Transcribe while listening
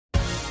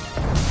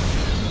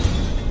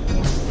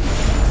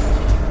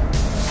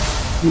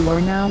You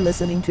are now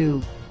listening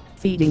to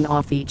Feeding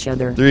Off Each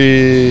Other.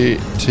 3,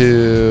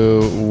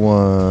 2,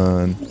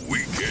 1.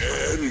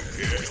 Weekend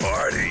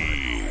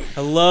party.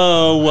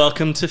 Hello,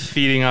 welcome to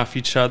Feeding Off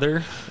Each Other,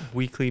 a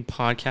weekly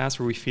podcast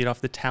where we feed off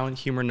the talent,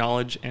 humor,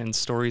 knowledge, and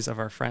stories of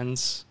our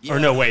friends. Yeah. Or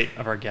no, wait,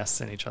 of our guests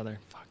and each other.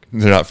 Fuck.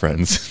 They're not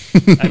friends.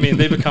 I mean,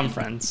 they become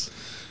friends.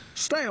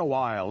 Stay a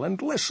while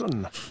and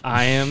listen.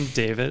 I am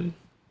David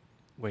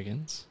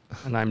Wiggins,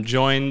 and I'm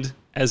joined,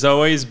 as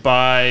always,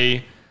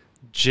 by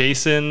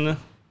Jason,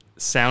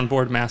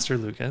 Soundboard Master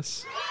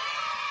Lucas.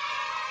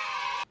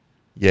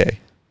 Yay.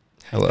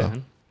 Hello.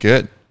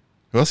 Good.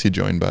 Who else are you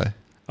joined by?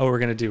 Oh, we're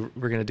gonna do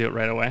it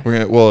right away.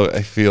 Well,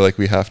 I feel like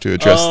we have to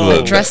address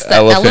the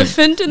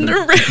elephant in the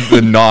room.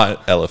 The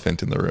not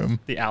elephant in the room.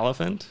 The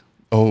elephant?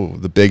 Oh,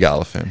 the big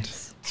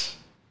elephant.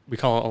 We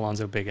call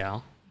Alonzo Big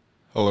Al.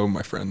 Hello,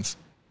 my friends.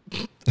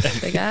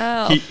 Big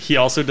Al. He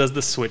also does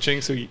the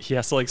switching, so he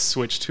has to like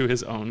switch to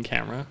his own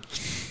camera.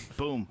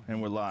 Boom,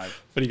 and we're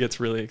live. But he gets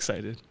really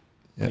excited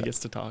when he gets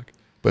to talk.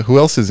 But who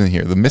else is in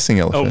here? The missing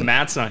elephant. Oh,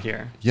 Matt's not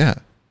here. Yeah.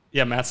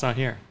 Yeah, Matt's not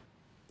here.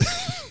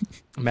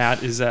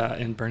 Matt is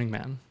in Burning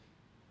Man.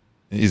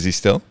 Is he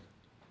still?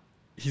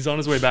 He's on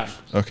his way back.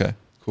 Okay,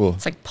 cool.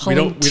 It's like We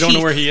don't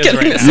know where he is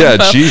right now.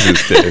 Yeah,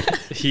 Jesus, Dave.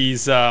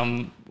 He's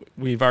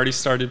we've already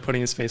started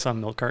putting his face on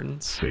milk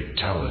cartons.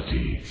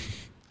 Fatality.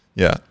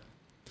 Yeah.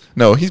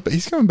 No,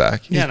 he's coming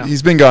back.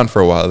 He's been gone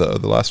for a while though.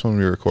 The last one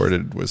we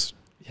recorded was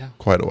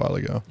quite a while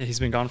ago. Yeah, he's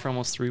been gone for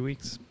almost 3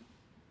 weeks.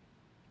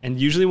 And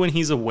usually when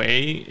he's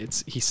away,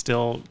 he's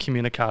still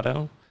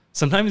communicado.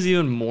 Sometimes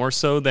even more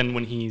so than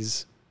when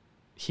he's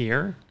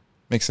here.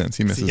 Makes sense.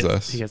 He misses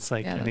us. He gets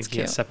I think he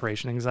gets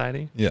separation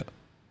anxiety. Yeah.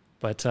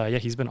 But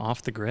he's been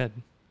off the grid.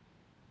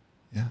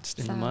 Yeah. Just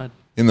in the mud.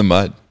 In the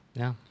mud.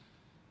 Yeah.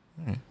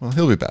 All right. Well,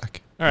 he'll be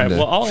back. All right.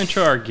 Well, I'll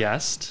intro our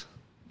guest.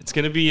 It's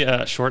going to be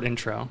a short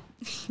intro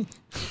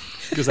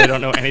because I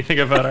don't know anything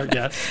about our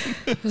guest.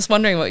 I was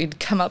wondering what you'd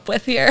come up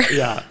with here.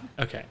 Yeah.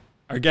 Okay.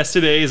 Our guest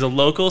today is a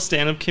local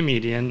stand-up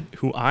comedian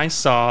who I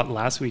saw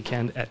last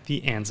weekend at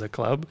the Anza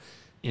Club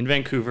in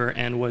Vancouver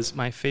and was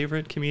my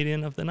favorite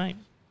comedian of the night.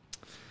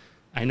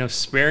 I know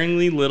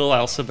sparingly little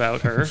else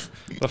about her,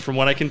 but from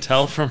what I can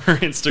tell from her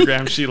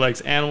Instagram, she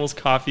likes animals,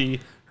 coffee,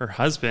 her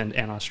husband,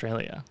 and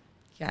Australia.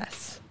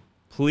 Yes.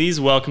 Please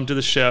welcome to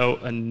the show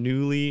a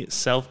newly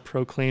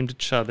self-proclaimed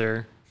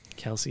chother,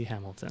 Kelsey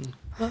Hamilton.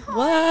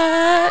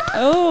 What?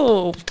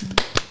 Oh.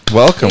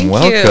 Welcome.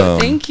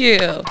 Thank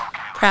you.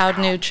 Proud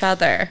new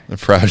chother.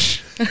 Proud.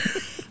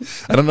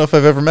 I don't know if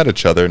I've ever met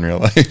each other in real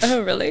life.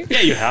 Oh, really? Yeah,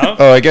 you have.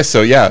 Oh, I guess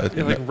so. Yeah.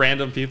 You're like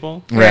random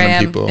people.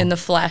 Random people in the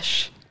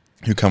flesh.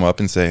 Who come up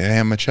and say, "Hey,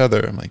 I'm a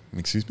chother." I'm like,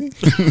 "Excuse me?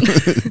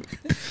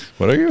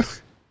 What are you?"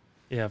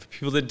 Yeah, for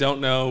people that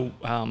don't know,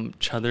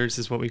 chothers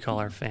is what we call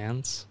our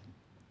fans.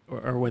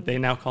 Or what they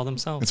now call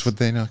themselves. It's what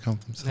they now call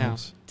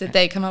themselves. Did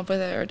they come up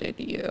with it or did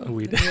you?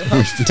 We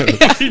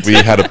did. We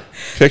had a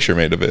picture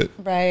made of it.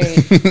 Right.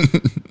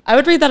 I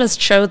would read that as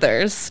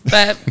chothers,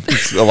 but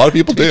a lot of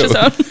people do. His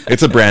own.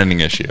 It's a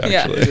branding issue, actually.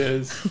 Yeah. It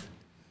is.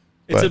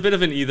 It's a bit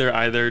of an either,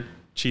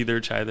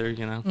 cheather, chither,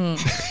 you know.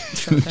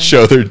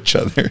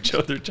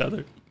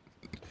 Chother.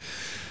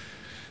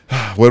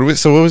 What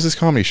was this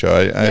comedy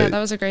show? That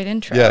was a great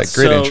intro. Yeah,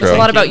 great intro. It's a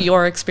lot about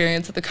your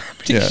experience at the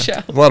comedy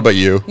show. A lot about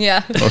you.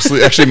 Yeah.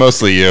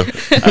 Mostly you.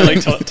 I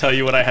like to tell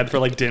you what I had for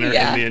like dinner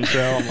in the intro.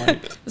 I'm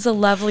like, it was a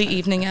lovely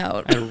evening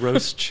out. I had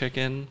roast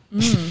chicken,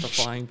 the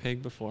flying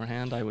pig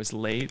beforehand. I was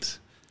late.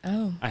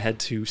 Oh. I had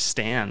to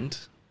stand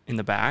in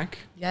the back.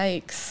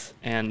 Yikes.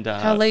 And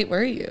how late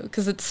were you?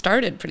 Because it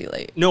started pretty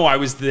late. No, I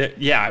was there.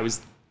 Yeah, I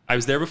was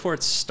there before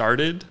it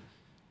started,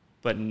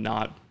 but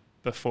not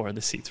before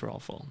the seats were all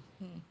full.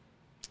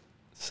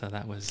 So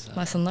that was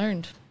lesson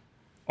learned.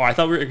 Oh, I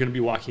thought we were going to be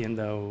walking in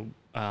though,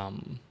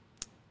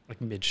 like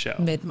mid-show.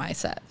 Mid my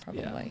set,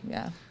 probably.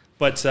 Yeah.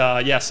 But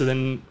so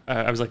then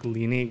I was like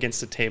leaning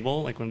against a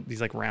table, like one these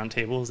like round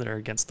tables that are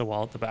against the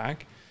wall at the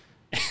back,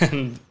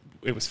 and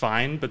it was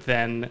fine. But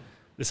then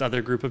this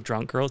other group of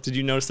drunk girls. Did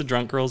you notice the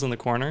drunk girls in the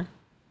corner?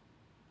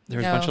 There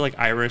was a bunch of like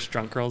Irish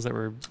drunk girls that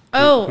were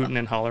hooting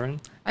and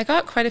hollering. I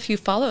got quite a few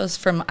follows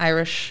from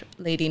Irish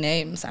lady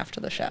names after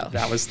the show.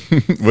 That was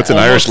what's an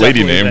Irish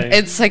lady name?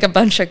 It's like a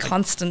bunch of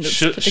consonants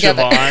put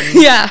together.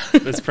 Siobhan. Yeah.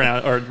 It's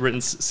pronounced or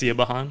written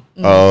Siobhan.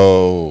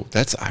 Oh,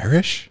 that's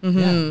Irish? Mm-hmm.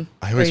 Yeah.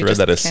 I always read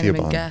that as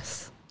Siobhan. Yeah,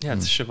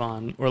 it's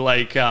Siobhan. Or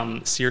like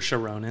Saoirse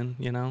Ronan,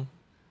 you know?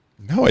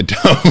 No, I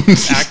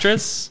don't.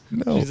 Actress?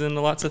 No. She's in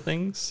lots of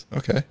things.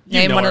 Okay.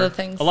 Name one of the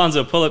things.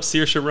 Alonzo, pull up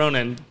Saoirse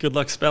Ronan. Good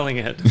luck spelling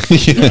it.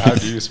 How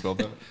do you spell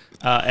that?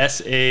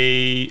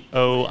 Saoirse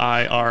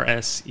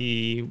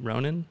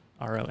Ronan.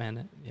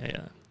 Ron.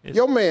 Yeah.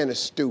 Your man is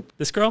stupid.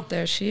 This girl?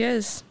 There she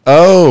is.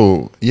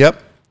 Oh,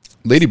 yep.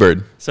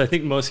 Ladybird. So I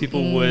think most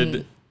people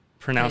would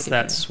pronounce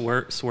that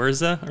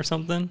Swerza or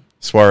something.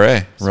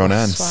 Soiree.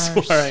 Ronan.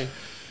 Soiree.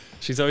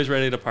 She's always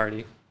ready to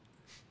party.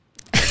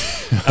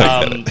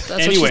 That's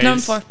what she's known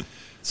for.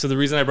 So the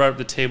reason I brought up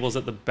the tables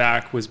at the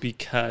back was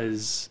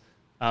because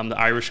The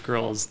Irish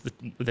girls,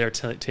 their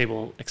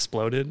table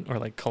exploded or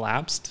like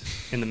collapsed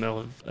in the middle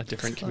of a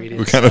different comedian.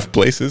 What kind of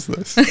place is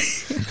this?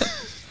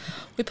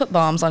 We put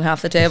bombs on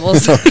half the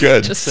tables. Oh,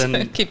 good. Just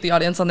to keep the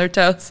audience on their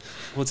toes.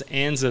 Well, it's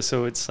ANZA,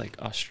 so it's like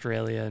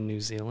Australia,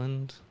 New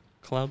Zealand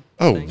club.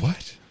 Oh, thing.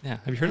 What? Yeah.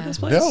 Have you heard of this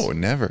place? No,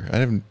 never. I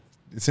haven't.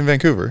 It's in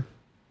Vancouver.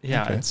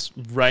 Yeah, Okay. it's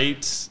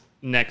right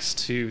next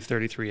to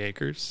 33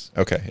 Acres.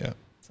 Okay, yeah.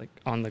 It's like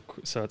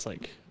so it's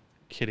like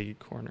kitty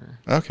corner.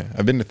 Okay,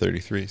 I've been to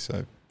 33, so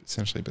I've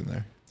essentially been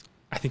there.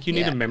 I think you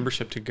need a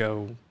membership to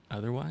go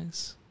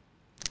otherwise.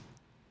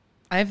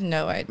 I have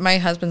no idea. My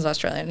husband's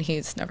Australian.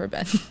 He's never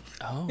been.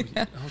 Oh,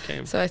 yeah.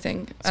 Okay. So I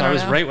think. So I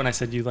was right when I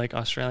said you like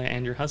Australia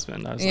and your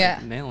husband. I was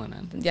like nailing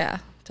it. Yeah,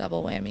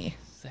 double whammy.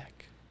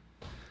 Sick.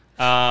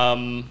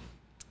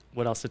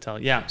 What else to tell?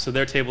 Yeah, so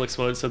their table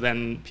exploded. So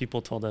then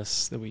people told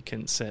us that we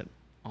couldn't sit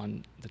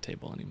on the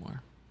table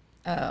anymore.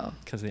 Oh.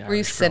 Because the Irish Were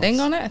you sitting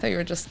girls. on it? I thought you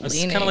were just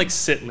leaning. It's kind of like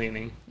sit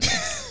leaning.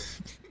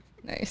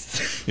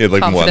 Nice. You had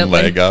like one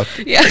leg up.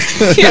 Yeah.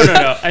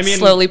 No. I mean,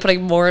 slowly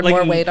putting more and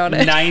more weight on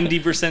it.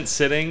 90%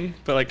 sitting,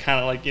 but like kind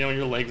of like, when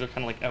your legs are kind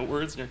of like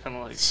outwards and you're kind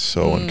of like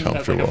so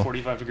uncomfortable. That's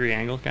like a 45-degree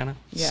angle kind of.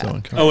 Yeah. So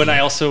uncomfortable. Oh, and I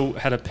also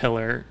had a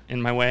pillar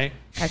in my way.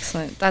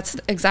 Excellent. That's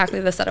exactly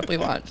the setup we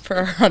want for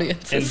our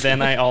audiences. And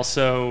then I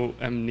also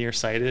am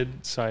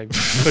nearsighted, so I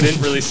couldn't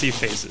really see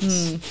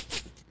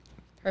faces.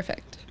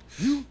 Perfect.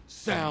 You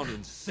sound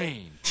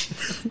insane.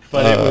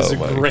 But it was a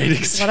great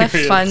experience.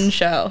 What a fun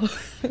show.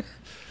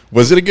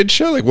 Was it a good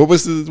show? Like, what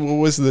was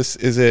this?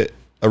 Is it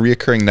a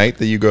reoccurring night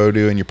that you go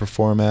to and you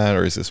perform at,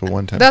 or is this a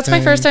one-time That's thing?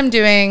 my first time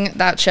doing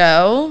that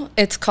show.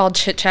 It's called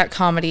Chit Chat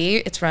Comedy.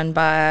 It's run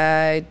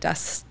by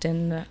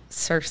Dustin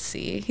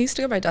Searcy. He used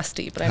to go by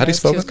Dusty, but I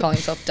noticed he was calling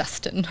himself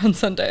Dustin on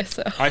Sunday.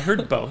 So I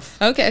heard both.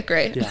 Okay,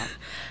 great. Yeah.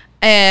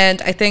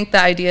 And I think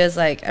the idea is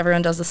like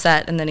everyone does a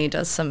set and then he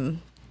does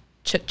some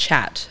chit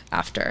chat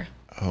after.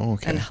 Oh,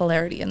 okay. And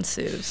hilarity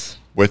ensues.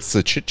 What's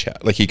the chit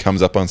chat? Like he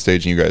comes up on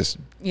stage and you guys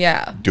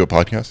do a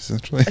podcast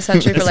essentially?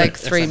 Essentially for like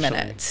 3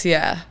 minutes.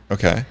 Yeah.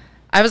 Okay.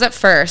 I was at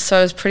first, so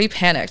I was pretty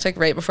panicked. Like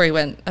right before he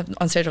went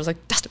on stage, I was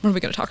like, Dustin, what are we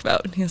going to talk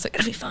about? And he was like,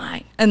 it'll be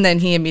fine. And then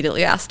he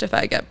immediately asked if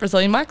I get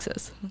Brazilian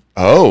waxes.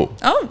 Oh.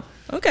 Oh,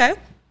 okay.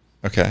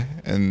 Okay.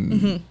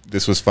 And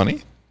this was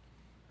funny?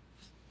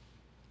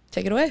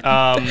 Take it away.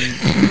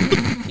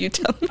 You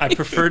tell me. I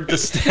preferred the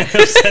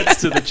stand-up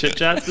sets to the chit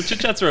chats. The chit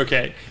chats were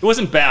okay. It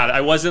wasn't bad.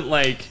 I wasn't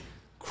like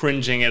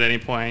cringing at any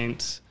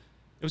point.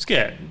 It was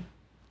good.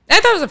 I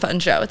thought it was a fun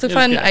show. It's a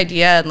fun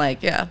idea, and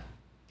like, yeah,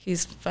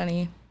 he's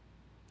funny.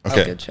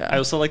 Okay. Good show. I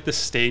also like the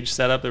stage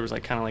setup. There was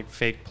like kind of like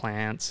fake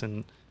plants,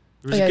 and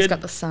there was he's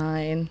got the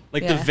sign.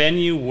 Like the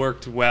venue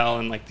worked well,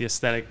 and like the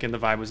aesthetic and the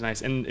vibe was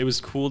nice, and it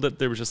was cool that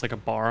there was just like a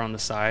bar on the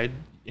side,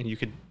 and you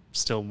could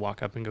still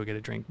walk up and go get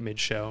a drink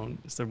mid-show. And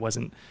there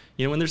wasn't,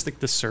 when there's like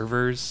the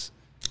servers.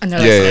 And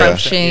they're like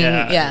crouching.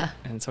 Yeah.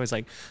 And it's always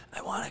like,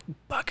 I want a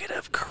bucket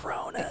of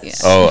Coronas. Yeah.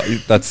 Oh,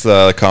 that's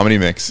Comedy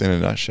Mix in a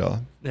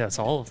nutshell. Yeah, it's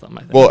all of them,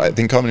 I think. Well, I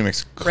think Comedy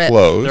Mix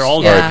closed. They're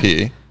all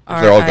RIP.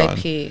 They're all gone.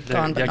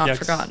 Gone but not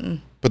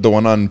forgotten. But the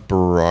one on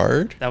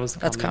Burrard?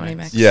 That's Comedy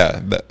Mix.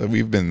 Yeah,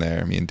 we've been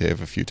there, me and Dave,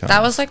 a few times.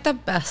 That was like the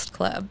best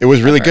club. It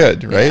was really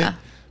good, right? Yeah.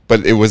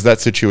 But it was that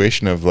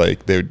situation of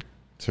like,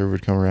 server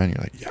would come around,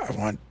 you're like, yeah, I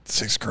want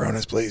 6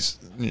 Coronas, please.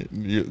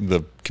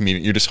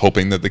 You're just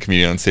hoping that the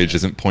comedian on stage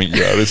doesn't point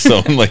you out as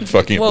someone like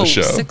fucking up the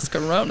show. 6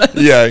 Coronas.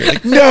 Yeah, you're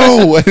like,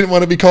 no, I didn't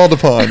want to be called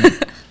upon.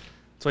 That's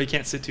why you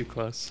can't sit too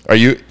close. Are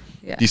you?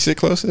 Yeah. Do you sit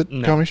close at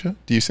comedy show?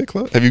 Do you sit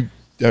close? I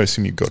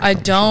assume you go to I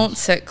don't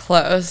sit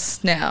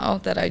close now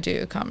that I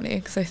do comedy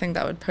because I think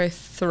that would probably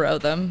throw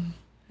them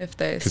if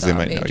they saw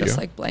me just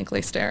like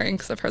blankly staring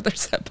because I've heard their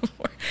set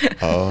before.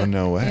 Oh,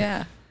 no way.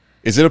 Yeah.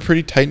 Is it a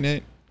pretty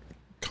tight-knit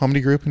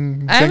comedy group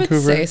in Vancouver? I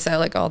would say so.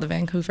 Like all the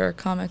Vancouver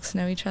comics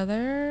know each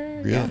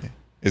other. Really? Yeah.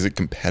 Is it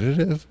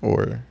competitive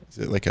or is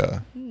it like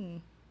a...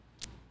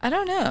 I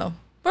don't know.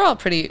 We're all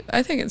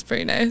I think it's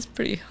pretty nice,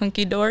 pretty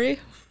hunky-dory.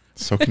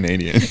 So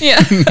Canadian.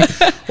 Yeah.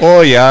 Oh,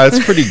 yeah,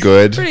 it's pretty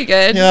good. Pretty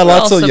good. Yeah, we're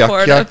lots of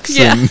yucks.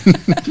 Yeah.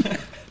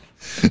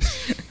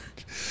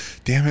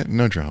 Damn it,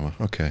 no drama.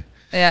 Okay.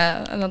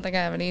 Yeah, I don't think I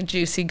have any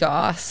juicy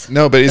goss.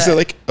 No, but is it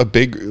like a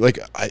big... Like,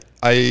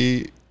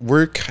 I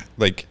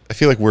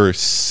feel like we're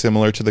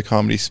similar to the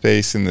comedy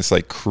space in this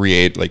like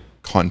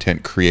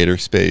content creator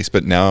space,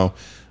 but now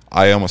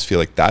I almost feel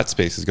like that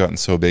space has gotten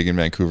so big in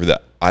Vancouver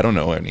that I don't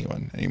know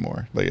anyone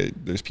anymore. Like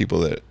there's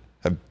people that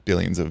have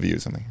billions of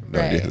views. I'm like,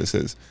 no idea who this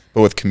is.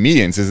 But with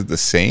comedians, is it the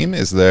same?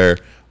 Is there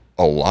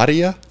a lot of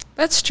you?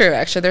 That's true,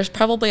 actually. There's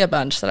probably a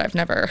bunch that I've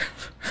never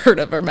heard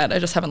of or met. I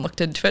just haven't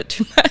looked into it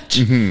too much.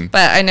 Mm-hmm.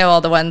 But I know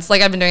all the ones.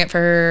 Like I've been doing it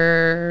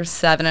for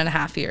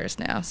 7.5 years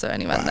now. So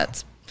anyone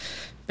that's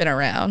been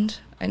around,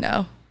 I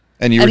know.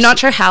 And I'm not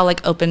sure how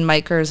like open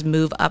micers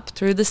move up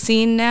through the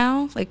scene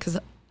now. Like, cause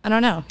I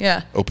don't know.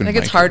 Yeah. I think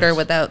it's harder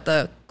without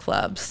the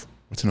clubs.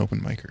 What's an open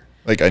micer?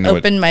 Like I know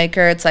open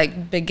micer, it's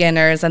like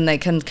beginners and they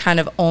can kind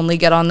of only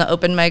get on the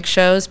open mic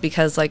shows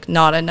because like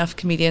not enough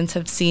comedians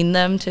have seen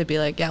them to be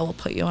like, yeah, we'll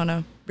put you on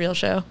a real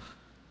show.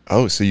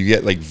 Oh, so you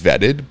get like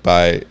vetted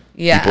by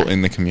Yeah. people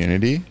in the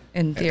community,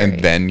 In theory. and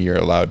then you're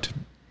allowed to.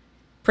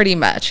 Pretty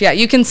much. Yeah.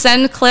 You can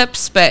send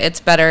clips, but it's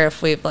better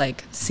if we've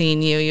like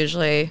seen you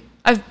usually.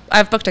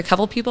 I've booked a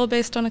couple people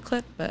based on a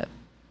clip, but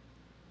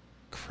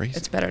Crazy.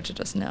 it's better to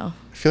just know.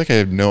 I feel like I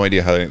have no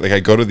idea how. Like I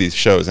go to these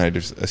shows and I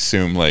just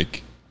assume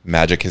like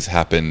magic has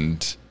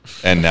happened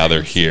and now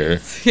they're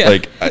here. Yeah.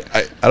 Like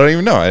I don't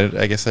even know.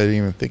 I guess I didn't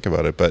even think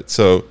about it. But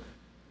so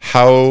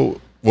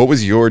what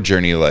was your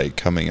journey like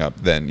coming up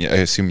then? Yeah, I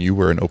assume you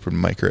were an open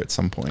micer at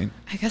some point.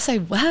 I guess I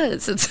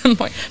was at some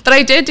point. But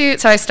I did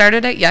so I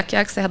started at Yuck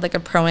Yucks. They had like a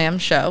Pro-Am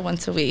show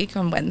once a week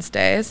on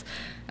Wednesdays.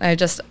 And I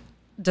just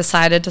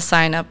decided to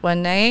sign up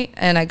one night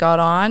and I got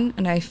on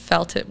and I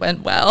felt it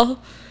went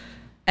well.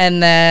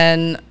 And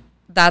then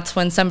that's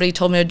when somebody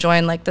told me to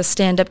join like the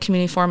Standup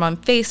community forum on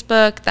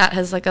Facebook. That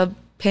has like a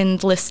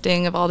pinned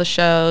listing of all the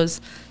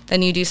shows.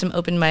 Then you do some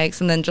open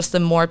mics and then just the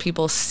more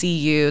people see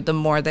you, the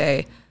more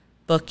they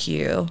book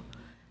you.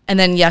 And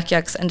then Yuck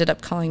Yucks ended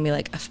up calling me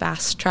like a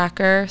fast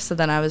tracker. So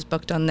then I was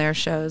booked on their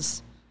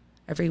shows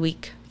every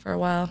week for a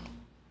while.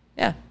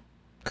 Yeah.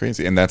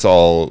 Crazy. And that's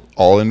all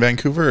in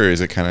Vancouver, or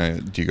is it kind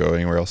of, do you go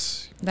anywhere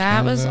else?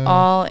 That was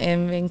all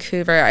in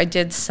Vancouver. I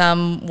did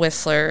some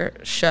Whistler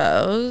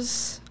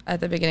shows at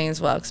the beginning as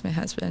well because my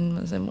husband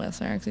was in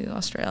Whistler because he's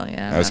Australian.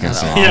 I was going to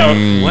say,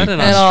 Yeah, what an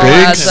It all big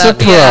adds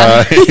up,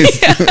 yeah.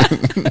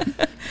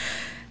 surprise.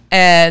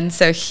 And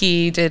so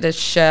he did a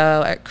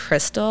show at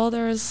Crystal.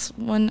 There was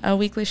a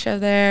weekly show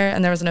there,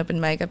 and there was an open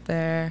mic up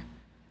there,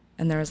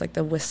 and there was like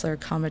the Whistler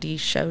Comedy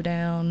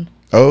Showdown.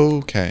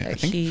 Okay. I That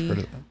think I've he- heard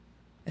of that.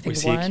 I think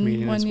Was he a won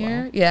comedian one as well?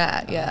 year.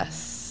 Yeah.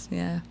 Yes.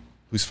 Yeah.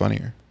 Who's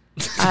funnier?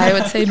 I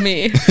would say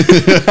me.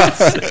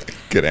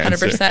 Good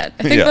answer. 100%.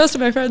 I think Yeah. most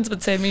of my friends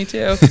would say me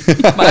too.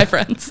 My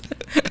friends.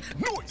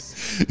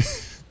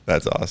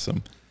 That's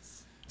awesome.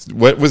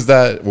 What was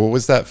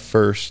that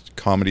first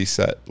comedy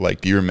set like?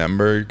 Do you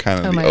remember kind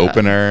of Oh the my God.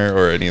 opener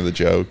or any of the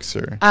jokes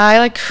or? I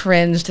like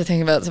cringe to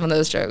think about some of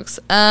those jokes.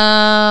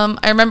 I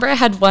remember I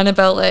had one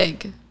about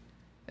like, it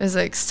was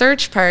like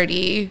search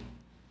party,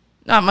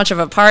 not much of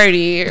a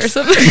party or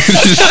something.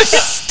 Really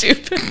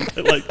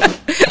stupid. Like,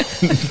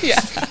 Yeah.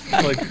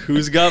 like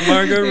who's got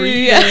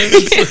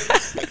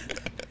margaritas? Yeah.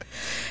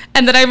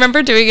 And then I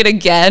remember doing it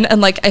again,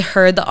 and like I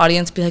heard the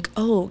audience be like,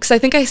 "Oh," because I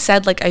think I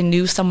said like I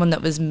knew someone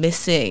that was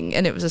missing,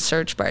 and it was a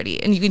search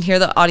party, and you can hear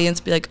the audience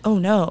be like, "Oh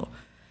no,"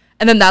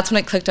 and then that's when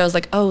it clicked. I was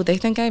like, "Oh, they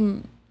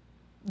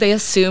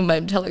assume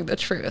I'm telling the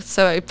truth,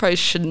 so I probably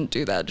shouldn't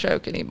do that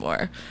joke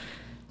anymore."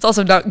 It's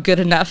also not good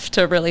enough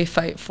to really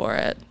fight for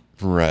it.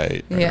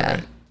 Right. Yeah.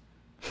 Right.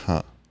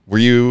 Huh. Were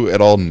you at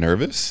all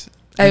nervous?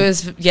 I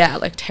was,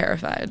 like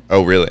terrified.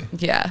 Oh, really?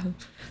 Yeah.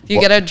 You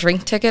What- get a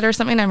drink ticket or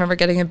something. I remember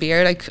getting a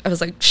beer. I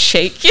was like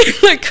shaking.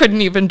 I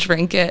couldn't even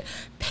drink it,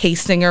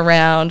 pacing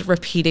around,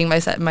 repeating my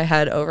set in my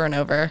head over and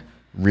over.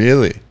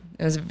 Really?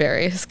 It was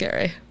very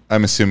scary.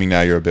 I'm assuming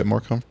now you're a bit more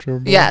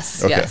comfortable.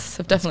 Yes, Okay. yes.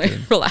 I've definitely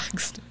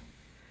relaxed.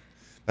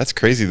 That's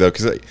crazy though,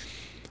 because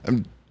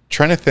I'm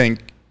trying to think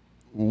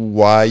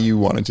why you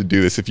wanted to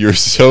do this if you're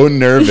so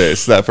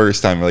nervous that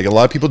first time. Like a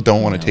lot of people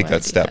don't want to No take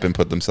that step idea. and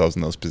put themselves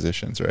in those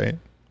positions, right?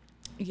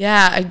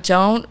 Yeah, I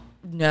don't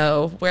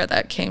know where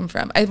that came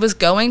from. I was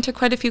going to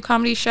quite a few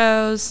comedy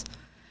shows.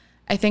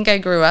 I think I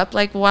grew up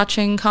like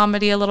watching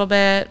comedy a little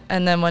bit,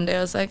 and then one day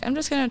I was like, I'm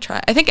just gonna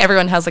try. I think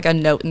everyone has like a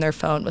note in their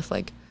phone with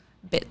like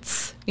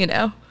bits, you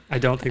know? I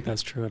don't think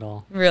that's true at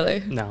all.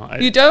 Really? No,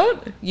 You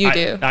don't? You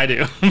do. I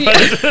do.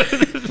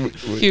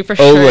 You for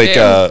Oh, sure like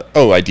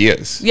do.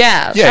 ideas.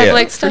 Yeah, Yeah, of yeah.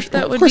 like stuff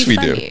that would Of course be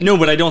we do. funny. No,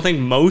 but I don't think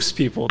most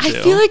people do. I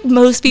feel like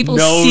most people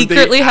No,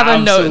 secretly they have a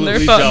note in their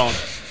absolutely phone.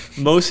 Don't.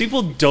 Most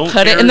people don't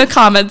Put care. it in the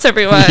comments,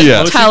 everyone.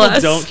 Yeah. Most Tell people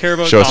us. don't care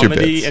about Show us your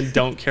comedy bits. and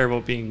don't care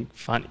about being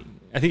funny.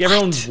 I think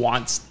everyone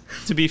wants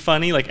to be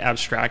funny, like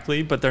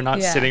abstractly, but they're not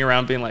Yeah. sitting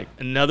around being like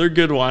another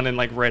good one and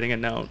like writing a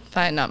note.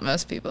 Fine, not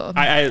most people.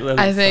 I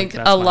think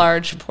that's a my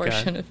large gut.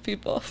 portion of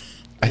people.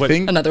 I What-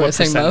 think Another way What of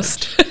saying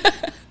percentage?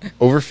 most.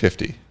 over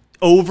 50.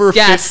 Over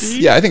Yes. 50?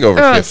 Yeah, I think over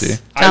Gross.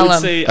 50. I Tell would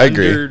 'em. say I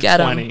agree. under Get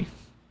 'em. 20.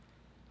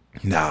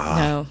 Nah.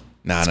 No,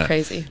 Nah, it's nah.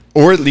 crazy.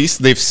 Or at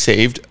least they've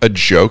saved a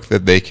joke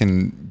that they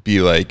can be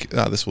like,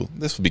 oh, this will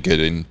be good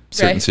in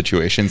certain Right.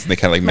 situations, and they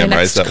kind of like My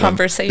memorize next that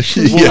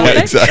conversation. one. Yeah, topic.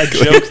 A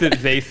exactly. joke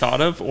that they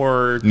thought of,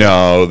 or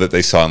No, that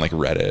they saw on like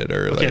Reddit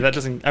or okay, like. that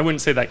doesn't. I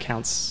wouldn't say that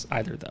counts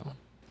either, though.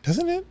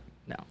 Doesn't it?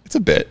 No, It's a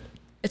bit.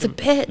 It's a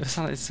bit. it's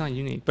not. It's not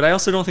unique. But I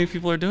also don't think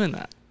people are doing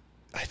that.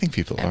 I think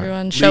people are.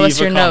 Everyone, show Leave us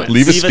a your comment. notes.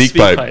 Leave a Leave a speak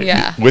speak pipe pipe.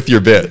 Yeah. with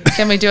your bit.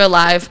 Can we do a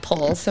live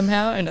poll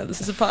somehow? I know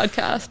this is a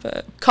podcast,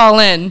 but call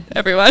in,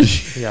 everyone.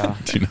 Yeah,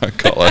 Do not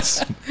call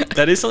us.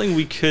 that is something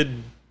we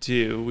could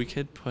do. We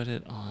could put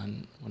it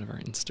on one of our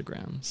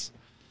Instagrams.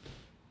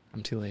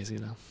 I'm too lazy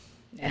though.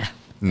 Yeah,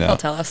 No. they'll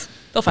tell us.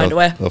 They'll find a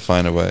way. They'll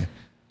find a way.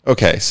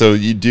 Okay, so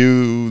you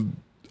do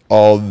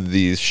all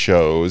these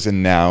shows,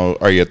 and now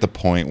are you at the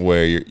point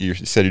where you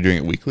said you're doing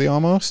it weekly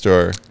almost,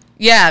 or?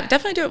 Yeah,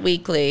 definitely do it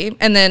weekly.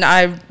 And then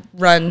I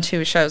run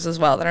 2 shows as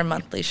well that are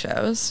monthly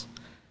shows.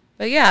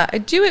 But yeah, I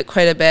do it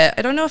quite a bit.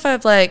 I don't know if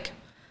I've like,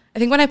 I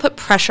think when I put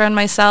pressure on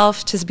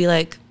myself to be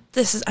like,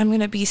 I'm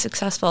going to be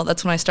successful,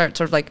 that's when I start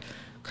sort of like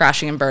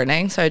crashing and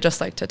burning. So I just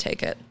like to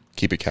take it.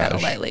 Keep it Kind of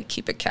cash. lightly,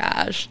 keep it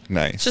cash.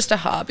 Nice. It's just a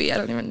hobby. I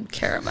don't even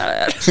care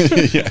about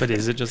it. Yeah. But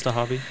is it just a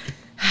hobby?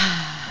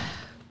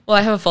 Well,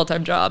 I have a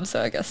full-time job,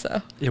 so I guess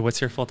so. Yeah.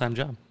 What's your full-time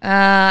job?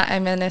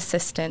 I'm an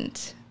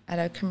assistant at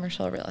a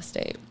commercial real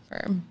estate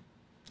firm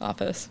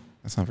office.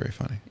 That's not very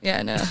funny. Yeah,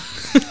 I know.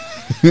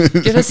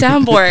 Get a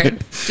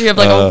soundboard. Do you have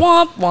like a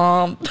womp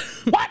womp?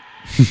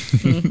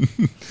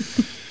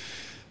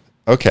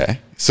 Okay.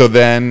 So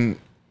then,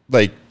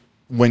 like,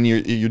 when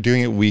you're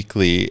doing it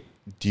weekly,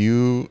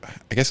 I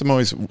guess I'm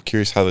always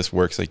curious how this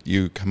works. Like,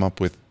 you come up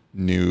with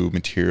new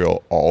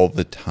material all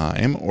the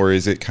time, or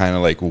is it kind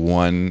of like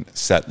one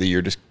set that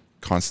you're just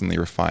constantly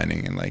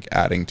refining and like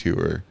adding to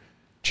or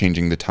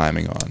changing the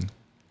timing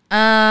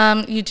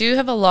on? You do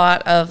have a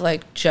lot of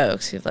like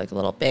jokes. You have like a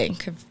little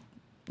bank of,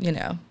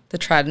 the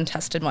tried and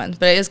tested ones,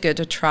 but it is good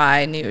to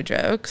try new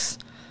jokes.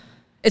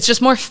 It's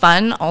just more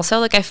fun. Also,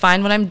 like I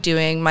find when I'm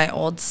doing my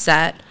old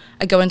set,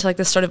 I go into like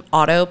this sort of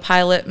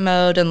autopilot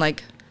mode and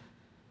like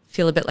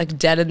feel a bit like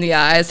dead in the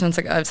eyes. And it's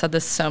like, I've said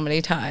this so many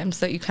times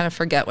that you kind of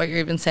forget what you're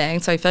even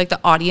saying. So I feel like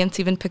the audience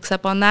even picks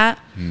up on that.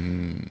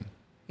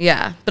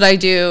 Yeah. But I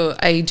do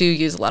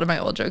use a lot of my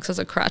old jokes as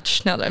a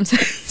crutch now that I'm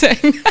saying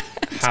that.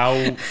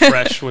 How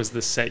fresh was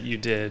the set you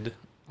did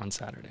on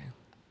Saturday?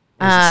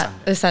 Or was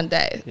it The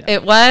Sunday. Yeah.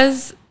 It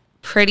was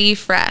pretty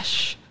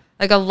fresh.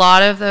 Like a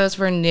lot of those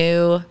were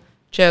new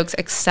jokes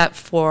except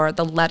for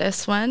the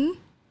lettuce one.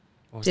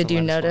 What was Did the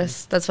you latest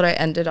notice? That's what I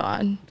ended on.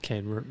 one?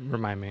 Okay,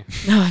 remind me.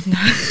 No, I'm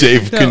not.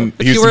 Dave, No,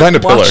 if he's you were behind a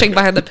pillar. watching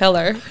behind the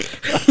pillar,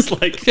 I was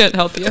like, can't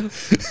help you.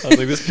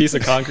 this piece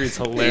of concrete's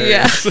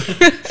hilarious.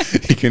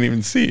 He can't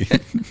even see.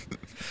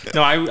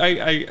 No,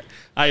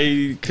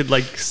 I could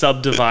like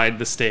subdivide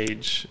the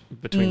stage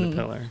between the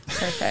pillar by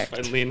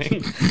Perfect.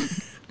 leaning.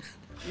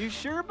 You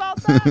sure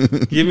about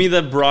that? Give me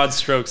the broad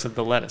strokes of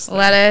the lettuce. thing.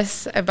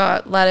 Lettuce. I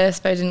bought lettuce,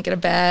 but I didn't get a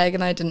bag,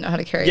 and I didn't know how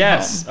to carry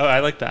Yes. it home. Oh, I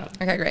like that.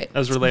 Okay, great. That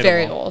was It's relatable.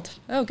 very old.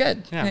 Oh,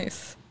 good. Yeah.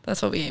 Nice.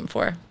 That's what we aim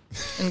for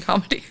in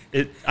comedy.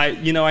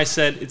 I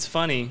said it's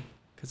funny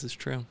because it's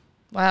true.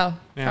 Wow.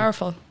 Yeah.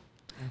 Powerful.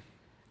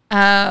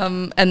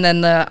 And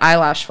then the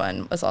eyelash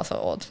one was also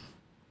old.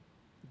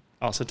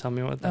 Also, tell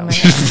me what that Oh my was.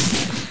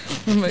 god.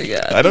 Oh my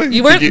god. I don't.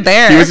 You think weren't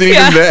there. He wasn't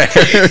even there.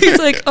 He's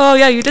like, oh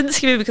yeah, you didn't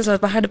see me because I was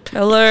behind a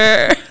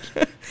pillar.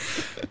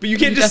 But you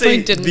can't You just say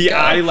definitely didn't the go.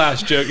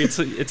 eyelash joke.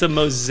 It's a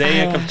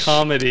mosaic of Eyelash.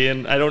 comedy,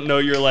 and I don't know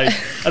your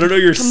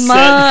your Come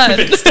set on.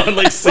 based on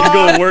like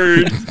single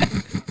words.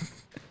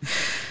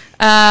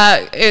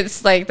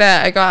 It's like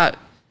that. I got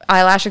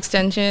eyelash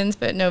extensions,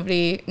 but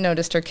nobody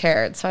noticed or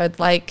cared. So I'd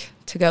like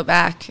to go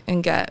back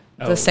and get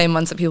Oh. the same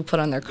ones that people put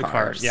on their The cars.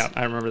 cars. Yeah,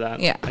 I remember that.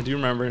 Yeah. I do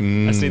remember. I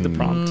just need the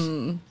prompt.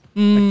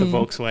 Like the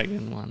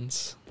Volkswagen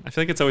ones. I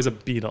feel like it's always a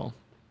Beetle.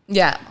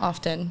 Yeah,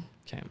 often.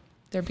 Okay.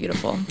 They're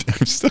beautiful.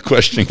 I'm still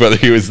questioning whether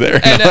he was there.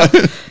 Or I know.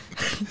 not.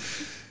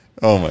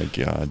 Oh my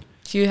god.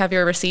 Do you have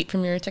your receipt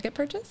from your ticket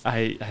purchase?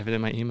 I have it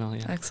in my email,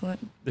 yeah.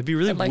 Excellent. It'd be a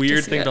really I'd like to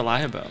weird see thing it. to lie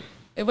about.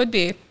 It would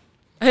be.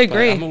 I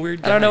agree. I'm a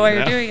weird I don't guy, know why you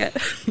you're know? doing it.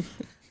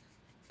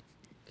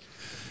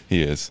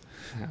 He is.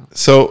 Yeah.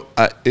 So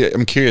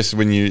I'm curious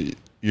when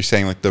you're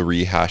saying like the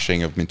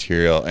rehashing of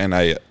material, and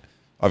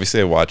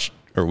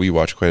we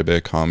watch quite a bit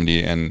of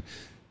comedy, and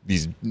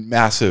these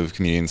massive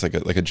comedians like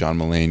a John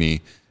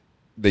Mulaney,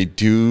 they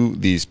do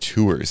these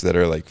tours that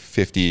are like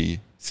 50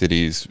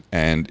 cities,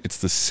 and it's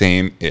the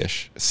same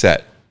ish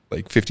set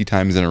like 50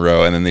 times in a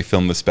row, and then they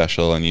film the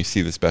special, and you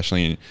see the special,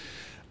 and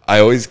I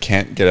always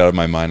can't get out of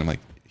my mind. I'm like,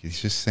 he's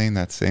just saying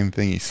that same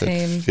thing he said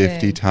Same 50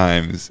 thing.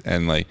 times,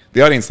 and like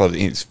the audience loves it.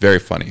 He's very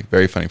funny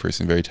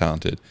person, very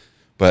talented,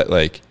 but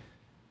like,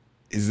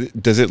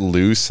 does it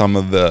lose some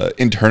of that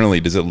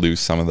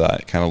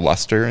kind of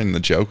luster in the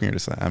joke, and you're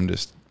just like, I'm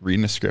just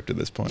reading a script at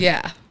this point?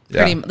 Yeah.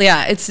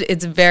 Yeah. It's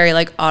very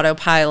like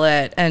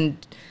autopilot, and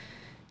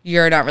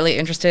you're not really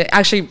interested.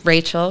 Actually,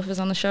 Rachel, who was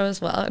on the show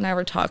as well, and I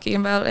were talking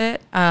about it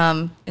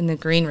in the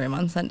green room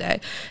on Sunday.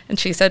 And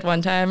she said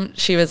one time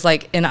she was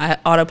like in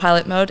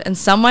autopilot mode, and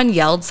someone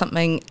yelled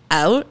something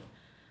out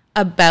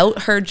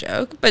about her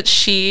joke, but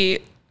she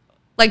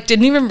like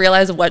didn't even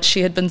realize what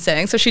she had been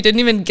saying. So she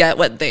didn't even get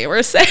what they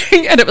were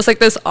saying. And it was like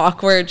this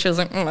awkward, she was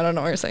like, I don't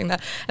know why you're saying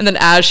that. And then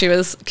as she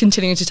was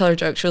continuing to tell her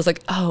joke, she was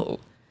like, oh,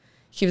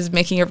 he was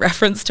making a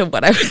reference to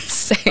what I was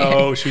saying.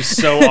 Oh, she was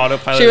so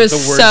autopilot. She was the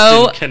words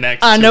so didn't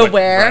connect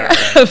unaware to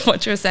what, right. of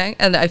what you were saying.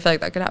 And I feel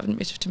like that could happen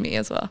to me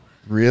as well.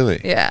 Really?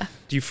 Yeah.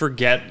 Do you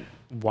forget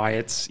why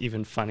it's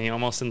even funny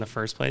almost in the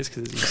first place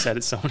because you said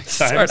it so many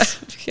times?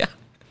 Sort of. Yeah.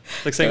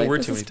 It's like saying a Like, word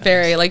this too is many times.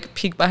 very like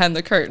peek behind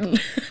the curtain.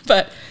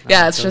 But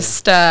yeah, it's totally.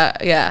 just,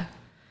 yeah.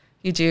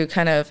 You do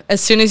kind of,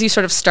 as soon as you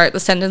sort of start the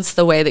sentence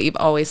the way that you've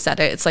always said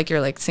it, it's like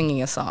you're like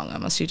singing a song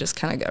almost. You just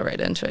kind of go right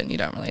into it and you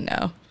don't really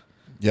know.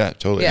 Yeah,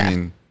 totally. Yeah. I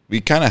mean, we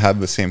kind of have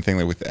the same thing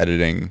like with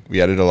editing. We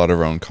edit a lot of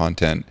our own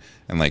content,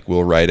 and like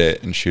we'll write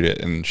it and shoot it,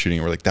 and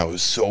shooting, we're like, that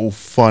was so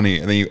funny.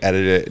 And then you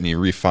edit it and you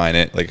refine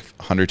it like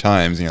 100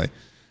 times, and you're like,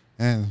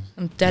 Eh,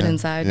 I'm dead yeah,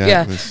 inside.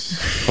 Yeah.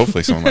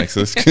 Hopefully someone likes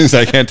this because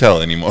I can't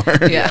tell anymore.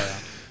 Yeah.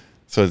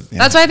 So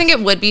That's why I think it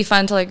would be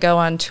fun to like go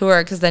on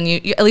tour because then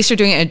you at least you're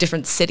doing it in a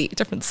different city,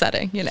 different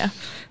setting, you know?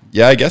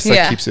 Yeah, I guess that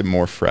Yeah. keeps it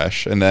more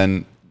fresh. And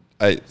then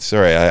I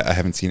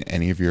haven't seen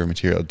any of your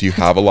material. Do you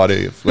have a lot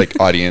of like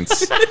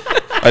audience?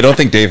 I don't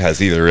think Dave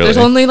has either, really. There's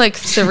only like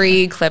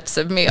 3 clips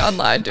of me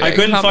online doing I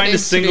couldn't comedy, find a to be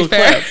single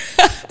fair.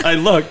 clip. I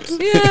looked.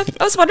 Yeah,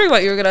 I was wondering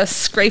what you were going to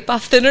scrape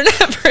off the internet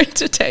for it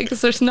to take because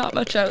there's not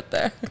much out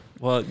there.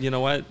 Well, you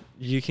know what?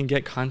 You can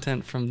get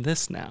content from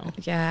this now.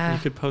 Yeah. You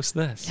could post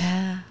this.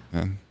 Yeah.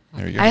 And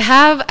there you go. I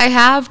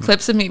have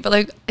clips of me, but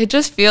like it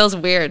just feels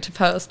weird to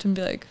post and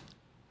be like,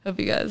 hope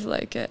you guys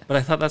like it. But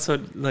I thought that's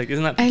what, like,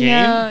 isn't that the I game?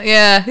 know.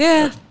 Yeah.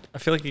 Yeah. I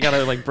feel like you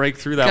gotta like break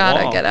through that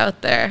Gotta wall. get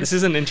out there. This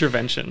is an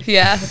intervention.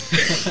 Yeah.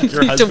 Your Need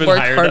to husband work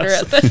hired harder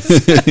us. at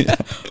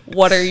this.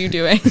 What are you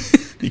doing?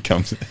 He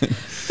comes in.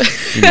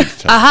 You need to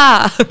tell-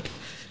 Aha.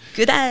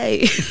 Good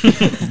day.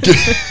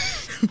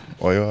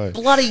 Oi, oi.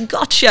 Bloody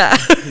gotcha.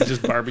 He's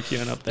just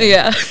barbecuing up there.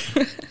 Yeah.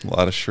 A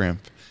lot of shrimp.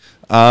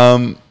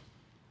 What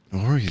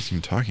were we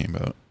even talking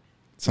about?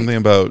 Something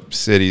about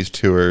cities,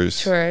 tours.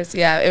 Tours.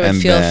 Yeah. It would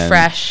And feel then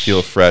fresh.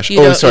 feel fresh. You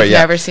Oh, don't, sorry, You've yeah.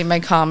 never seen my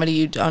comedy.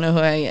 You don't know who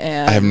I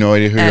am. I have no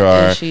idea who you And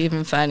are. Is she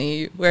even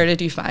funny? Where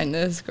did you find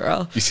this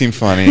girl? You seem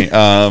funny.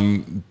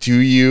 Do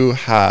you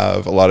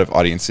have a lot of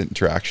audience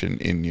interaction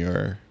in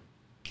your...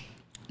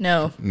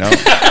 No. No?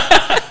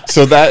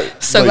 So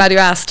that... So like, glad you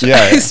asked. Yeah,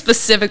 I yeah.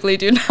 specifically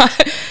do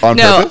not. On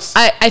no, purpose?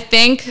 I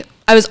think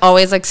I was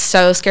always like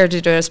so scared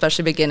to do it,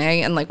 especially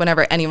beginning. And like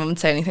whenever anyone would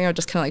say anything, I would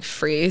just kind of like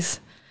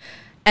freeze.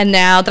 And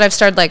now that I've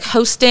started like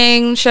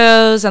hosting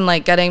shows and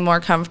like getting more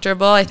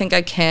comfortable, I think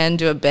I can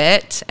do a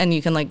bit and you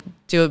can like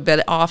do a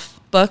bit off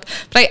book.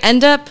 But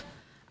I'm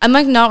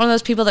like not one of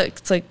those people that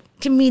it's like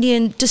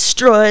comedian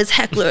destroys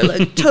heckler,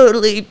 like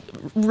totally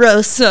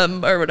roasts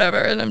them or whatever.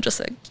 And I'm just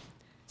like,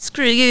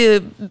 screw you,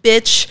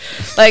 bitch.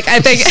 Like I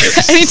think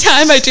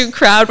anytime I do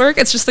crowd work,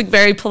 it's just like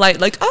very polite.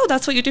 Like, oh,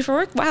 that's what you do for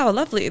work? Wow,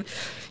 lovely.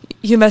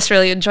 You must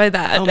really enjoy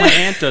that. Oh, my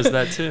aunt does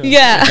that too.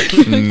 Yeah.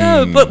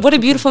 Oh, but what a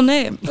beautiful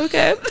name.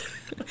 Okay.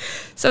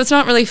 So it's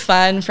not really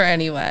fun for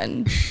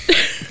anyone.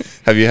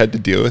 Have you had to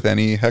deal with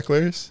any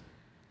hecklers?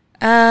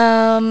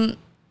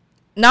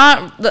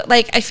 Not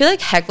like I feel like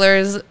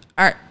hecklers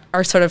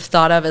are sort of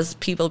thought of as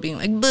people being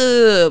like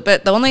boo,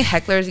 but the only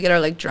hecklers you get are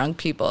like drunk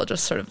people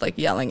just sort of like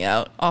yelling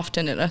out,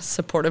 often in a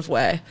supportive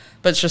way,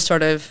 but it's just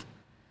sort of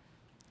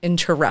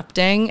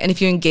interrupting. And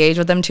if you engage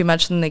with them too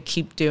much, then they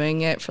keep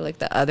doing it for like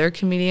the other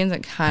comedians.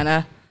 It kind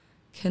of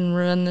can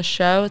ruin the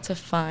show. It's a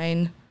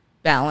fine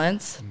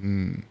balance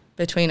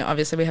between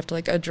obviously we have to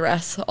like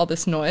address all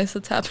this noise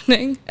that's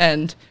happening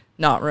and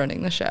not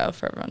ruining the show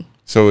for everyone.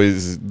 So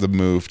is the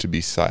move to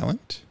be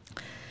silent?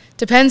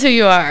 Depends who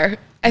you are.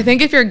 I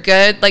think if you're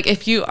good, like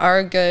if you are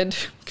a good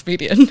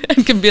comedian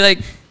and can be like,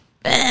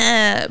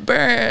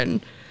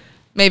 burn,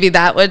 maybe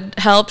that would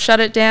help shut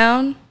it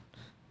down.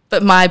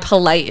 But my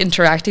polite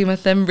interacting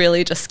with them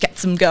really just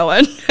gets them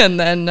going and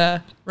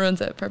then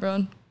ruins it for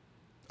everyone.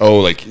 Oh,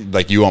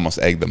 like you almost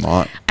egged them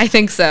on. I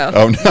think so.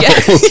 Oh, no. Yeah.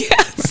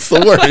 That's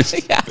the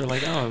worst. Yeah. They're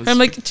like, oh, I'm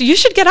like, you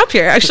should get up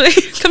here, actually.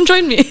 Come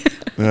join me.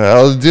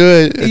 I'll do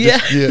it. Yeah.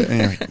 And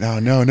you're like,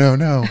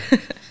 no.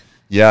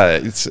 Yeah,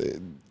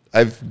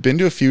 I've been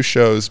to a few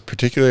shows,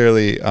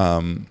 particularly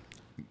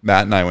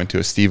Matt and I went to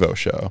a Steve-O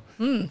show,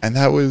 and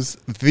that was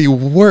the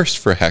worst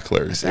for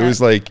hecklers. It was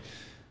like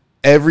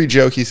every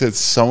joke he said,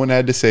 someone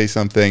had to say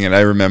something, and I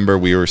remember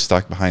we were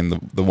stuck behind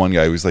the one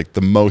guy who was like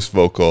the most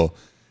vocal,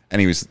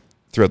 and he was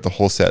throughout the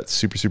whole set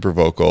super, super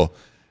vocal,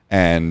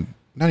 and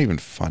not even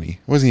funny.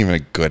 It wasn't even a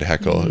good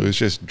heckle. It was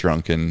just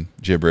drunken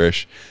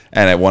gibberish.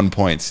 And at one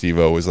point,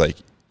 Steve-O was like,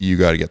 you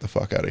got to get the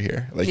fuck out of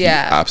here. Like, you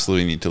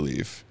absolutely need to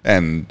leave.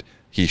 And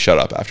he shut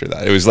up after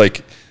that. It was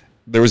like,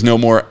 there was no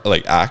more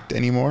like act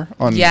anymore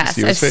on Yes,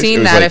 Steve-O's I've face. seen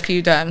It was that like, a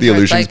few times. The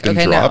where it's illusion's like, been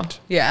okay, dropped.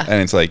 No. Yeah.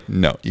 And it's like,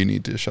 no, you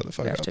need to shut the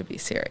fuck You up. have to be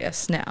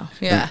serious now.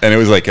 Yeah. And it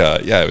was like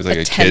it was like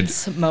a kid,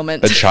 tense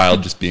moment. a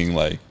child just being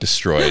like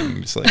destroyed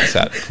and just like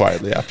sat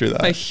quietly after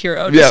that. My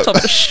hero just told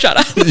me to shut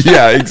up.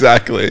 Yeah,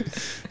 exactly.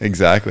 And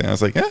I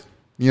was like, yeah,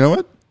 you know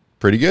what?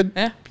 Pretty good.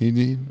 Yeah.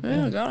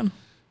 Yeah. I got him.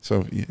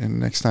 So and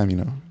next time,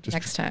 just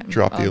Next time,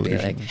 drop the I'll be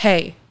illusion. like,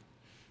 hey,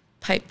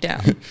 pipe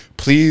down.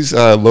 Please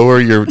lower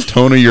your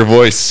tone of your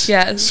voice,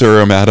 Yes.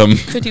 sir or madam,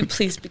 Could you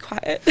please be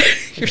quiet? You're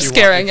if you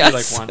scaring want,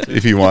 us. want to.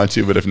 if you want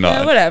to, but if not,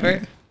 Yeah,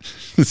 whatever.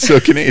 it's so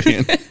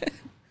Canadian.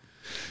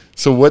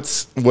 So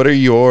what are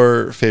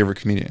your favorite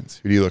comedians?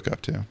 Who do you look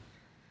up to?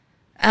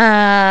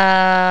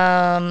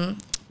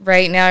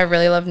 Right now, I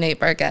really love Nate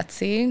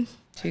Bargatze.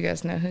 Do you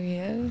guys know who he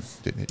is?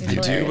 You He's do, I do,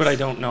 hilarious. but I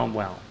don't know him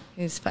well.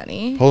 He's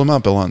funny. Pull him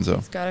up, Alonzo.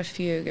 He's got a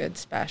few good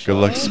specials.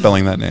 Good luck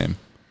spelling that name.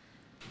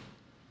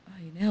 Oh,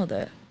 you nailed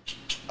it.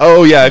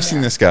 Oh yeah, I've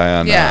seen this guy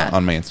on Yeah.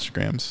 on my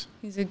Instagrams.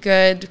 He's a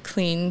good,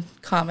 clean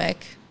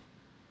comic.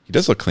 He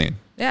does look clean.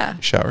 Yeah.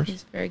 He showers.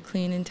 He's very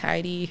clean and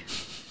tidy.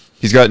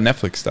 He's got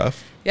Netflix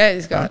stuff. Yeah,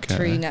 he's got Okay.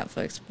 3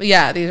 Netflix. But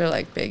yeah, these are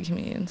like big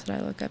comedians that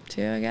I look up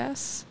to, I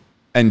guess.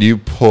 And do you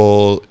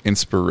pull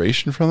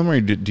inspiration from them, or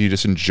do you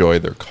just enjoy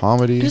their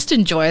comedy? I just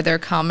enjoy their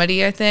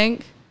comedy, I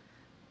think.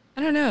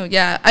 I don't know.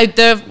 Yeah.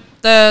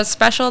 The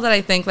special that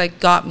I think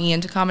like got me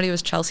into comedy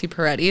was Chelsea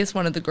Peretti's,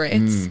 one of the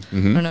greats. I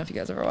don't know if you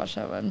guys ever watched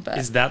that one, but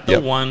Is that the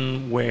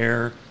one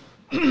where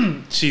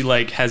she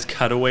like has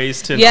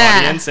cutaways to an Yeah.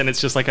 audience and it's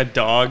just like a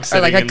dog or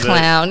sitting like a in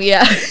clown.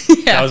 Yeah.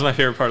 That Yeah. was my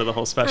favorite part of the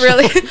whole special.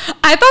 Really? I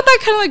thought that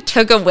kind of like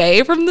took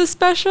away from the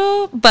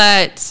special,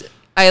 but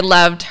I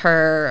loved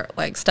her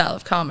like style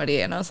of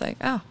comedy, and I was like,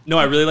 oh, No,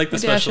 I really like the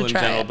maybe I special should in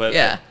try general, it. but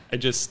Yeah.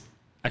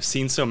 I've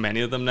seen so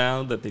many of them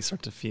now that they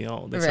start to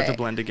start to Right.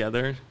 blend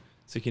together,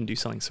 so you can do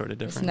something sort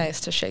of it's different. nice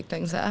to shake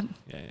things up.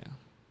 Yeah, yeah.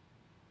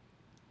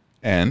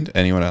 And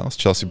anyone else?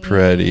 Chelsea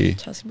Peretti.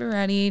 Chelsea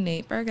Peretti,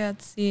 Nate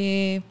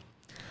Bargatze.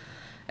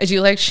 I do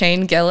like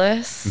Shane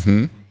Gillis.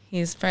 Mm-hmm.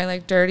 He's probably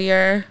like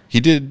dirtier. He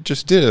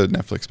just did a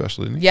Netflix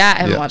special, didn't he? Yeah,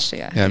 I haven't watched it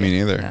yet. Yeah, me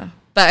neither. No.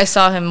 But I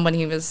saw him when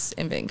he was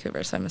in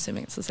Vancouver, so I'm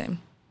assuming it's the same.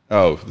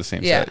 Oh, the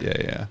same Yeah. set.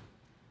 Yeah.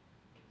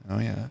 Oh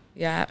yeah.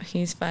 Yeah,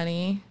 he's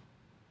funny.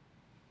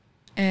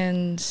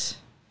 And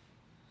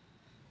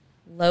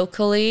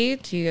locally,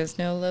 do you guys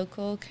know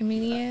local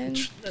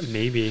comedians?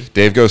 Maybe.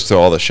 Dave goes to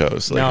all the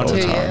shows like No, all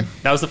the do you? time.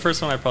 That was the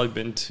first one I've probably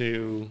been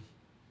to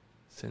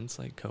since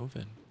like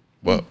COVID.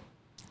 Whoa.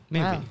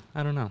 Maybe. Wow.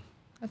 I don't know.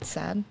 That's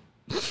sad.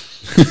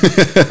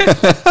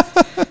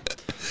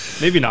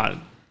 Maybe not.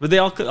 But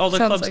all the Sounds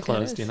clubs like it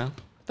closed, is. you know?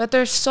 But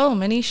there's so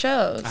many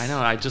shows. I know.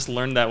 I just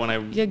learned that when I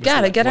You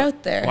gotta get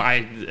out there.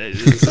 Why? What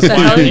the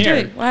hell are you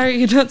doing? Why are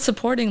you not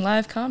supporting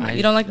live comedy?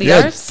 You don't like the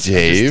Yeah, arts?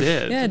 Dave.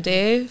 Yeah,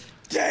 Dave.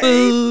 Yeah,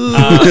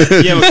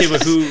 okay,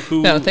 but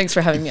who No, thanks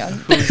for having me on.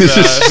 who's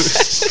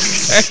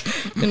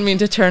Sorry, didn't mean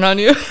to turn on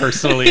you.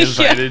 personally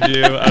invited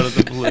you out of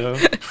the blue?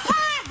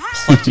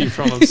 Plucked you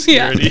from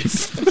obscurity.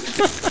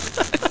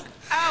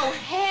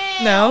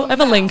 No, I have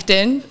a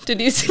LinkedIn. Did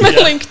you see my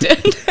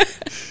LinkedIn?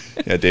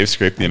 Yeah, Dave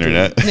scraped the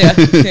internet.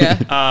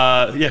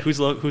 yeah. Who's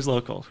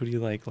local? Who do you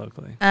like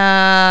locally?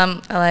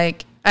 I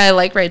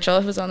like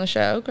Rachel, who's on the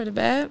show quite a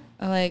bit.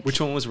 I like Which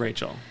one was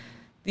Rachel?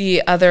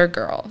 the other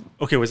girl.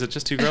 Okay, was it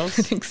just two girls?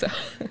 I think so.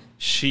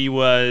 She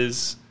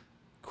was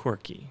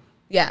quirky.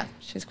 Yeah,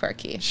 she's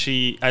quirky.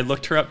 I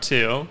looked her up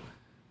too,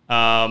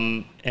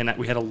 and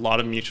we had a lot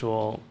of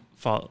mutual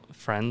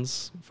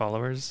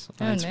followers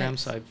on Oh, Instagram.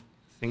 nice. So I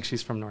think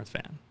she's from North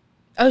Van.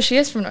 Oh, she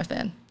is from North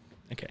Van.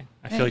 Okay,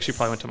 I feel like she Nice.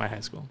 probably went to my high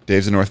school.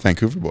 Dave's a North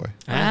Vancouver boy.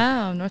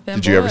 Wow, North Van.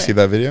 Did you ever boy. see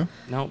that video?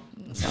 Nope.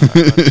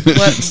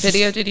 What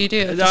video did you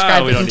do?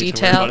 Describe we it don't in need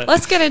to worry detail. about it.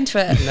 Let's get into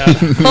it. No,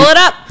 Pull it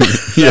up.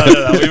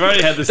 no. We've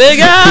already had this. Big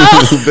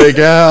Al. Big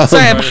Al.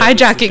 Sorry, I'm Sorry,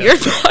 hijacking your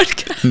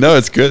podcast. No,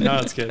 it's good. No,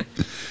 it's good.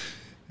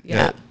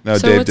 Yeah. No,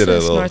 so Dave what's did a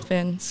this little- North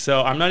Van?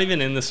 So I'm not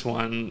even in this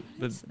one.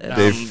 But,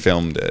 Dave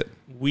filmed it.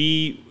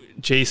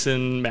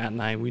 Jason, Matt,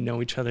 and I, we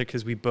know each other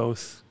because we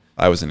both.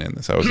 I wasn't in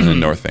this. I wasn't a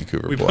North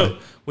Vancouver boy.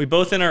 We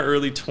both in our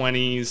early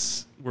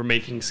 20s were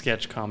making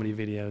sketch comedy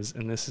videos,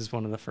 and this is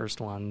one of the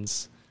first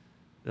ones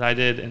that I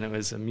did, and it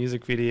was a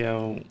music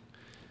video.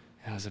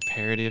 It was a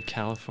parody of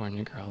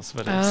California Girls,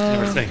 but it's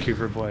North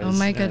Vancouver Boys. Oh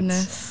my and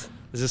goodness.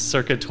 This is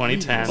circa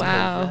 2010.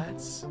 Wow.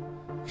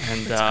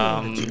 And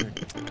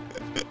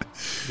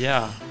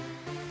yeah,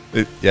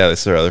 Yeah,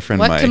 this is our other friend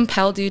What Mike.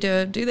 compelled you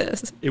to do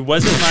this? it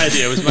wasn't my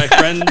idea. It was my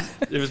friend.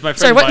 It was my friend.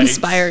 Sorry, what Mike's.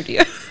 inspired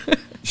you?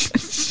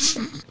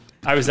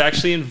 I was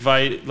actually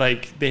invited.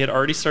 Like they had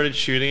already started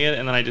shooting it,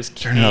 and then I just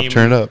Turn came it up.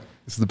 Turn it up.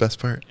 This is the best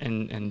part.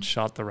 and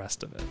shot the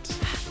rest of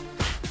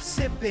it.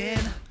 Sipping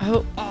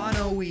Oh, on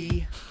a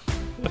wee.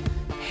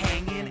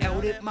 Hanging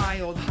out at my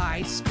old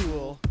high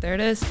school. there it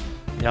is.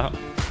 Yeah.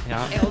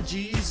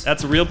 LG's.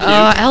 That's real puke.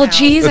 Oh,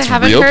 LGs. I That's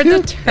haven't real heard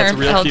puke? the That's term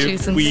real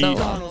LGs in puke. so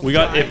long. We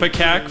got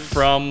Ipecac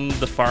from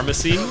the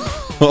pharmacy.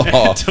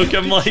 Oh. It took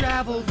him like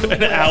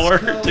an hour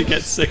to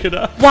get sick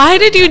enough. Why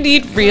did you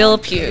need real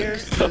puke?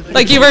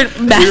 Like you were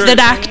method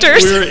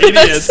actors? We were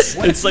idiots.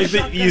 It's like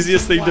the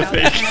easiest thing to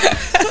fake.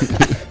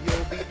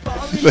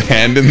 The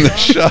hand in the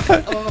shot.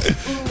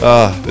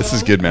 Oh, this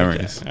is good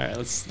memories. All right,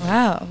 let's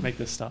Wow. make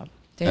this stop.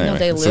 Daniel Anyway,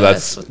 Day-Lewis so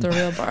that's- with the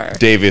real bar.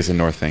 Dave is a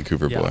North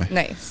Vancouver Yeah. boy.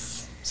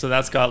 Nice. So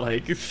that's got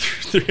like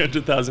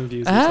 300,000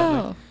 views or Oh.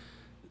 something.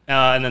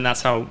 And then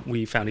that's how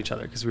we found each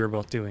other because we were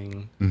both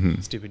doing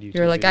stupid YouTube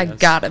You're like, I videos.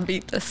 gotta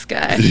beat this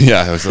guy.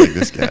 Yeah, I was like,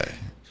 this guy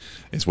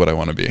is what I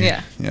want to be.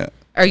 Yeah. Yeah.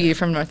 Are you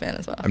from North Van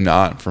as well? I'm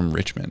not. I'm from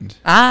Richmond.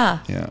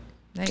 Ah, Yeah.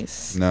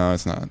 nice. No,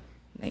 it's not.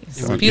 Nice.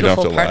 You don't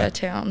Beautiful have to part lie. of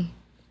town.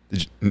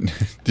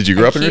 Did you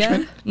grow up in IKEA?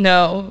 Richmond?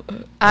 No.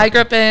 I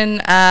grew up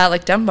in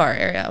like Dunbar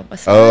area.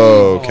 West Side.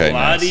 Oh, okay.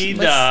 Nice.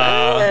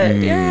 La-di-da. West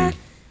Side, Yeah.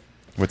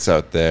 What's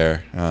out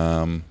there?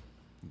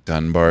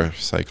 Dunbar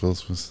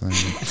Cycles was there.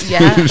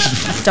 Yeah.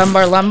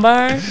 Dunbar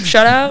Lumbar.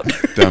 Shout out.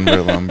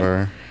 Dunbar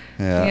Lumber.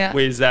 Yeah. Yeah.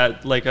 Wait, is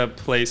that like a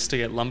place to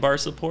get lumbar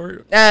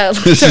support?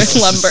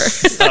 Sorry, lumber.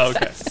 Oh,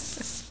 okay.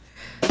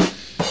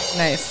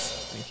 Nice.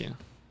 Thank you.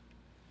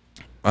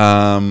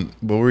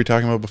 What were we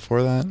talking about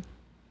before that?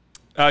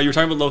 You were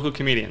talking about local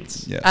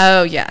comedians. Yeah.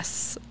 Oh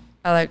yes,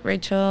 I like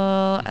Rachel.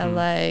 I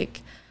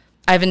like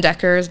Ivan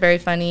Decker is very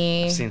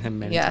funny. I've seen him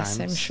many yes,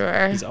 times. I'm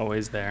sure. He's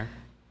always there.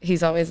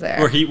 He's always there.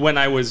 Or when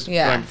I was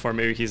Yeah. going before,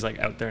 maybe he's like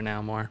out there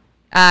now more.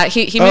 He Oh,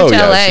 moved to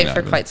yeah, I've LA seen for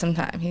Ivan. quite some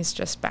time. He's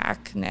just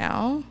back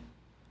now.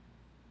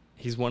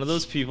 He's one of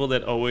those people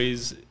that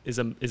always is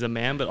a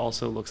man, but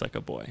also looks like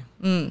a boy.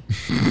 Kind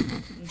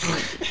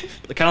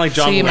of like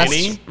John so you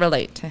Mulaney. must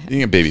relate to him.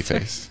 Being a baby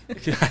face.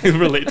 I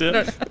relate to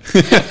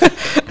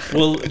it.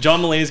 Well,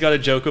 John Mulaney's got a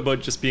joke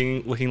about just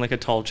looking like a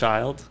tall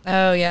child.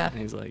 Oh, yeah. And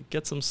he's like,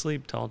 get some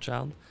sleep, tall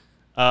child.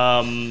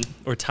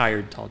 Or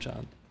tired, tall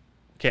child.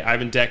 Okay,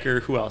 Ivan Decker.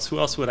 Who else? Who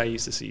else would I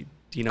used to see?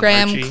 Do you know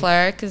Graham Archie?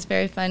 Clark is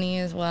very funny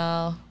as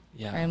well.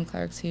 Yeah. Graham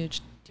Clark's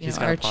huge. You He's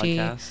know, got Archie.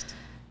 a podcast.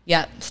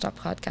 Yeah, stop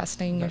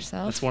podcasting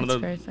yourself. That's one very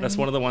of the. funny. That's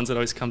one of the ones that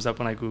always comes up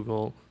when I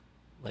Google,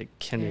 like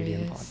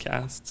Canadian is.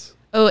 podcasts.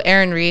 Oh,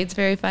 Aaron Reed's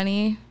very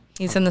funny.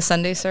 He's in the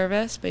Sunday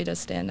service, but he does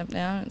stand up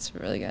now. It's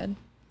really good.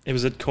 It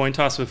was a coin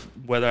toss with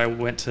whether I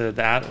went to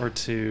that or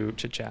to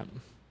Chit Chat.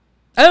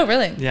 Oh,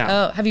 really?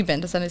 Yeah. Oh, have you been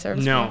to Sunday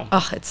service? No. before?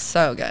 Oh, it's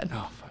so good.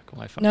 Oh fuck!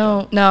 Well, I fucked No,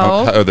 up. no.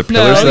 Oh, are there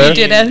pillars no, there? you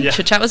didn't. Yeah.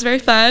 Chit Chat was very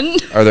fun.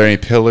 Are there any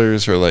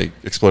pillars or like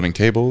exploding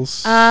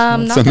tables?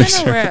 Not Sunday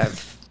that I'm aware service?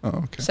 of. Oh,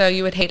 okay. So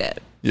you would hate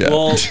it. Yeah.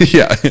 Well-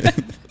 yeah.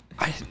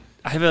 I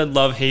have a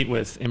love-hate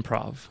with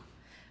improv.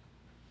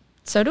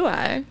 So do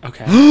I.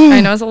 Okay.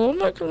 I know it's a little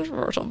more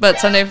controversial, but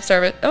Sunday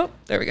service. Oh,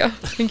 there we go.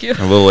 Thank you.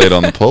 A little late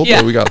on the pull, Yeah.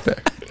 but we got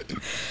there.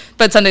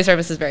 But Sunday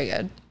service is very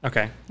good.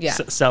 Okay. Yeah.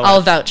 Sell I'll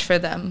it. vouch for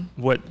them.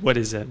 What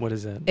is it? What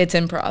is it? It's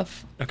improv.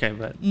 Okay,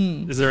 but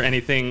is there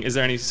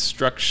any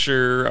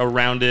structure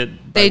around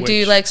it? They by do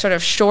which- like sort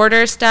of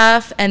shorter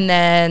stuff, and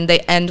then they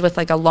end with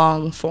like a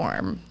long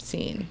form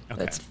scene.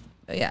 Okay.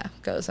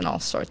 Goes in all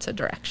sorts of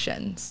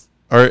directions.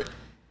 Are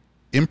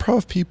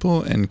improv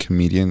people and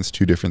comedians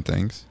two different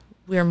things?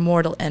 We're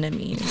mortal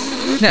enemies.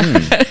 No,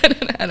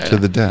 I don't To know.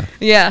 the death.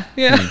 Yeah.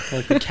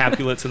 like the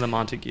Capulets and the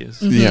Montagues.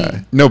 Mm-hmm.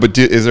 Yeah. No, but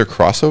is there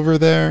crossover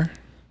there?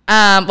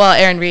 Well,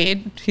 Aaron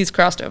Reed, he's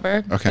crossed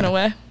over Okay. in a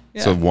way.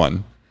 Yeah. So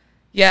one.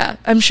 Yeah,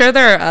 I'm sure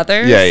there are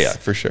others. Yeah,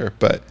 for sure.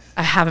 But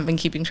I haven't been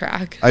keeping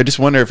track. I just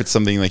wonder if it's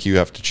something like you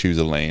have to choose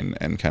a lane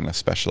and kind of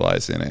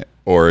specialize in it,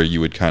 or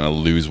you would kind of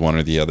lose one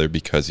or the other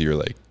because your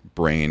like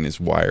brain is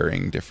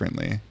wiring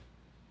differently.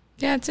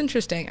 Yeah, it's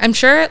interesting. I'm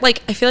sure,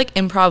 like, I feel like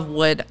improv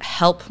would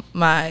help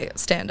my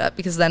stand-up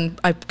because then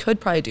I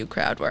could probably do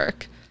crowd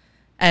work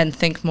and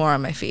think more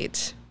on my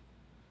feet,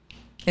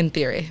 in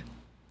theory.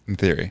 In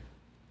theory.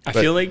 I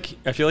feel like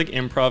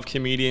improv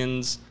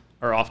comedians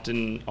are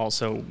often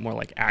also more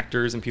like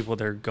actors and people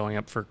that are going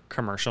up for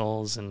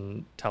commercials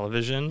and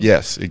television.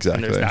 Yes, And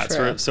exactly. there's that True.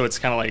 sort of, so it's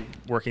kind of like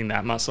working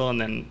that muscle. And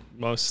then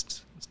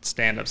most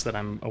stand-ups that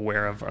I'm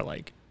aware of are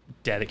like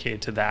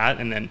dedicated to that.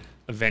 And then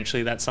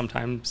eventually that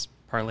sometimes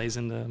parlays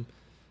into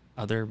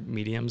other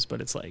mediums,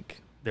 but it's like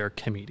they're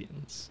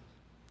comedians.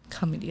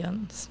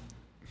 Comedians.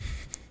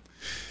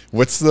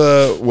 What's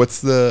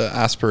the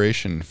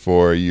aspiration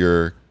for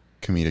your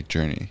comedic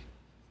journey?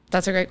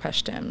 That's a great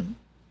question.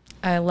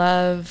 I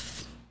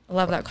love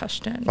that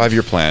question.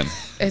 5-year plan.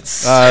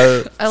 It's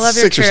Uh, I love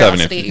your 6 or 7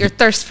 if- curiosity, your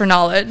thirst for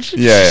knowledge.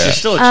 Yeah. You're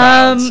still a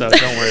child, so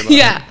don't worry about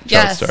Yeah, it. Child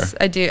yes, star.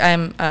 I do.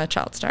 I'm a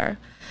child star.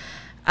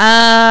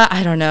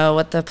 I don't know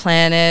what the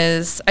plan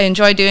is. I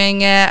enjoy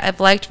doing it. I've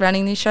liked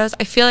running these shows.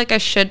 I feel like I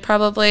should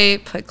probably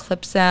put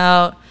clips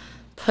out,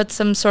 put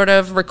some sort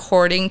of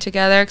recording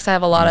together because I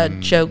have a lot of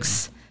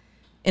jokes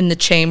in the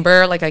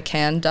chamber. Like I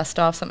can dust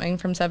off something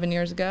from 7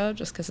 years ago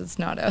just because it's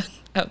not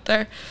out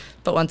there.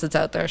 But once it's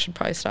out there, I should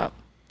probably stop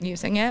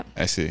using it.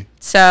 I see.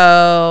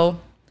 So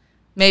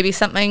maybe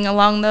something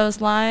along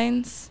those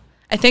lines.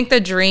 I think the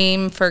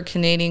dream for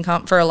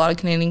for a lot of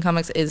Canadian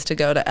comics is to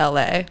go to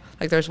LA.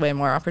 Like there's way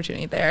more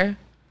opportunity there.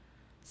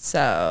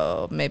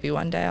 So maybe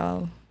one day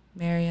I'll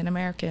marry an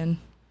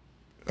American.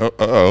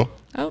 Oh.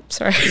 Oh,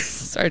 sorry.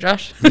 Sorry,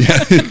 Josh.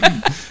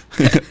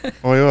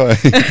 Oi, oi.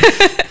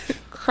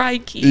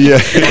 Crikey. Yeah.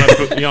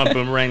 You want to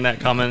boomerang that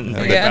comment and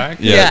bring it Yeah. back?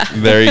 Yeah.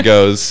 There he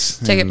goes.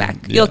 Take it back.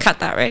 Yeah. You'll cut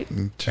that, right?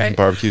 Right.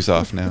 Barbecue's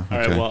off now. All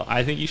right, Okay. well,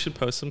 I think you should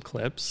post some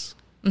clips.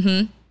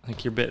 Mm-hmm. I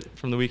think your bit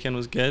from the weekend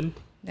was good.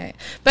 Right.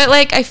 But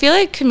like I feel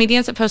like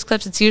comedians that post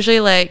clips, it's usually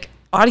like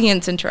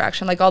audience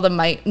interaction, like all the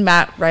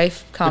Matt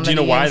Rife But comedy. do you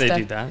know why and they stuff.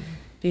 do that?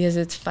 Because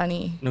it's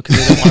funny. No,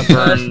 because they don't want to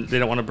burn. They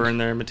don't want to burn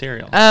their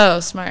material. Oh,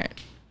 smart.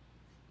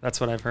 That's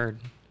what I've heard.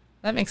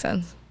 That makes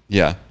sense.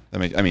 Yeah. That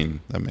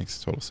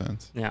makes total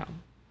sense. Yeah,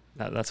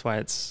 that's why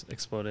it's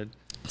exploded.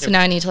 So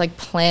now I need to like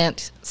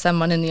plant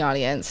someone in the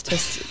audience to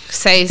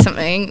say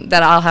something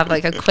that I'll have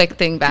like a quick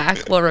thing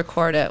back. We'll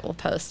record it. We'll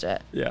post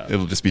it. Yeah,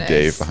 It'll just be Nice.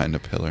 Dave behind a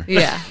pillar.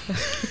 Yeah.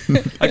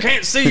 I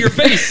can't see your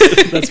face.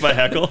 That's my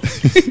heckle.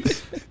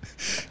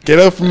 Get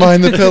out from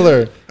behind the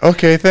pillar.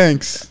 Okay,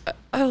 thanks.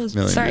 Oh,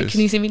 Million sorry. views.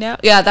 Can you see me now?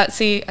 Yeah.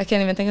 I can't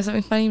even think of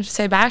something funny to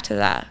say back to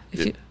that.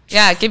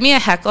 Yeah. Give me a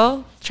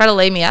heckle. Try to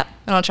lay me up,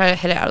 and I'll try to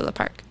hit it out of the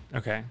park.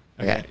 Okay.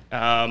 Okay.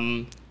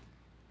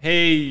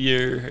 Hey,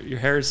 your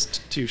hair is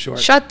too short.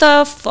 Shut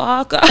the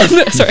fuck up.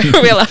 Sorry.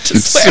 Are we allowed to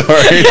swear?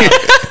 Sorry.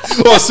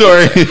 Oh,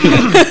 sorry.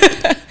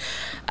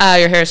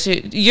 Your hair's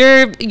too.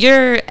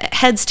 Your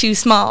head's too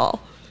small.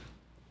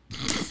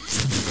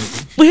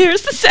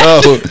 Where's the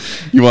sound? Oh,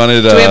 you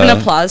wanted? Do we have an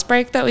applause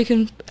break that we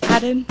can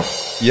add in?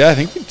 Yeah, I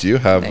think we do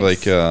have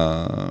Thanks.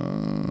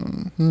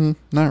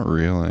 not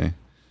really.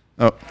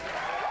 Oh,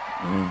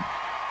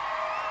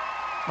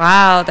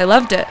 Wow, they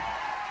loved it.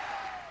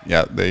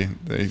 yeah, they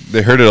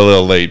heard it a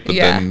little late, but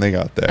Yeah. then they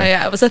got there. Oh,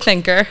 yeah, it was a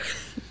thinker.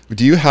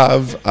 Do you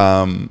have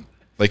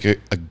like a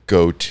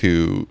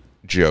go-to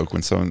joke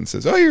when someone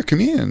says, "Oh, you're a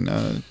comedian.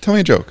 Tell me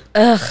a joke."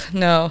 Ugh,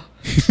 no.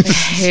 I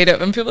hate it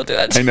when people do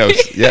that to I know. me.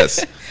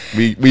 Yes,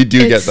 we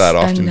do get that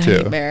often a too.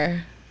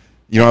 nightmare.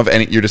 You don't have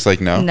any. You're just like,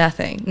 no,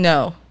 Nothing.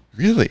 No.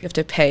 really. You have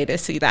to pay to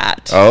see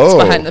that. Oh.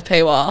 It's behind the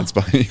paywall. It's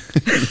behind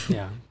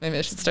Yeah. Maybe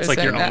I should start It's like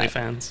saying your that.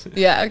 OnlyFans.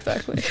 Yeah,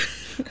 exactly.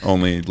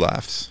 only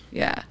laughs.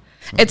 Yeah.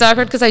 It's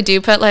awkward because I do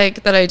put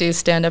like that I do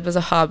stand up as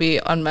a hobby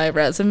on my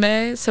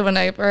resume. So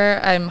whenever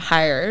I'm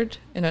hired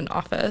in an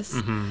office,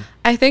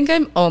 I think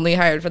I'm only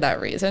hired for that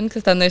reason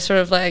because then they sort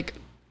of like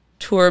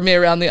tour me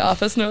around the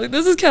office and they're like,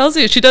 "This is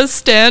Kelsey. She does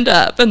stand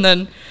up." And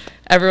then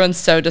everyone's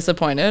so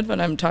disappointed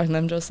when I'm talking to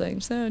them, just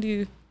saying, "So do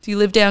you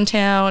live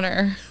downtown?"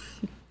 Or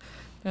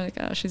they're like,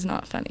 "Oh, she's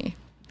not funny.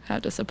 How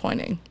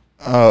disappointing."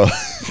 Oh,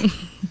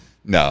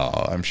 no,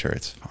 I'm sure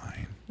it's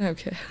fine.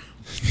 Okay.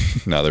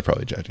 No, they're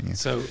probably judging you.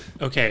 So,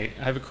 okay,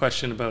 I have a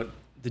question about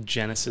the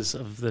genesis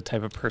of the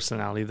type of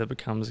personality that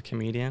becomes a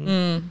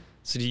comedian.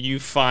 So do you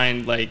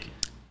find, like,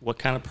 what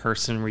kind of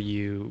person were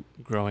you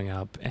growing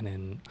up and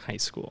in high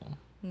school?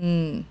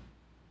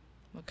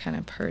 What kind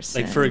of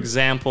person? Like, for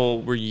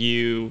example, were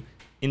you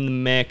in the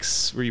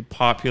mix? Were you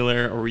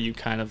popular? Or were you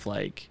kind of,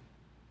 like,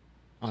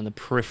 on the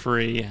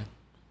periphery,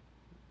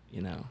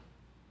 you know,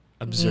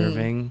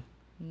 observing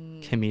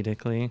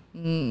comedically?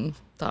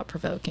 Thought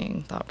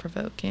provoking.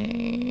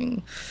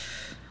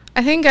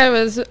 I think I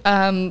was,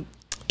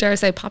 dare I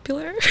say,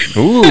 popular?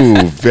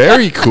 Ooh,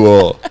 very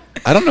cool.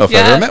 I don't know if I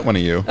Yeah. ever met one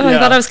of you. Oh, I Yeah.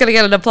 thought I was going to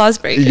get an applause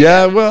break.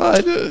 Yeah, well, I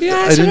I sort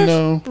didn't of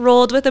know.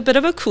 rolled with a bit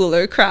of a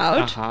cooler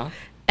crowd. Uh-huh.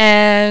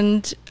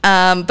 And,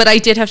 but I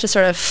did have to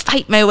sort of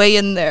fight my way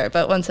in there.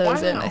 But once I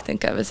was in, I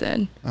think I was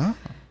in. Oh.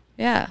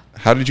 Yeah.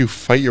 How did you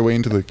fight your way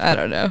into the? I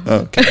don't know. Oh,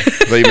 okay. I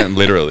thought you meant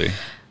literally.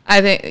 I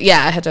think,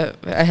 yeah,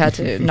 I had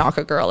to knock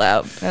a girl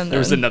out. And There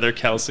was then- another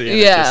Kelsey. And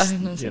Yeah. it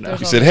just, you know.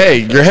 You said, "Hey,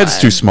 your head's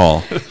too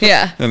small."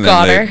 Yeah. And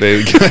Got then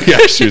her.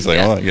 yeah, she was like,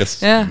 "Well, I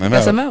guess Yeah, I'm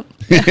guess out." I'm out.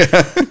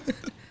 Yeah.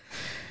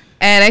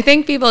 And I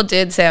think people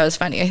did say I was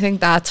funny. I think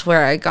that's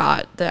where I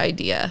got the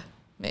idea,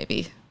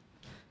 maybe.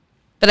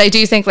 But I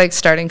do think like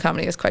starting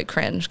comedy is quite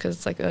cringe because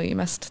it's like, oh, you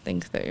must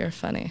think that you're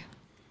funny.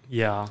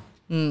 Yeah.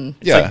 It's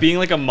Yeah. like being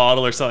like a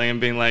model or something and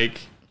being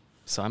like,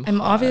 so I'm I'm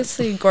hot.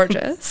 obviously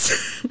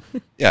gorgeous.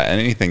 Yeah, and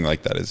anything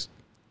like that is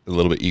a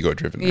little bit ego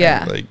driven. Right?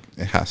 Yeah. Like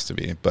it has to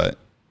be. But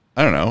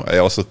I don't know. I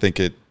also think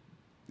it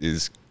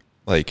is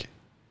like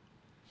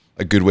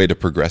a good way to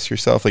progress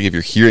yourself. Like if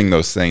you're hearing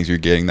those things, you're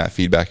getting that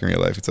feedback in real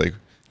life. It's like,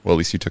 well, at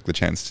least you took the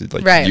chance to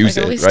like Right. use Like,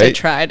 it. at least right? I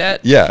tried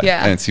it. Yeah.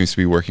 Yeah. And it seems to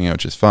be working out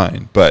just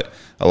fine. But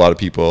a lot of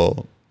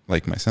people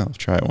like myself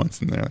try it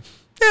once and they're like,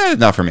 yeah,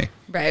 not for me.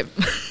 Right.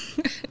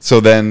 So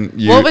then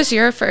you What was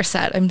your first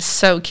set? I'm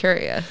so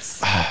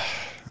curious.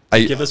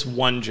 Give us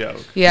one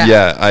joke. Yeah.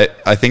 Yeah,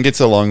 I think it's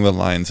along the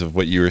lines of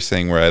what you were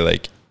saying where I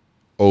like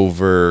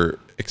over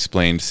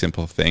explained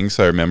simple things.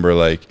 So I remember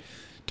like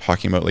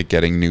talking about like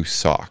getting new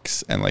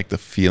socks and like the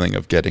feeling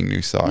of getting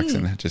new socks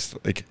and just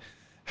like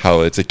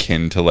how it's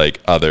akin to like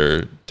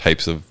other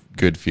types of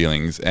good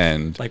feelings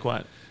and Like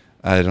what?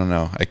 I don't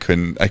know. I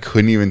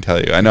couldn't even tell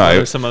you. I know What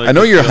are some other I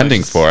know good you're feelings?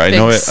 hunting for. I Big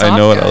know it I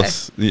know what sock guy.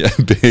 else. Yeah,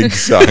 big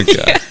sock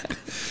guy.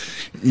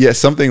 Yeah,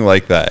 something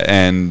like that.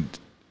 And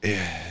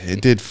it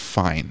did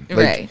fine. Like,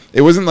 Right.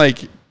 it wasn't like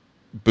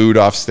booed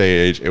off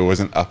stage. It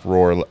wasn't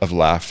uproar of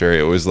laughter.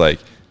 It was like,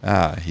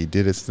 he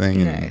did his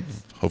thing and Nice.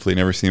 hopefully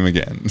never see him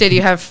again. Did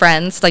you have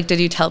friends? Like, did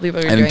you tell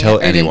people you were I doing didn't tell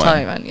it? Or you didn't tell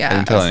anyone. anyone? Yeah. I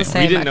didn't tell it's the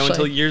anyone. We same, didn't know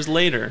until actually. years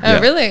later. Oh, Yeah.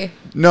 really?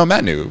 No,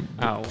 Matt knew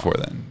Oh, before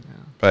wow. then.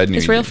 But I knew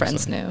His he real knew,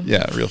 friends so- knew.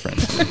 Yeah, real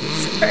friends.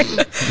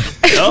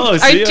 Oh,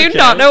 I see, do okay.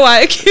 not know why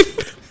I keep.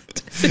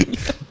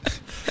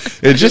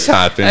 It just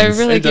happens. I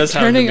really It does keep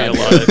happen to turning me a on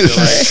lot. you. I feel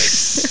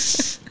like.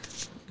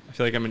 I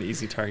feel like I'm an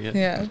easy target.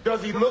 Yeah.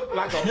 Does he look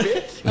like a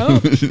bitch? Oh,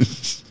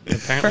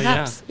 Apparently,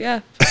 perhaps.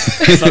 Yeah.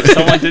 yeah.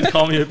 Someone did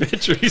call me a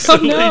bitch Oh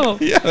recently. no.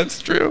 Yeah,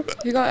 that's true.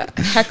 You got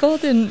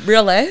heckled in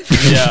real life?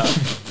 Yeah.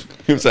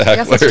 He was a guess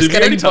heckler. it's just Did we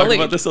already getting talk bullied.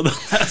 about this on the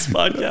last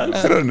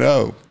podcast? I don't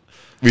know.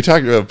 We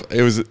talked about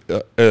it was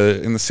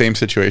in the same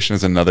situation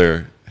as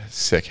another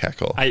sick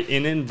heckle. I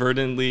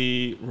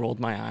inadvertently rolled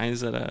my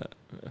eyes at a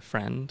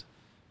friend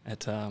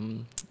at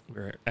we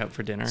were out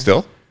for dinner.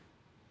 Still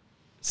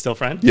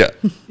friend? Yeah.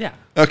 Yeah.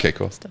 Okay,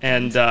 cool.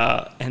 And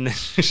then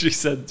she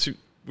said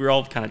we were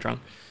all kind of drunk,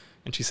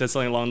 and she said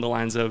something along the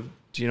lines of,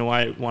 "Do you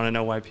want to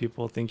know why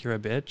people think you're a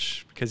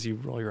bitch? Because you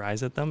roll your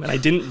eyes at them." And I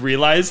didn't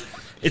realize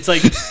it's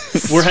like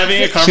we're having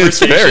a It's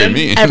conversation. very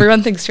mean.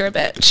 Everyone thinks you're a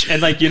bitch.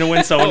 And like, you know,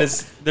 when someone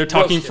they're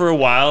talking for a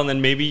while, and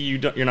then maybe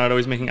you're not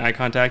always making eye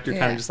contact. You're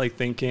kind Yeah. of just like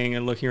thinking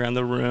and looking around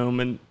the room,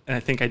 and I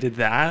think I did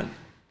that,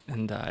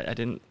 and I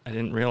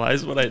didn't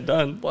realize what I had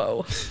done.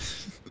 Whoa.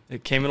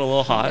 It came in a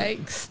little hot.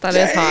 Yikes. That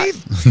is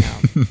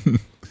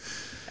hot.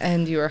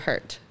 And you were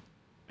hurt.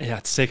 Yeah,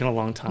 it's taken a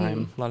long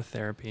time. A lot of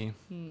therapy.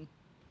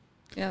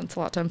 Yeah, it's a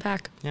lot to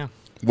unpack. Yeah.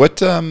 What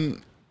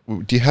do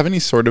you have any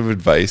sort of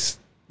advice?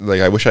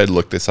 Like, I wish I'd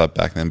looked this up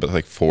back then, but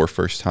like for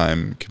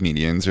first-time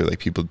comedians or like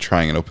people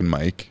trying an open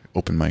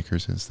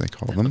micers as they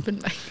call them.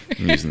 Open mic.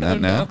 I'm using that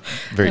now.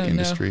 Very Oh, no.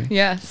 industry.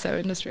 Yeah, so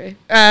industry.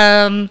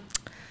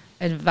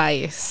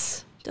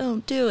 Advice.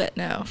 Don't do it,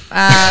 no.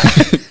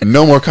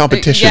 No more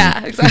competition.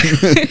 Yeah,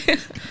 exactly.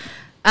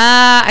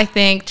 I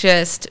think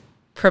just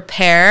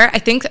prepare. I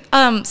think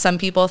some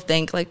people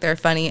think like they're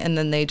funny and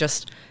then they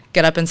just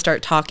get up and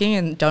start talking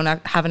and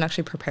haven't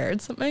actually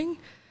prepared something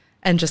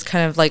and just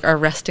kind of like are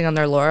resting on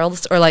their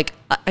laurels. Or like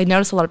I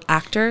notice a lot of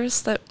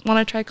actors that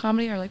want to try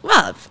comedy are like,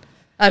 well,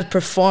 I've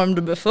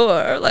performed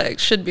before, like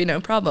should be no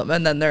problem.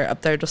 And then they're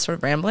up there just sort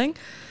of rambling.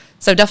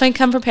 So definitely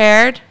come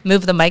prepared.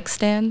 Move the mic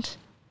stand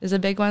is a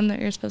big one that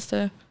you're supposed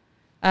to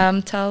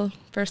tell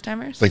first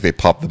timers. Like they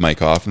pop the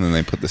mic off and then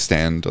they put the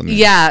stand on.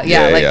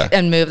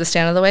 And move the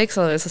stand out of the way because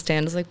otherwise the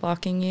stand is like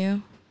blocking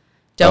you.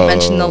 Don't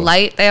mention the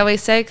light, they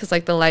always say, because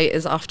like the light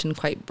is often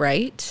quite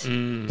bright.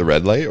 The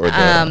red light or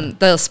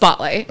the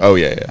spotlight. Oh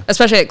yeah.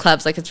 Especially at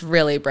clubs, like it's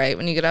really bright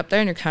when you get up there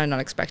and you're kind of not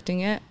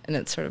expecting it, and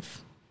it's sort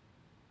of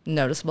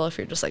noticeable if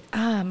you're just like,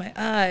 my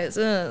eyes.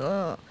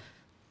 Yeah,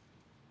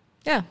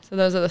 so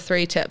those are the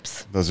 3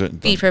 tips. Those are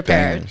Be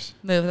prepared. bangers.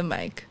 Move the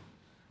mic.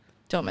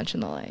 Don't mention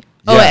the light.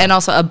 Yeah. Oh, and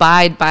also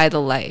abide by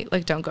the light.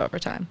 Like don't go over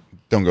time.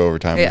 Don't go over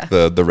time Yeah.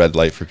 with the red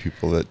light for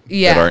people that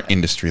aren't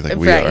industry like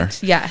we are.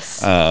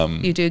 Yes.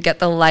 You do get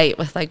the light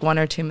with like 1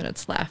 or 2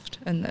 minutes left,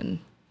 and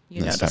then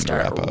you know It's to time to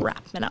start wrap up.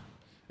 wrapping up.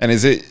 And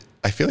is it?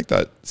 I feel like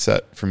that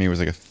set for me was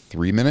like a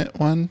 3-minute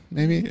one.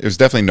 Maybe it was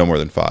definitely no more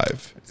than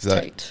 5. Is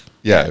that? Tight.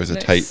 Yeah, it was a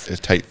Nice.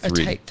 tight A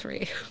 3. tight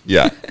 3.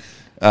 Yeah.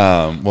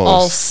 Well,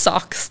 All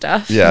sock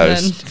stuff. Yeah, and it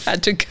then was-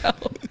 had to go.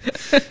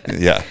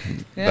 yeah,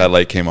 Yeah. that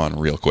light came on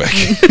real quick.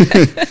 Could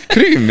have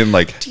even been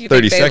like Do you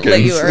 30 think they seconds.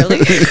 let you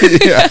early?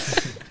 Yeah,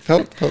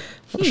 felt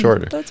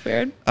shorter. That's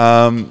weird.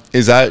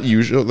 Is that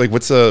usual? Like,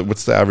 what's the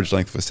average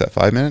length of a set?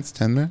 5 minutes?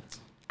 10 minutes?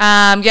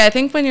 Yeah, I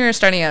think when you're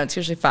starting out, it's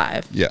usually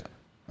 5, Yeah.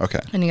 Okay.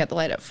 and you get the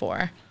light at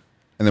 4.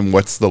 And then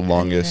what's the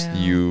longest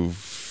know.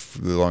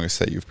 the longest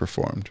set you've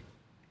performed?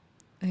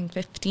 I think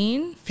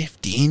 15.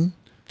 15?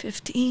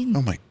 15.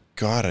 Oh my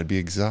God, I'd be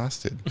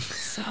exhausted.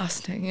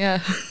 Exhausting. Yeah.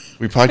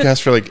 We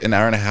podcast for like an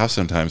hour and a half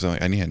sometimes. I'm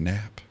like, I need a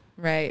nap.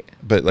 Right.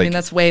 But I like, mean,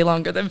 that's way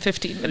longer than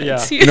 15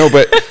 minutes. Yeah. no,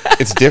 but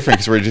it's different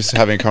because we're just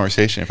having a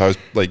conversation. If I was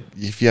like,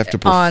 if you have to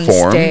On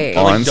perform stage.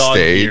 on Like dog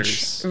stage,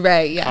 years.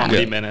 Right. Yeah. Comedy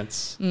Yeah.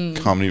 minutes.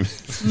 comedy,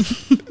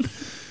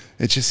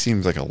 it just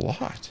seems like a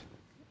lot.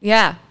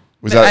 Yeah.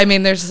 Was But, that- I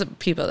mean, there's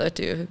people that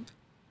do.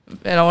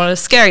 I don't want to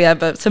scare you,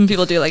 but some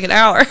people do like an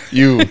hour.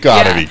 You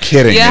gotta Yeah. be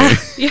kidding Yeah. me.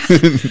 Yeah.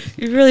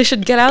 You really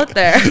should get out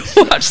there,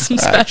 watch some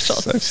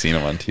specials. I've seen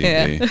them on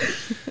Yeah.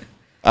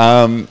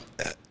 TV.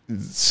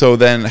 So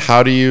then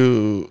how do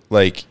you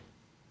like,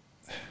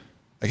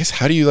 I guess,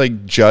 how do you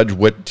like judge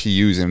what to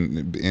use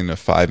in a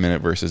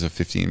 5-minute versus a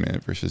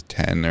 15-minute versus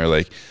 10? Or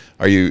like,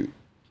 are you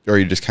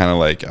just kind of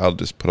like, I'll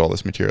just put all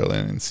this material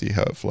in and see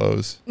how it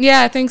flows?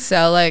 Yeah, I think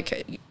so.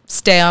 Like,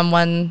 stay on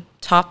one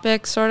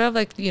topic, sort of.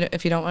 Like, you know,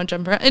 if you don't want to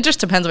jump around, it just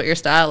depends what your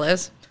style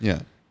is.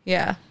 Yeah.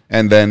 Yeah.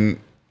 And then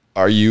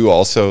are you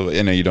also,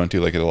 I know you don't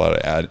do like a lot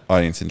of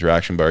audience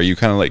interaction, but are you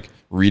kind of like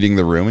reading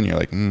the room and you're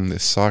like,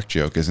 this sock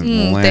joke isn't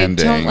landing?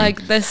 They don't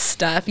like this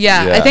stuff.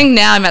 Yeah, Yeah. I think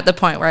now I'm at the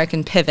point where I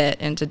can pivot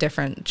into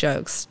different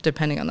jokes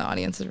depending on the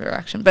audience's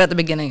reaction. But at the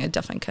beginning, I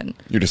definitely couldn't.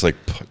 You're just like,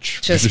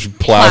 Just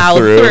plow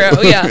through.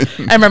 Yeah.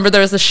 I remember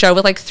there was a show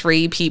with like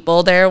 3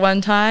 people there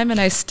one time, and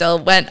I still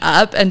went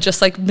up and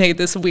just like made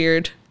this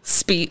weird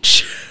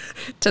speech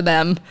to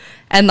them.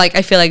 And like,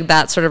 I feel like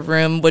that sort of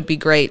room would be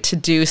great to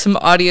do some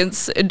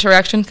audience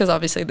interaction, because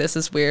obviously this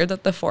is weird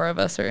that the 4 of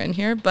us are in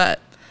here, but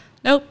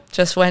nope,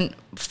 just went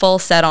full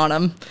set on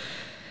them.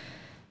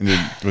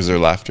 Was there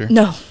laughter?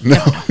 No.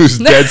 No, it was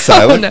dead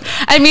silent. No.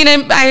 I mean,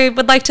 I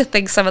would like to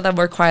think some of them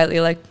were quietly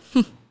like,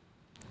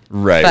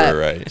 Right.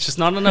 It's just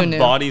not enough knew?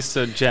 bodies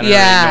to generate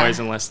Yeah. noise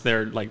unless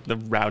they're like the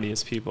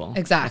rowdiest people.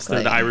 Exactly. Unless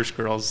they're the Irish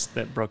girls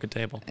that broke a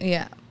table.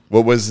 yeah.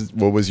 What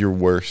was your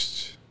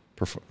worst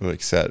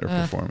set or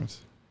performance?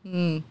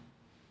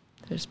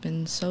 There's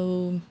been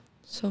so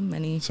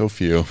many. So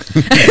few.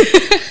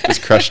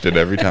 Just crushed it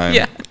every time.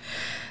 Yeah.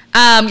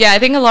 Yeah, I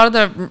think a lot of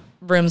the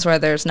rooms where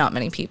there's not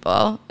many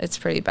people, it's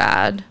pretty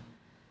bad.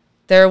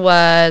 There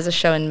was a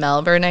show in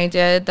Melbourne I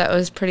did that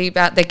was pretty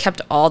bad. They kept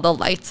all the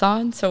lights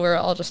on, so we were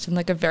all just in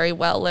like a very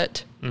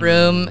well-lit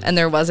room, and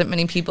there wasn't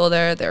many people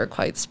there. They were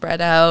quite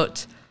spread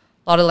out.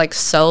 A lot of like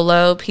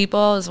solo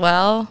people as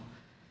well.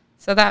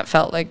 So that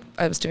felt like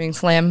I was doing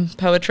slam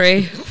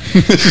poetry.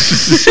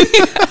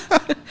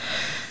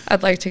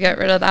 I'd like to get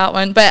rid of that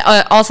one. But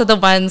also the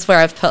ones where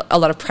I've put a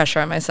lot of pressure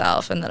on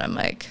myself, and then I'm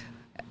like,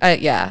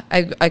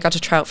 I got to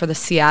try out for the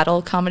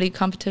Seattle comedy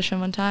competition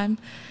one time.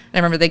 And I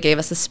remember they gave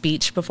us a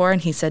speech before,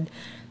 and he said,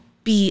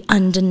 "Be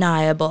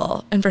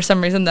undeniable." And for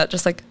some reason that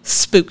just like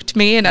spooked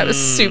me, and I was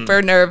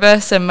super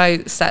nervous, and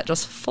my set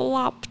just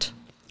flopped.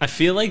 I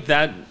feel like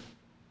that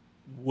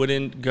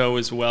wouldn't go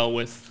as well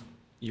with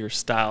your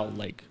style,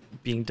 like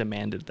being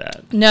demanded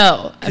that.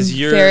 No, I'm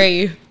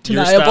very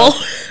deniable.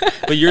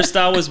 But your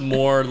style was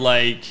more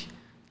like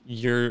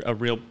you're a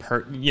real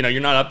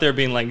you're not up there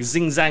being like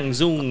zing zang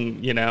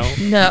zoom,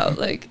 No,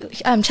 like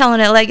I'm telling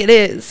it like it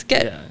is.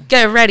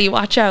 Get ready,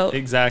 watch out.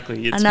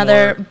 Exactly. It's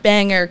another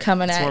banger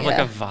coming at you. It's more of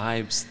like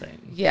a vibes thing.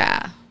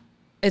 Yeah.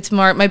 It's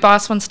more, my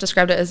boss once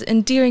described it as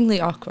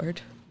endearingly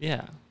awkward.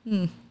 Yeah.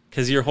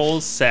 Because your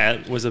whole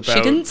set was about...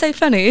 She didn't say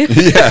funny.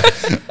 Yeah.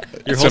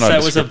 Your whole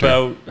set was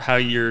about how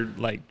you're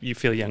like, you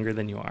feel younger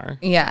than you are.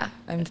 Yeah.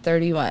 I'm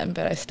 31,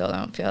 but I still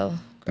don't feel...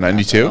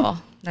 92?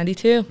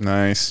 92.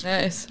 Nice.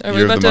 Are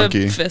we about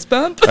to fist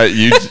bump?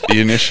 You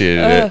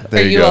initiated it.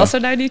 There are you go. also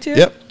 92?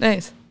 Yep.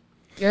 Nice.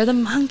 You're the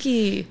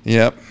monkey.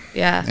 Yep.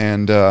 Yeah.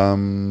 And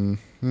and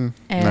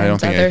I don't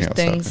think other anything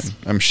things. else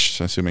happened.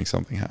 I'm assuming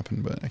something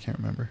happened, but I can't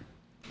remember.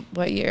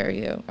 What year are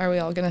you? Are we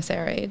all going to say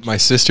our age? My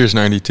sister's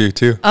 92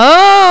 too.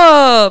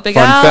 Oh, Big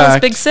Fun Al's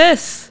fact, big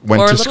sis.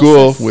 Went or to little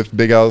school sis. with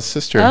Big Al's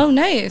sister. Oh,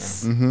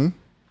 nice. Mm-hmm.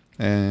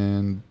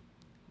 And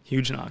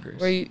huge knockers.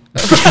 Were you?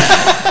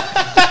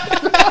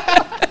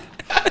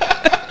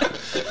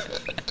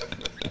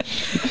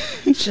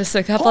 Just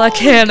a couple of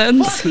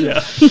cannons. Yeah.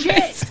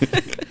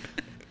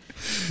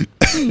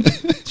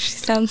 She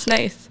sounds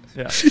nice.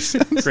 Yeah. she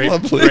sounds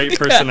lovely. Great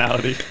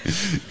personality.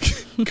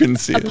 Couldn't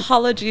see it.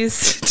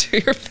 Apologies to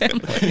your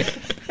family.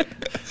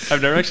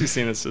 I've never actually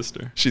seen his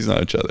sister. She's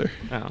not each other.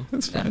 Oh.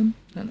 That's fine.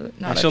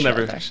 Not She'll a never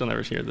children. she'll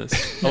never hear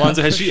this.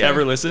 Alonzo, has for she sure.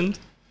 ever listened?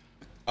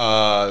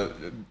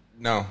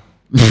 No.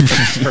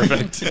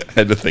 Perfect.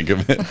 Had to think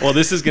of it. Well,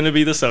 this is going to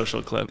be the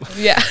social clip.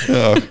 Yeah.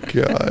 Oh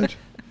God.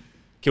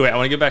 Okay, wait, I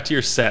want to get back to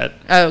your set.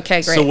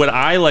 Okay, great. So what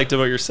I liked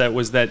about your set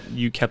was that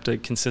you kept a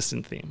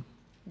consistent theme.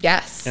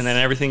 Yes. And then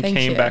everything Thank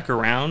came you. back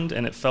around,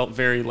 and it felt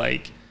very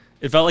like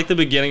the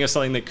beginning of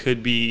something that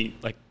could be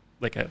like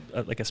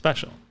a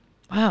special,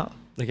 Wow.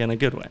 like in a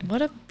good way.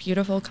 What a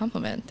beautiful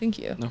compliment. Thank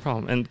you. No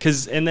problem. And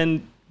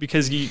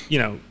because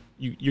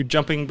you're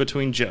jumping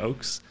between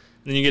jokes,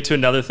 and then you get to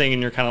another thing,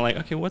 and you're kind of like,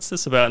 okay, what's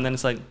this about? And then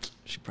it's like,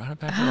 she brought it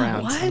back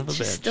around. Son of a What?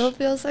 She bitch. still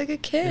feels like a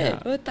kid.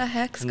 Yeah. What the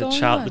heck's And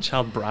going on? the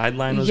child bride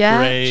line was yeah,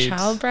 great.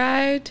 child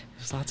bride.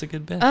 There's lots of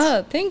good bits.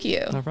 Oh, thank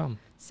you. No problem.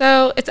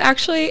 So it's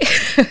actually,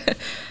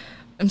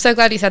 I'm so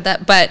glad you said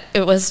that, but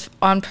it was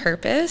on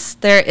purpose.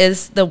 There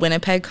is the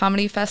Winnipeg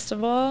Comedy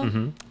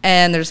Festival,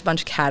 and there's a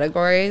bunch of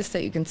categories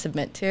that you can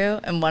submit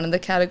to. And one of the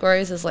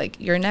categories is like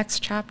your next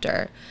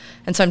chapter.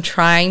 And so I'm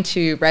trying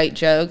to write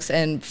jokes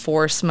and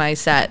force my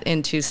set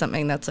into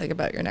something that's like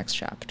about your next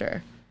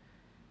chapter.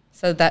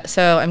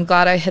 So I'm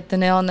glad I hit the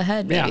nail on the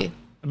head, maybe. Yeah.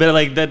 But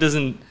like that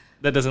doesn't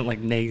like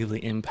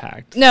negatively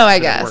impact. No, I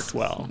that guess. It worked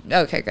well.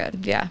 Okay,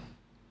 good. Yeah.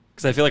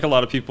 Because I feel like a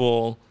lot of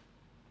people,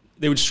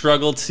 they would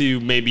struggle to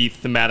maybe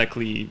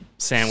thematically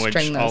sandwich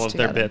String those all of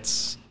their together.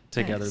 bits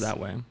together Nice. that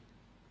way.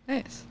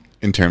 Nice.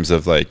 In terms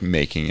of like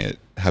making it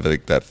have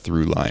like that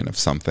through line of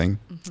something.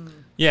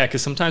 Yeah,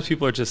 because sometimes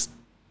people are just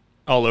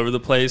all over the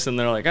place, and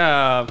they're like,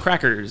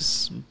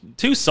 crackers,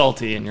 too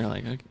salty, and you're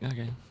like,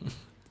 okay.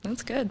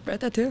 That's good.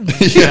 Write that down.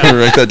 Yeah,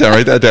 write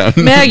that down.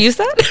 May I use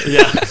that?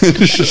 Yeah.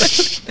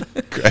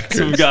 Crackers.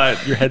 So we've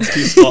got your head's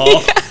too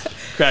small,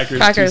 crackers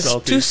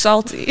too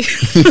salty. Too salty.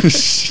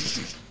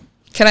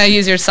 Can I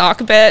use your sock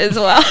bit as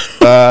well?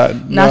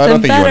 No, I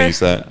don't think you better. want to use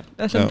that.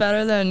 Nothing No.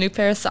 better than a new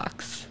pair of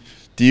socks.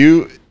 Do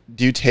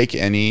you take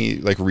any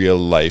like real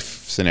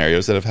life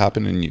scenarios that have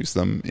happened and use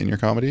them in your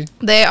comedy?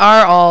 They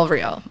are all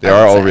real. They I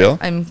are would all say. real?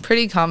 I'm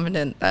pretty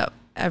confident that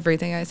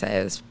everything I say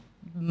is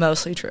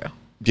mostly true.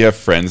 Do you have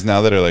friends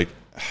now that are like,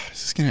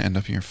 is this gonna end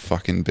up in your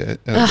fucking bit?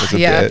 As a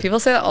Yeah, bit? people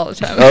say that all the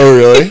time. Oh,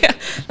 really? Yeah.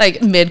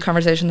 Like mid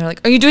conversation, they're like,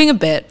 "Are you doing a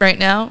bit right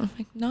now?" I'm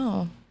like,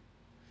 "No."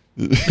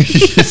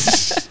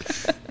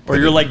 Or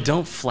you're like,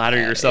 don't flatter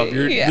yourself.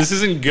 Yeah. This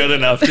isn't good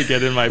enough to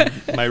get in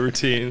my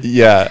routine.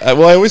 Yeah.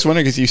 Well, I always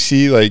wonder because you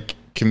see like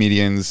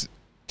comedians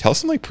tell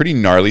some like pretty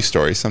gnarly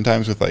stories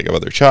sometimes with like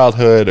about their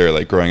childhood or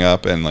like growing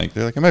up, and like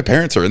they're like, my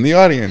parents are in the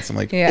audience. I'm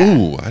like, Yeah.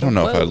 ooh, I don't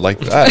know if I would like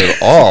that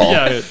at all.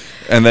 Yeah.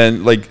 And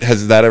then like,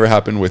 has that ever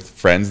happened with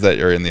friends that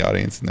are in the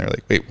audience and they're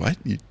like, wait, what?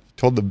 You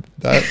told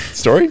that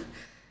story?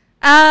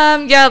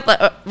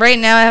 Yeah. Right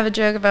now, I have a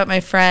joke about my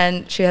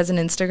friend. She has an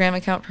Instagram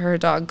account for her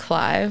dog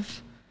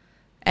Clive,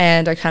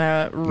 and I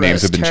kind of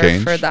Names have roast been her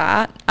changed? for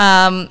that.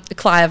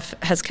 Clive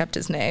has kept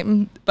his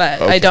name,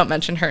 but Okay. I don't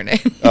mention her name.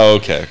 Oh,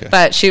 okay.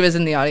 But she was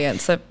in the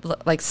audience,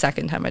 like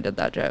second time I did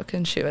that joke,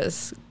 and she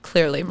was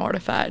clearly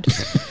mortified.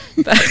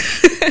 but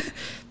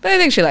I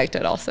think she liked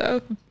it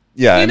also.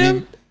 Yeah. You I know,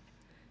 mean,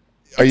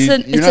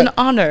 it's an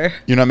honor.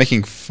 You're not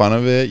making fun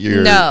of it.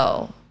 You're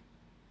No.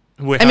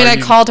 Wait, I mean, how I do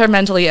you- called her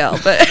mentally ill,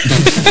 but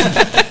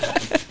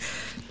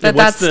but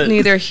What's that's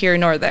neither here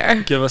nor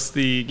there. Give us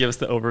the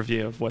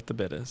overview of what the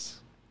bit is.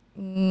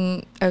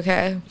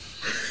 Okay.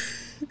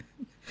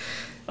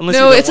 Unless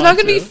No, you don't it's not want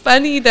going to be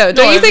funny though. No,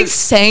 Don't you I think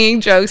just-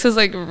 saying jokes is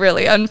like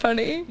really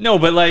unfunny? No,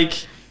 but like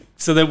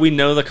So that we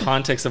know the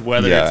context of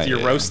whether Yeah, you're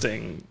yeah.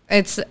 roasting.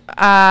 It's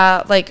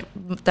like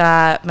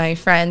that my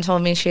friend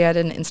told me she had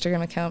an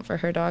Instagram account for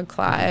her dog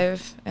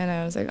Clive, and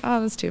I was like,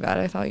 oh, that's too bad.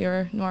 I thought you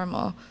were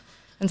normal.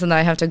 And so then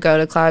I have to go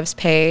to Clive's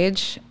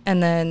page,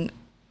 and then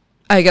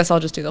I guess I'll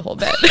just do the whole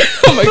bit.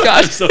 Oh my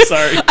gosh. I'm so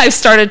sorry. I've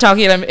started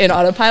talking, and I'm in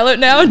autopilot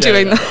now,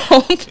 doing the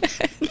whole bit.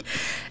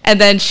 And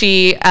then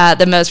she,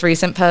 the most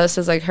recent post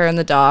is like her and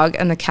the dog,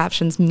 and the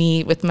caption's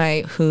me with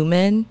my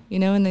human, you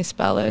know, when they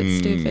spell it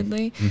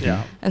stupidly.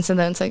 Yeah. And so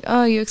then it's like,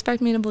 oh, you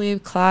expect me to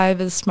believe Clive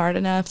is smart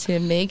enough to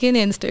make an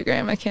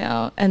Instagram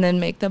account and then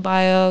make the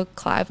bio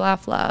Clive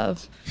Laugh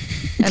Love.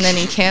 And then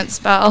he can't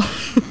spell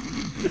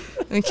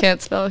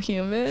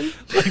human.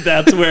 Like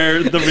that's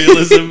where the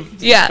realism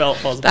Yeah,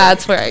 falls apart.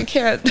 that's where I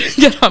can't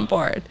get on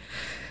board.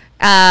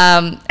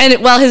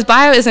 His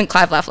bio isn't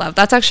Clive Laugh Love.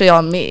 That's actually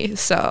on me.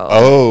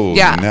 So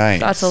yeah, nice.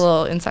 that's a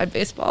little inside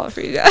baseball for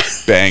you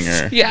guys.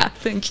 Banger. Yeah,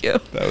 thank you.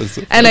 That was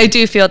And I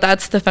do feel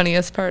that's the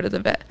funniest part of the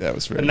bit. that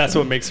was very And that's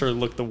what makes her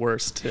look the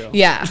worst too.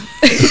 Yeah.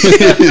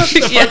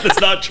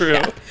 That's not true.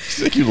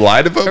 It's like you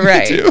lied about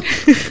Right. me too.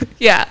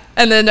 Yeah.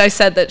 And then I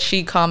said that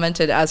she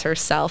commented as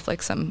herself,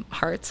 like some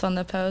hearts on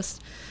the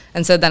post.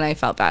 And so then I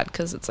felt bad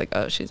because it's like,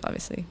 oh, she's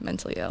obviously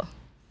mentally ill.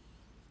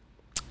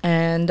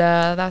 And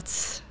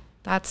that's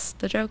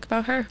the joke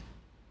about her.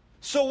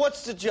 So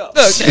what's the joke?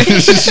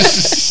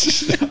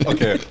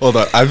 Okay, hold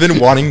on. I've been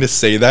wanting to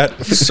say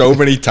that so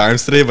many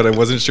times today, but I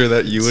wasn't sure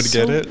that you would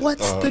get it.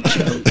 What's the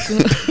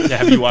joke? Yeah,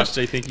 have you watched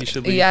I Think You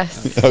Should Leave?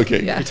 Yes.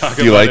 Okay. Yeah. Talk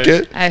Do you about like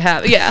it? I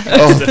have. Yeah.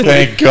 Oh,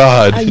 thank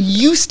God. I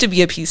used to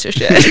be a piece of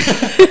shit.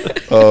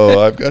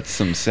 Oh, I've got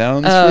some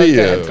sounds Oh, for okay.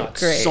 you. I've got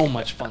Great. so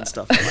much fun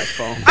stuff on my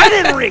phone. I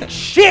didn't rig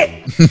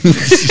shit.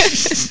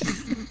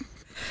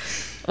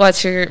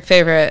 What's your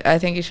favorite? I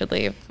think you should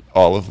leave.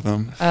 All of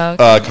them. Oh,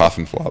 okay.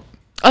 Coffin flop.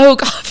 Oh,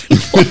 coffin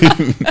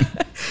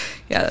flop.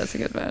 Yeah, that's a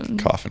good one.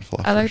 Coffin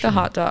flop. I for like the sure.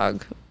 hot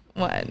dog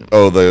one.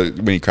 Oh,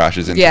 when he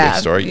crashes into Yeah, the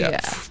store. Yeah.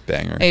 yeah.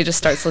 Banger. And he just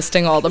starts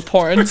listing all the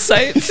porn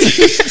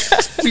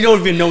sites. We don't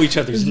even know each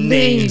other's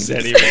names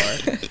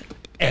anymore.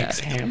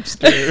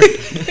 Ex-hamster.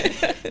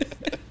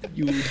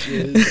 You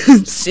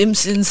just...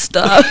 Simpson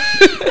stuff.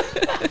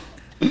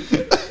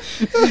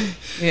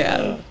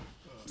 Yeah.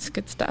 It's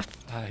good stuff.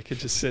 I could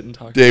just sit and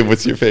talk. Dave,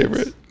 what's your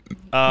favorite?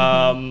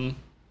 God,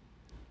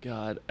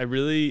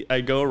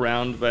 I go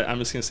around, but I'm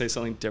just gonna say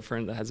something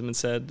different that hasn't been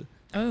said.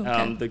 Oh,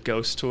 okay. The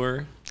ghost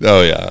tour.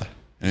 Oh, yeah.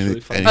 really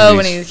fun. And Oh, these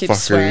when he keeps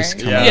fuckers swearing.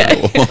 come Yeah.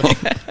 out of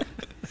the wall.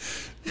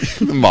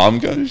 The mom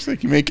got her. She's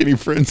like, you make any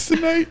friends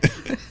tonight?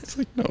 It's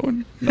like, no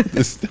one, not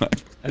this time.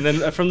 And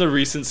then from the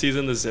recent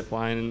season, the zip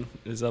line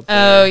is up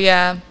Oh, there.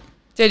 yeah.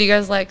 Did you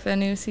guys like the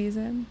new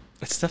season?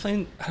 It's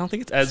definitely, I don't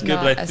think it's as It's good,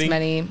 not but I as think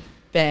many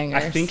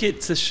bangers. I think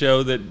it's a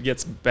show that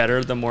gets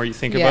better the more you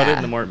think about it, Yeah.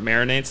 and the more it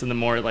marinates, and the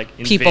more it like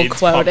invades people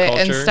quote pop it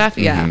culture. and stuff.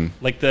 Yeah. Mhm.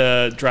 Like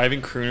the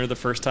driving crooner, the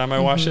first time I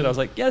watched it, I was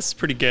like, yes,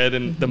 pretty good.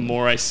 And the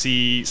more I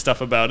see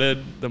stuff about it,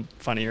 the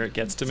funnier it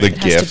gets to me. The It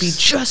has to be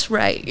gifts. just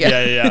right.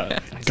 yeah.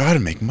 Gotta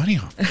make money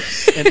off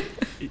it.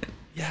 And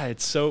yeah,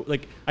 it's so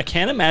like I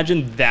can't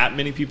imagine that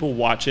many people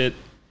watch it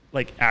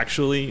like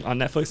actually on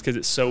Netflix because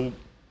it's so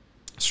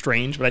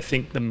strange. But I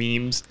think the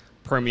memes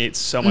permeate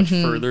so much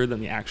further than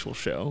the actual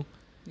show.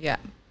 Yeah.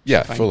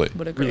 Yeah, Find fully.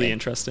 Would agree. Really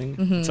interesting.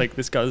 It's like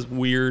this guy's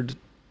weird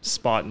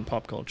spot in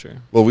pop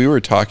culture. Well, we were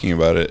talking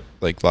about it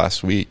like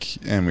last week,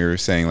 and we were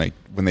saying like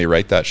when they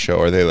write that show,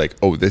 are they like,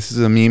 oh, this is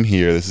a meme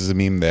here, this is a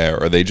meme there,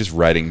 or are they just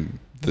writing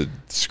the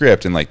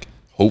script and like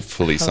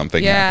hopefully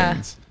something Yeah.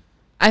 happens?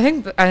 I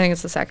think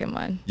it's the second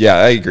one. Yeah,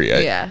 I agree.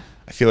 Yeah.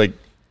 I feel like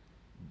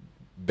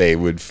they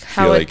would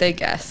How feel would like they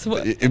guess?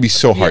 it'd be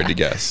so hard Yeah. to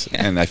guess,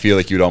 Yeah. and I feel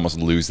like you'd almost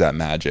lose that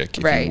magic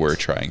if Right. you were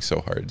trying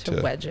so hard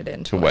To wedge it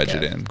into to like wedge a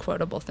it in.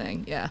 quotable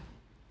thing. Yeah.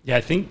 Yeah,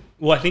 I think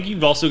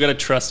you've also got to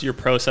trust your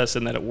process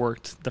and that it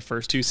worked the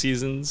first two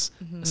seasons,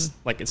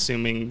 like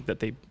assuming that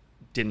they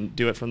didn't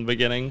do it from the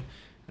beginning,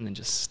 and then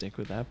just stick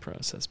with that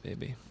process,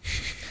 baby.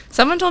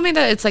 Someone told me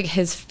that it's like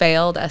his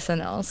failed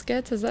SNL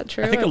skits. Is that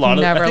true? I think I've I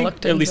never think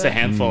looked at least into a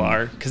it. handful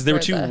are because they were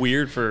For too the-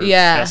 weird for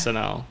Yeah.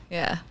 SNL.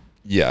 Yeah.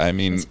 Yeah, I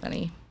mean, It's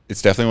funny.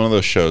 it's definitely one of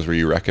those shows where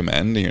you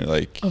recommend, and you're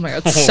like, Oh my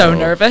God. So Oh,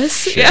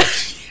 nervous. shit. Yeah.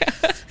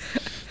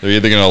 they're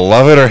either gonna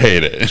love it or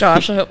hate it.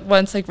 Josh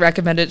once like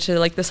recommended it to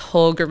like this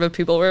whole group of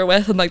people we were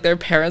with, and like their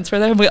parents were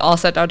there, and we all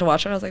sat down to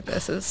watch it. I was like,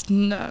 this is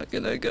not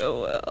gonna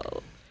go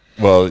well.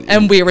 Well,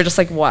 And we were just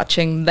like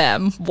watching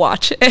them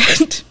watch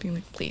it, being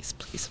like, please,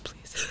 please,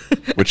 please.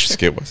 which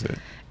skit was it?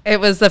 It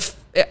was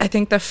I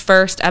think the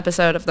first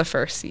episode of the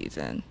first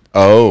season.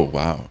 Oh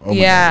wow! Oh,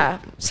 my Yeah.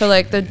 God. So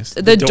like the Is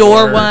the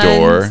door Door. one.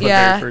 Door. The very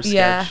Yeah. first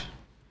Yeah.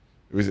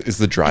 sketch. Is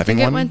the I driving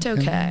think it one? went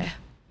okay.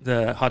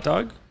 The hot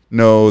dog.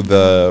 No,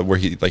 the where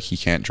he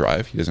can't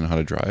drive. He doesn't know how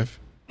to drive.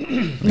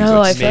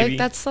 No, I feel Maybe. like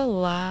that's the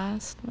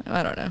last one.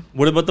 I don't know.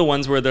 What about the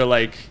ones where they're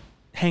like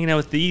hanging out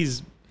with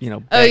these, Oh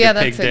bag yeah, of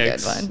that's pig a good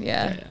dicks? one.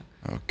 Yeah.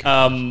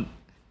 Okay.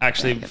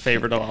 Actually, Bag of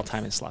favorite pig of all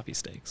time is sloppy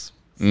steaks.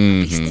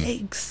 Mhm.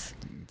 Steaks.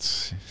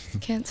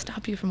 Can't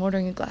stop you from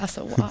ordering a glass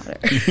of water.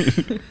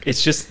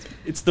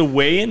 It's the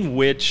way in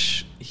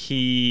which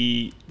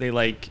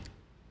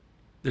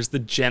there's the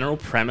general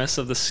premise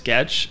of the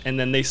sketch, and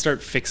then they start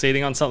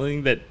fixating on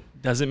something that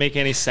doesn't make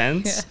any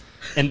sense. Yeah.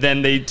 And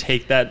then they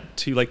take that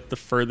to like the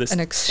furthest An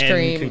extreme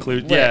end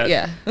conclusion. way,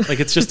 Yeah. Like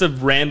it's just a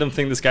random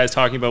thing this guy's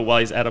talking about while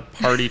he's at a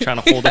party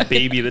trying to hold a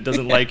baby that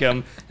doesn't like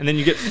him. And then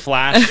you get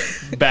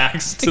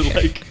flashbacks to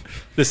like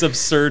this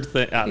absurd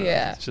thing. I don't know.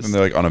 Yeah. It's just, And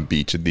they're like on a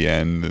beach at the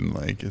end, and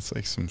like it's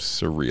like some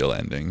surreal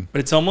ending. but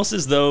it's almost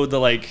as though the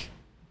like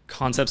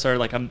concepts are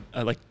like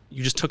like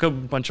you just took a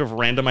bunch of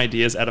random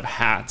ideas out of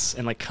hats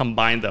and like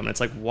combined them. And it's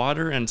like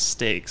water and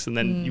steaks, and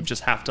then you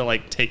just have to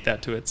like take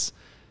that to its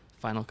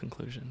final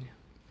conclusion. Yeah.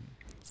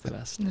 It's the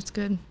best. That's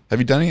good. Have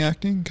you done any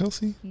acting,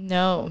 Kelsey?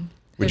 No.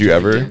 Would you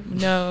ever?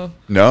 No.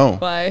 No.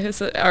 Why?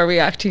 Are we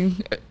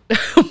acting?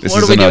 This What is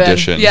are we an doing?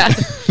 audition. Yeah.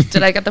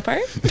 Did I get the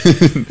part?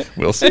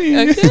 We'll see.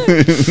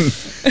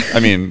 Okay. I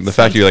mean, the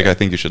fact you're like, I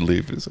think you should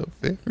leave is a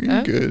very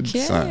good Okay.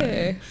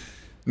 sign.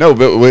 No,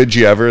 but would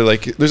you ever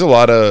like? There's a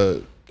lot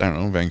of I don't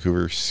know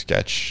Vancouver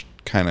sketch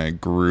kind of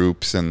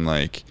groups, and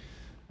like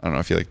I don't know.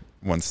 I feel like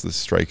once the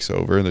strike's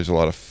over, there's a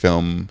lot of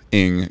filming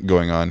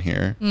going on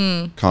here.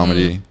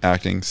 Comedy,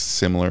 acting,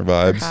 similar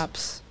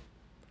vibes.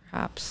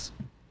 Perhaps.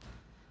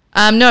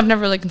 No, I've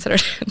never really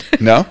considered it.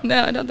 No?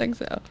 No, I don't think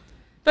so.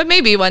 But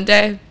maybe one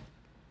day.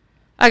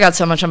 I got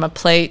so much on my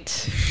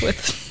plate with,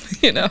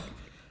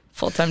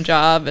 full-time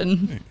job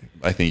and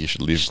I think you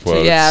should leave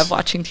quotes. yeah,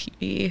 watching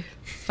TV.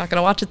 It's not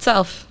gonna watch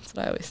itself. That's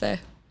what I always say.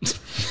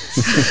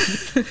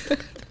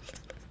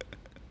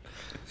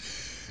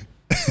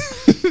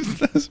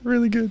 That's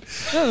really good.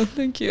 Oh,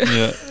 thank you.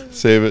 Yeah,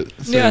 save it.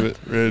 Yeah. Write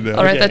it down.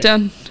 I'll write that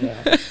Okay. down.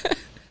 Yeah.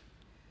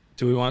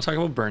 Do we want to talk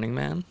about Burning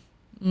Man?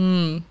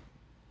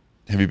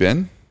 Have you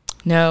been?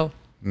 No,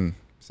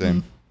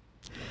 Same.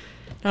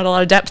 not a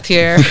lot of depth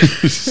here.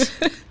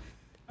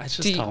 It's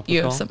just Do topical.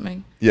 you have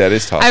something? Yeah, it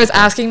is topical. I was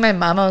asking my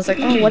mom, I was like,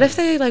 oh, what if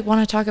they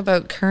want to talk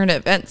about current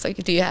events? Like,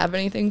 do you have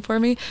anything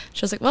for me?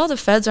 She was like, well, the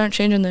feds aren't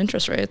changing the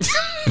interest rates.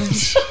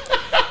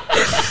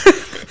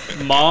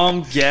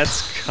 Mom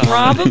gets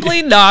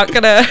Probably not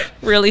going to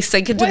really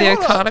sink into the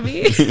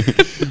economy.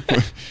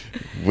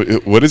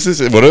 What is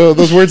this? What do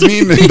those words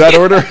mean in that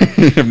order?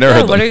 I've never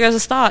heard What are them. your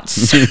guys'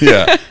 thoughts?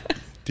 Yeah.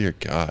 Dear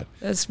God.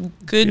 That's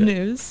good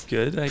news.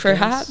 good, I guess.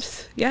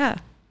 Perhaps. Yeah.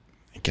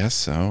 I guess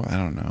so. I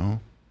don't know.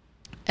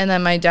 And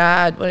then my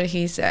dad, what did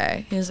he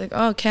say? He was like,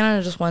 oh,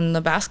 Canada just won the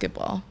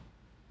basketball.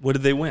 What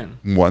did they win?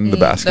 Won the They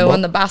basketball.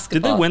 won the Did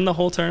basketball. they win the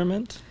whole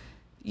tournament?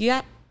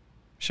 Yeah.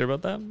 Sure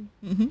about that?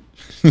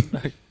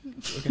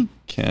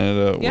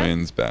 Canada Yeah.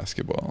 wins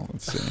basketball.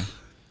 Let's see.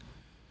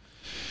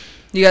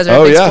 You guys are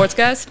Oh, big yeah. sports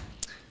guys?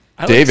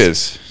 I Dave like,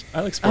 is.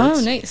 I like sports.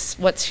 Oh, nice.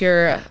 What's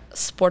your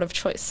sport of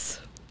choice?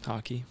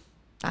 Hockey.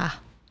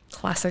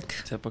 Classic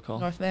Typical.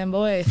 North Van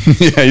boy.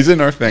 Yeah, he's a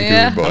North Vancouver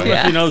Yeah. boy.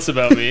 Yeah. You know this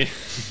about me.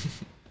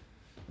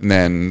 And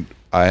then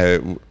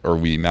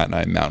Matt and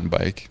I mountain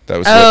bike. That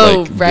was Oh,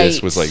 what this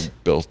right. was like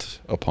built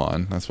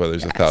upon. That's why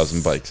there's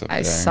 1,000 bikes up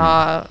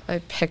there.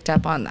 I picked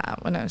up on that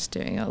when I was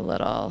doing a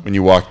little When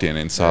you walked in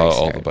and saw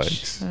all the research.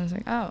 bikes. I was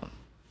like, oh,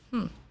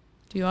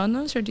 do you own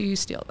those or do you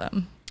steal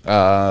them?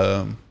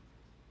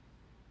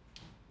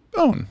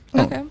 Bone.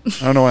 Okay.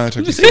 I don't know why I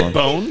took you so long.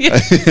 Bone?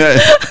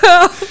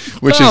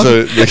 Which is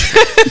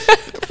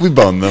we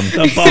bone them.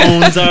 The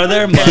bones are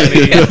their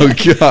money. Oh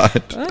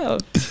God. Oh,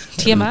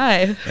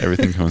 TMI.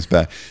 Everything comes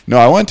back. No,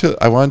 I want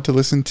to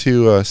listen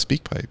to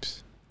Speak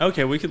Pipes.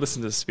 Okay, we could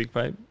listen to the speak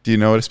pipe. Do you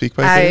know what a Speak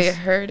Pipe I is?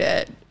 heard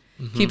it.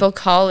 People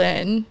call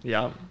in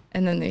Yeah.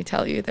 and then they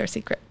tell you their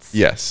secrets.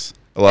 Yes.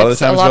 A lot of the It's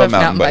time a it's lot about of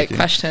mountain bike biking.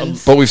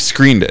 questions. But we've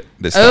screened it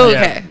this time. Oh,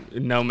 Yeah. okay.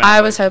 No mountain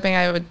I was bike. hoping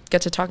I would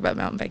get to talk about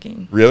mountain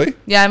biking. Really?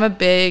 Yeah, I'm a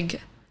big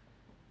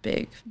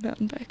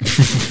mountain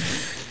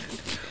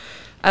biker.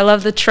 I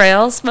love the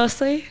trails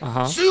mostly.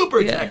 Super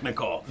Yeah.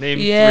 technical. Name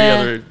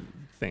Yeah. 3 other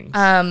things.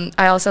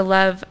 I also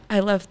love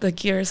the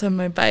gears on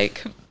my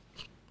bike,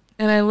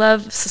 and I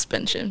love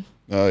suspension.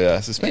 Oh yeah.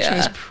 Suspension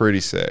is Yeah.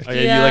 pretty sick. Oh,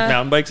 yeah, you yeah. like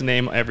mountain bikes?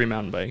 Name every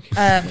mountain bike.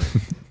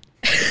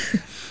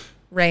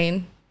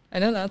 Rain. I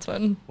know that's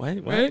one.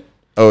 What? Right?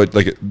 Oh,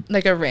 like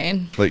Like a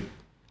rain.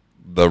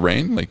 the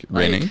rain, like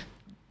raining.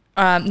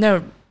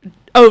 No.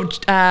 Oh,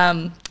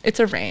 it's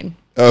a rain.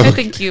 Oh, I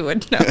think you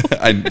would know.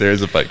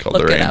 There's a bike called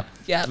Look the it rain. up.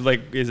 Yeah.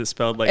 Like, is it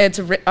spelled like? It's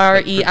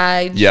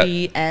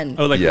REIGN.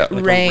 oh, like, Yeah.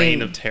 like Rain. a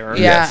reign of terror.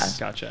 Yeah. Yes.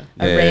 Gotcha.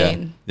 A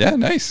rain. Yeah,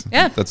 nice.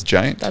 Yeah. That's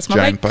giant. That's my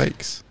giant bike.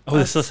 bikes. Oh,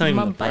 that's not even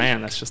my the bike.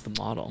 brand. That's just the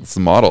model. It's the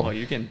model. Oh,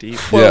 you're getting deep.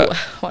 Whoa. Yeah.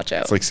 Watch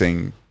out. It's like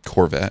saying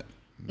Corvette.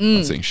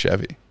 Not saying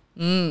Chevy.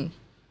 But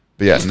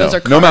yeah, Those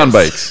are no mountain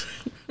cars.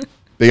 bikes.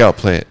 Big out,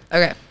 play it.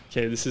 Okay.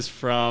 Okay, this is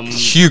from.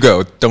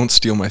 Hugo, don't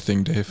steal my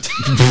thing, Dave.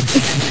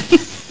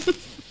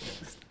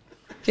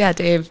 Yeah,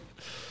 Dave.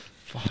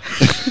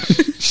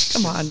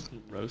 Come on.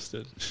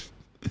 Roasted.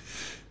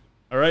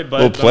 All right, bud.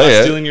 We'll I'm play not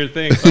it. stealing your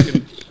thing.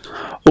 Fucking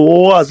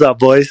What's up,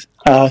 boys?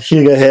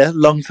 Hugo here,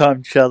 long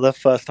time chiller,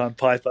 first time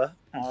piper.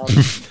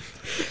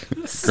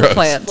 This is a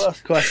plant.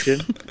 First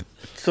question.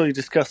 Saw you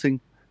discussing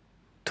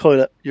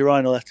toilet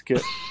urinal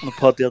etiquette on the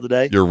pod the other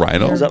day.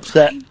 Urinal? I was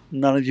upset.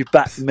 None of you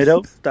back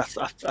middle. I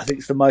think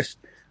it's the most,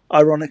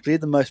 ironically,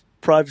 the most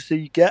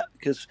privacy you get,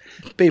 because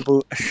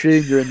people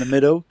assume you're in the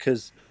middle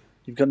because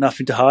you've got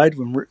nothing to hide,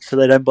 so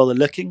they don't bother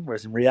looking.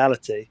 Whereas in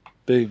reality,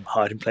 boom,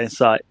 hide in plain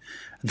sight.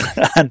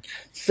 And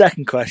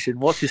second question: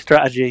 what's your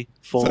strategy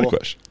for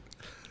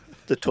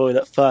the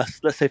toilet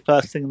first? Let's say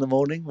first thing in the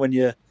morning when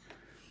you're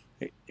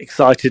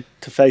excited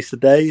to face the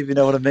day, if you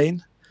know what I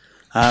mean.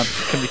 It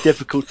can be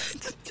difficult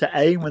to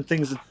aim when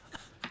things are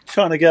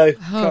trying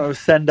to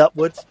ascend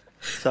upwards.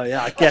 So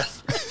yeah, I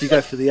guess do you go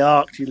for the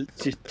arc? Do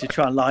you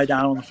try and lie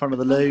down on the front of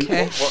the loo?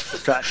 Okay. What's the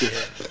strategy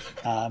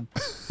here?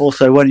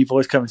 Also, when you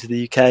boys coming to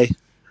the UK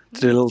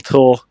to do a little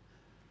tour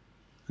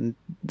and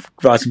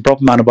ride some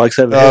proper mountain bikes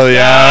over here? Oh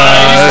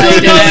yeah,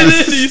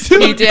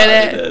 He did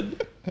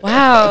it.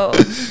 Wow.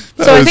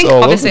 So I think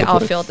obviously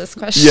I'll field this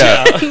question.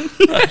 Yeah.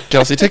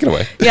 Kelsey, take it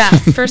away. Yeah.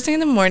 First thing in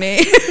the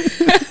morning.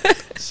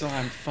 So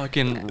I'm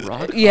fucking rock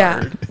hard.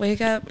 Yeah.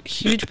 Wake up,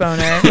 huge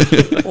boner,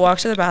 walk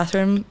to the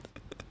bathroom,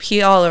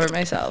 pee all over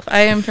myself.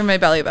 I am from my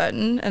belly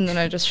button, and then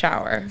I just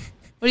shower.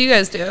 What do you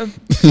guys do?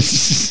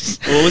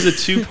 Well, it was a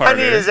two-parter. I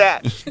needed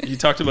that. You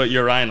talked about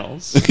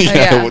urinals.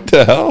 Yeah. What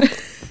the hell?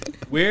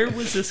 Where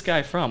was this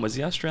guy from? Was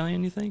he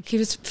Australian, you think? He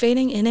was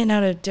fading in and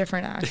out of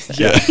different accents.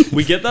 Yeah.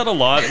 We get that a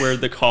lot where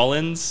the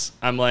call-ins,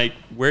 I'm like,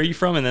 where are you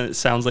from? And then it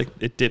sounds like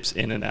it dips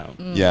in and out.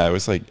 Yeah, it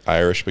was like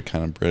Irish, but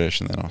kind of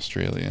British and then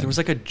Australian. There was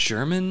like a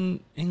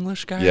German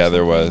English guy. Yeah,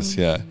 there was.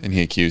 Yeah. And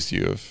he accused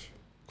you of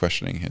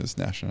questioning his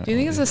nationality. Do you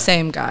think it's the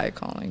same guy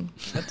calling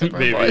at different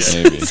Maybe.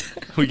 voices?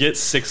 We get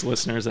 6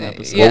 listeners an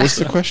episode. Yeah. What was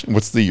the question?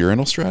 What's the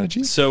urinal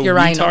strategy? So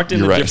Urinal. we talked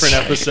in a Urinal. different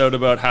episode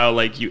about how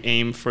like you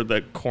aim for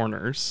the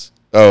corners.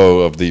 Oh,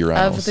 of the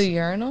urinals. Of the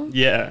urinal?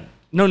 Yeah.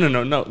 No.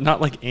 Not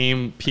like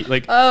aim.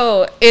 Like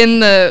Oh,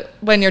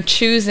 when you're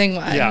choosing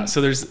one. yeah. So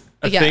there's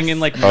a Yes. thing in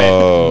like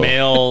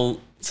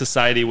male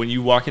society when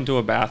you walk into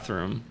a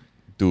bathroom,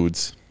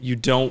 Dudes. you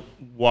don't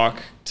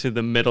walk to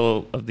the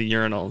middle of the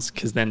urinals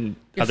because then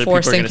You're other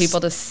forcing people people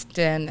are gonna to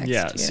stand next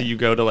yeah. to you. So you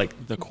go to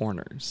like the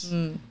corners.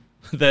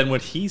 Then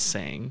what he's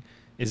saying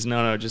is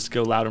no, just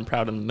go loud and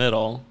proud in the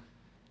middle,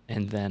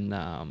 and then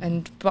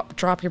and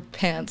drop your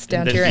pants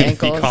down and to your then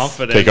be ankles.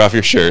 confident. Take off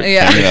your shirt.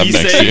 Yeah. Hang it up He's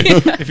next saying to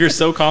you. if you're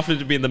so confident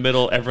to be in the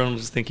middle, everyone will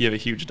just think you have a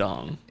huge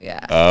dong.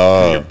 Yeah.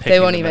 Oh. You're They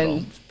picking won't the even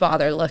middle.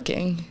 bother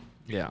looking.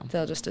 Yeah.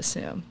 They'll just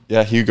assume.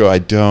 Yeah, Hugo, I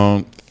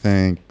don't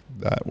think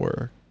that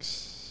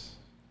works.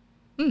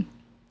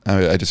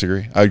 I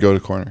disagree. I would go to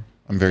corner.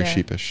 I'm very Yeah.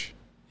 sheepish.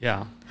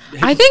 Yeah.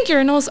 I think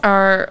urinals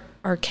are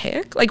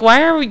archaic. Like,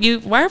 why are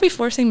we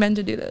forcing men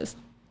to do this?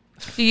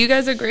 Do you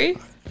guys agree?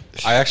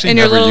 I actually In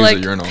your never little, use like,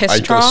 a urinal. piss I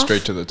go trough?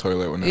 straight to the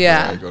toilet whenever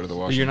Yeah. I go to the But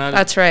washroom. you're not.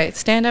 That's right.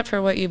 Stand up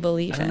for what you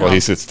believe in. Well, he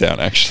sits down,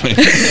 actually.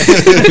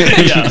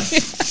 Yeah.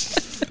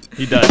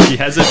 He does. He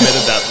has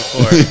admitted that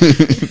before.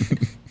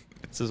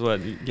 This is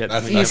what you get.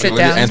 That's, when You that's, sit let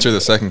me down. answer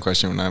the second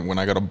question. When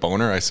I got a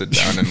boner, I sit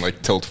down and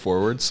like tilt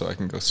forward so I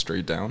can go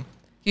straight down.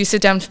 You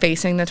sit down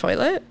facing the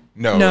toilet?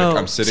 No, No, like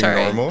I'm sitting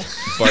sorry. normal,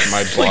 but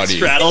my like body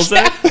straddles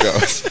it.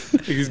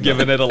 goes. He's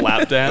giving it a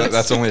lap dance.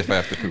 That's only if I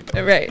have to poop.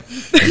 Right.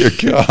 Dear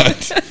God.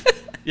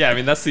 Yeah, I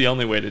mean that's the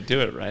only way to do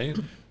it, right?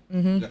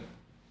 Mm-hmm.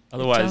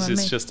 Otherwise, telling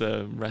it's me. just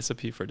a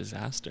recipe for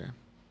disaster.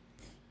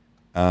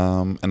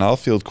 And I'll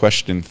field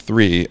question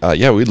 3.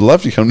 Yeah, we'd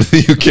love to come to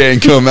the UK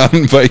and go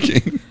mountain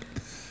biking.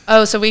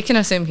 Oh, so we can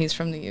assume he's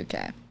from the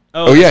UK.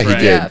 Oh, yeah, that's he right.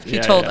 did. Yeah, he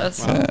told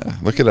us. Wow. Yeah,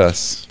 look at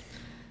us.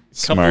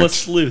 Couple Smart. of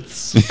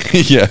sleuths.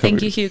 Yeah.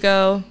 Thank you,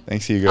 Hugo.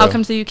 Thanks, Hugo. I'll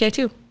come to the UK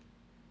too.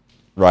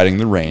 Riding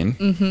the rain.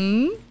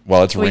 Mm-hmm.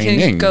 While it's We raining.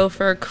 can go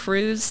for a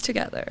cruise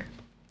together.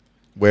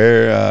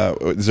 Where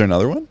is there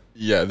another one?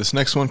 Yeah, this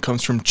next one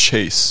comes from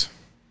Chase.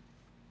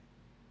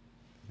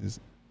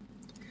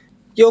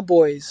 Yo,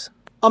 boys.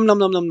 Num num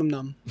num num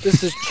num.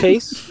 This is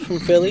Chase from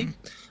Philly.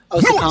 I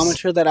was the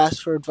commenter that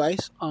asked for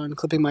advice on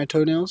clipping my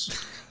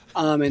toenails.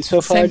 And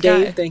so far, Same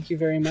guy. Dave, thank you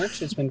very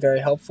much. It's been very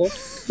helpful.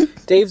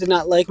 Dave did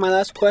not like my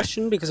last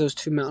question because it was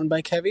too mountain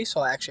bike heavy, so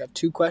I actually have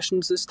 2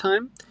 questions this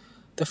time.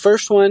 The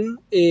first one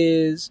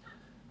is,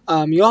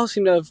 you all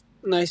seem to have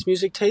nice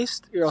music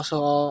taste. You're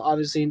also all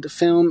obviously into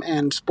film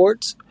and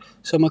sports.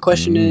 So my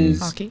question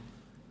is, Hockey.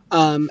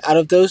 out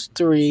of those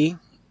 3,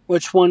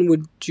 which one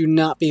would you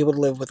not be able to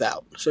live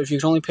without? So if you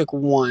could only pick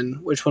one,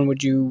 which one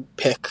would you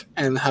pick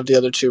and have the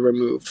other 2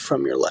 removed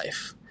from your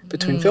life?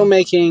 Between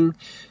filmmaking,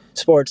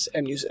 sports,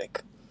 and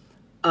music.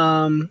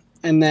 And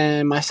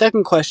then my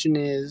second question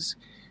is,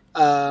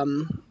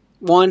 1,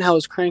 how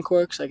is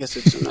Crankworks? I guess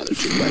it's another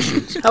 2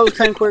 questions. How is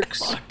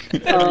Crankworks?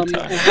 And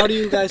how do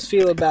you guys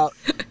feel about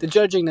the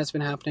judging that's been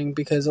happening?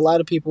 Because a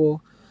lot of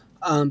people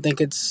think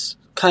it's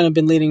kind of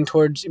been leading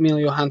towards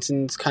Emilio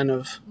Hansen's kind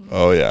of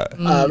Oh, yeah.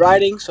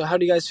 writing. So how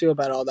do you guys feel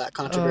about all that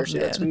controversy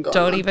that's been going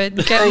Don't on? even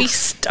get me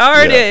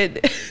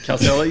started.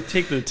 Kelsey, I'll let you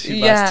take the 2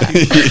 Yeah.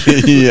 last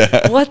 2.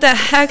 Yeah. What the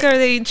heck are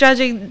they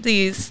judging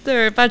these?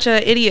 They're a bunch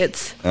of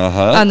idiots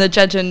Uh-huh. on the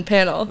judging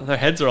panel. Their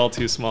heads are all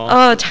too small.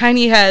 Oh,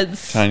 tiny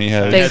heads. Tiny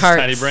heads. Big Heads,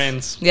 hearts. tiny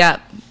brains. Yeah.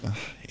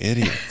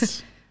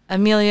 Idiots.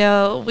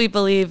 Emilio, we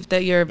believe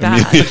that you're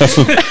bad.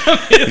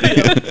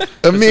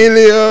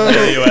 Emilio.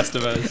 Emilio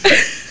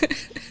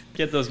Estevez.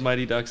 Get those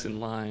Mighty Ducks in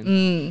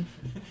line.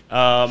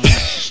 What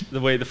was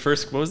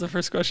the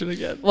first question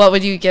again? What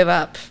would you give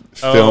up?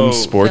 Film,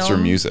 sports, or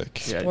Film.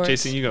 music? Yeah, Sports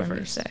Jason, you go or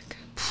first. music?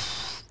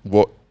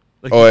 What?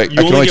 Like, I you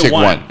can only get take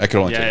one. I can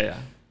only take. Yeah.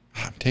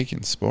 I'm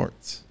taking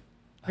sports.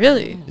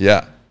 Really?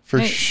 Yeah, for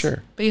Nice.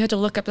 sure. But you had to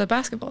look up the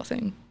basketball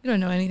thing. You don't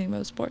know anything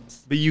about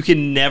sports. But you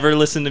can never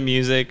listen to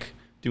music,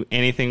 do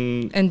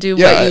anything. And do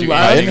Yeah, what you I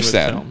love. with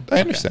understand. film. I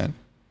understand.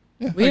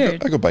 Yeah,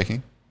 Weird. I go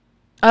biking.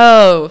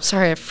 Oh,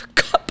 sorry. I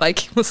forgot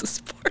biking was a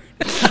sport.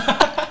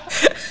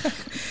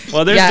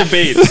 Well, there's Yes.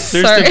 debates.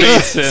 There's Sorry.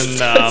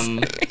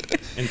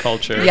 debates in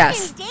culture.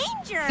 Yes.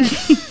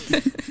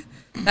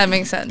 That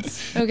makes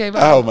sense. Okay, bye.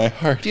 Ow, my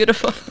heart.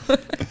 Beautiful.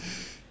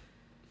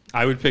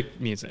 I would pick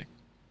music.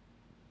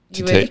 You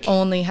To would take?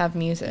 only have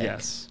music.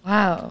 Yes.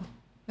 Wow.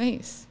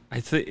 Nice. I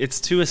think it's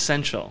too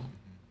essential.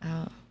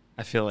 Oh.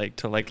 I feel like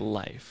to like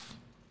life.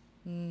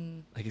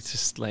 Like it's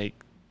just like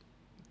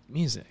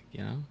music, you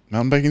know?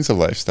 Mountain biking's a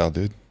lifestyle,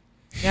 dude.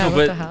 Yeah, No, what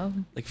but the hell?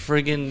 like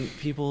friggin'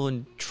 people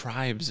in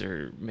tribes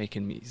are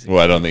making music. Well,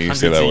 I don't think you can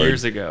say hundreds that of word.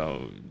 years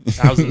ago,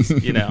 thousands,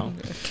 you know.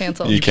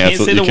 Cancel. You You can't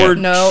Cancel- say you the can't. word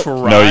No.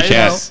 tribes. No, you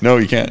can't. No,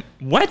 you can't.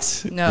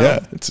 What? No.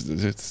 Yeah,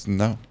 it's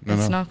no.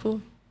 It's not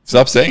cool.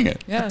 Stop saying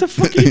it. Yeah. What the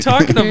fuck are you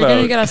talking You're about?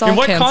 gonna get us all in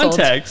what canceled.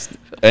 context?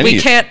 We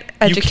can't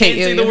educate You can't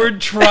say the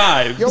word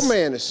tribes. Your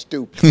man is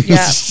stupid.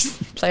 Yeah.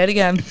 Play it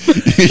again.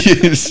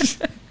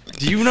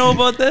 Do you know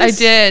about this? I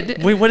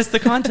did. Wait, what is the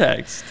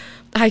context?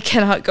 I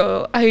cannot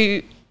go.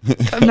 I'm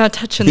not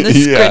touching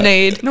this Yeah.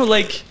 grenade. No,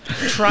 like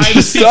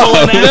tribes people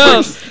Stop. in No.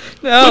 Africa.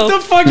 No. What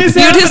the fuck is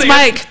Mute happening? his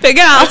mic. Big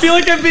I Al. feel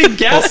like I'm being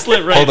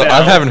gaslit right Hold on, now.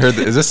 I haven't heard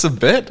that. Is this a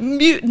bit?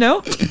 Mute.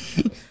 No.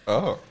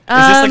 Oh. Is this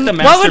like the what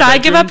master would I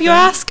give bedroom up, you thing?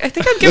 ask? I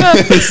think I'd give up.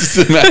 This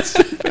is the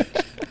master.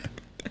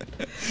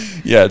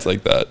 Yeah, it's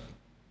like that.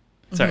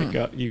 Sorry,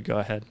 you go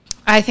ahead.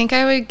 I think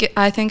I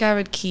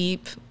would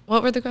keep.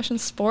 What were the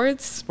questions?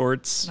 Sports.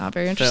 Sports. Not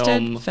very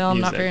interested. Film.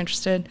 Not music. very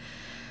interested.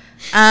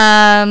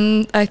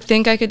 I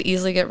think I could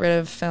easily get rid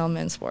of film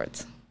and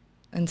sports,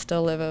 and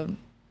still live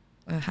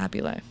a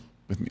happy life.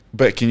 With me.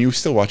 But can you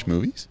still watch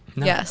movies?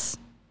 No. Yes.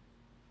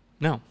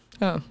 No.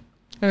 Oh.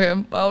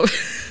 Okay. Well.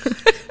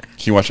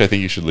 Can you watch I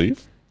Think You Should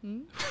Leave?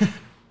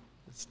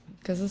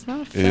 Because it's not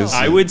a It film. is.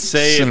 I would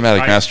say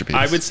Cinematic masterpiece.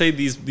 I would say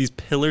these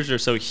pillars are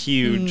so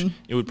huge.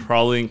 It would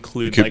probably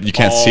include like You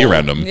can't see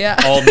around them. Yeah.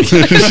 All like,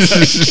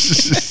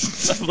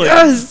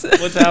 Yes.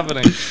 What's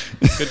happening?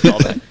 Good call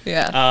there.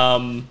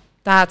 Yeah.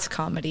 That's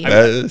comedy.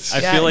 That is- I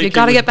Yeah, feel like you it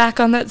got to would- get back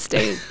on that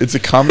stage. It's a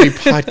comedy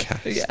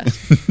podcast.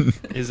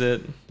 Yeah. Is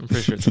it? I'm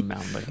pretty sure it's a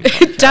mountain biking. It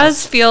podcast.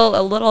 does feel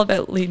a little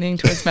bit leaning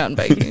towards mountain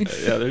biking.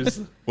 Yeah.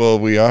 There's. Well,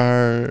 we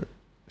are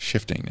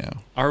shifting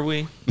now. Are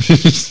we?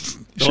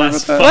 The Sure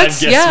last about five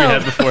that? guests Yeah. we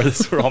had before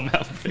this were all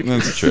mountain bikers.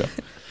 That's true.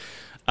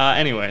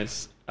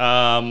 Anyways,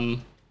 I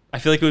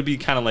feel like it would be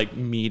kind of like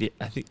media.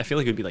 I feel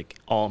like it would be like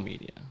all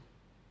media.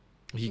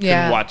 You could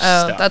Yeah. watch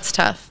Oh, stuff. that's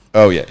tough.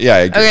 Oh yeah, yeah. I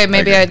agree. Okay, I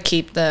maybe agree. I'd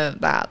keep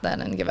that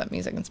then and give up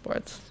music and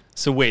sports.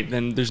 So wait,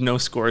 then there's no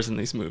scores in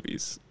these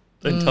movies.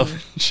 In television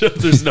shows,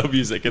 there's no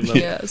music in them.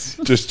 Yes.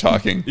 just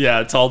talking.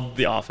 Yeah, it's all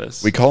The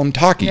Office. We call them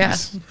talkies.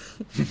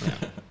 Yeah.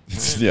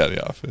 Yeah,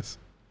 The Office.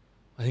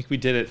 I think we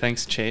did it.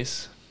 Thanks,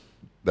 Chase.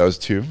 That was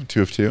two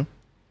of two.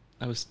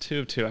 That was 2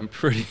 of 2. I'm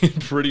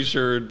pretty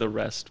sure the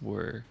rest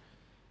were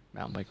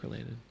mountain bike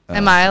related.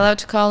 Am I allowed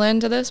to call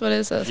into this? What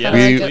is this? Yeah, How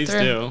do I get please through?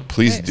 do.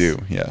 Please Nice. do.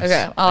 Yes.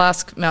 Okay, I'll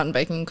ask mountain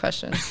biking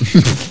questions.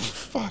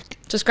 Fuck.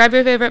 Describe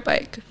your favorite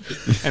bike.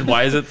 And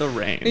why is it the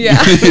rain? Yeah.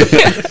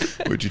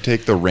 Would you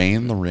take the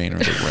rain, or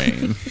the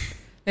rain?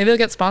 Maybe I'll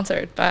get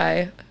sponsored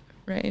by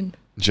Rain.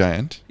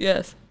 Giant.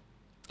 Yes.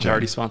 You're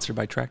already sponsored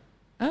by Trek.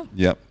 Oh,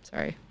 Yep.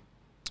 sorry.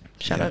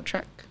 Shout Yeah. out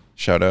Trek.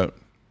 Shout out.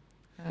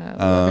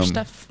 Love your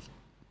stuff.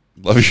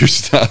 Love your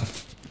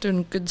stuff.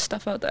 Doing good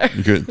stuff out there.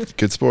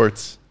 Good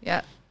sports.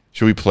 Yeah.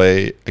 Should we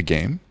play a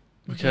game?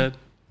 We could.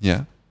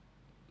 Yeah.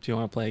 Do you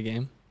want to play a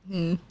game?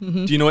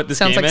 Mm-hmm. Do you know what this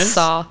Sounds game like is?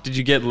 Saw. Did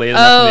you get laid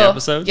enough in the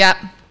episode? Yeah.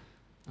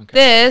 Okay.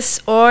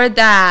 This or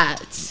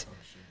that.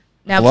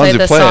 Now Alonzo, play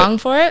the play it. song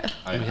for it.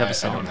 We have a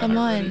song. Come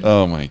on.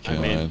 Oh my I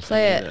made- god.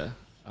 Play it.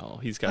 Oh,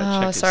 he's got to Oh,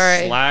 check his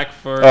sorry. Slack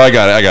for. Oh, I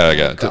got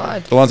it.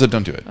 God. Alonzo,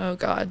 don't do it. Oh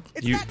God.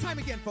 It's You- that time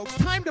again, folks.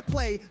 Time to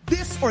play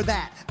this or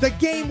that. The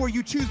game where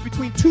you choose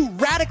between two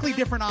radically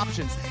different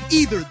options.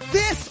 Either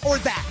this or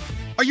that.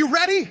 Are you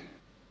ready?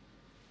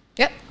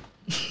 Yep.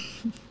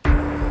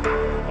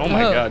 Oh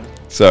my Oh. God.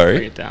 Bring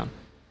Sorry. it down.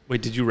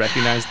 Wait, did you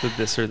recognize the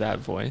this or that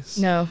voice?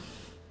 No.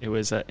 It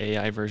was an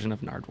AI version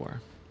of Nardwar.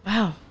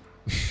 Wow.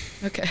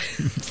 Okay.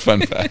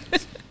 Fun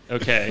fact.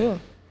 Okay. Cool.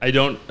 I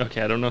don't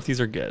know if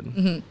these are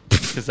good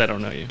because I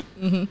don't know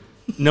you.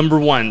 Number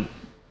one,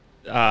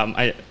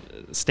 I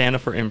stand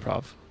up for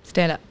improv,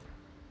 Stand up.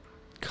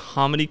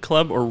 comedy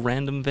club or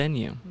random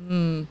venue.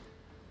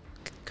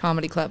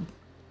 Comedy club.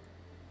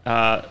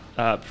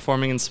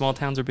 Performing in small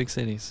towns or big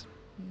cities.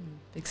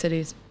 Big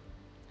cities.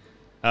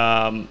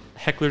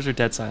 Hecklers or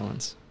dead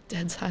silence.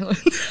 Dead silent.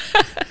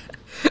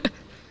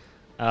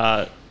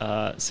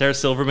 Sarah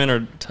Silverman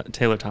or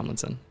Taylor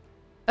Tomlinson?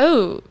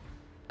 Oh,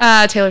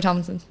 Taylor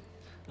Tomlinson.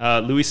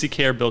 Louis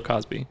C.K. or Bill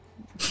Cosby?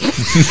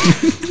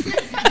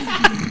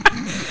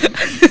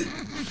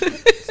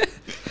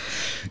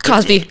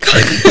 Cosby.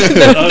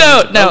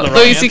 no.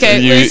 Louis C.K.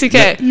 Louis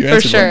C.K.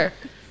 for sure.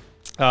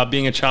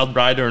 Being a child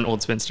bride or an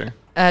old spinster?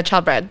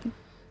 Child bride.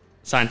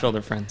 Seinfeld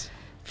or Friends?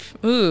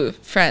 Ooh,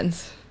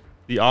 Friends.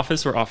 The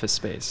Office or Office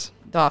Space?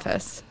 The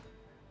Office.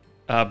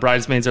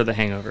 Bridesmaids or The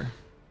Hangover?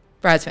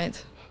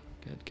 Bridesmaids.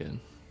 Good.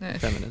 Nice.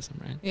 Feminism,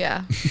 right?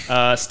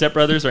 Yeah. Step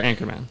Brothers or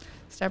Anchorman?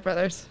 Step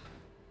Brothers.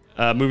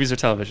 Movies or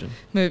television?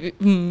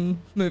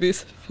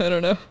 Movies. I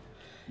don't know.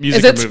 Music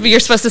Is or it? movies? You're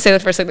supposed to say the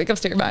first thing that comes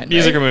to your mind.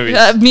 Music right? or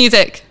movies?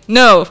 Music.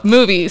 No,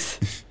 movies.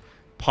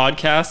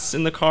 Podcasts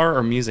in the car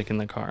or music in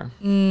the car?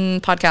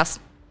 Podcast.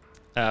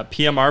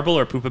 Pee a marble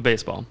or poop a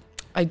baseball?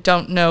 I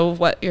don't know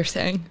what you're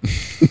saying.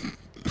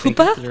 Think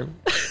Poopa? through.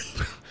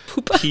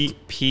 Poopa?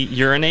 Pee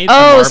urinate? Oh,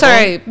 a marble?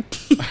 sorry.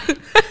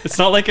 It's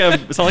not like a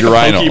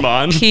Urinal.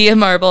 Pokemon. Pee a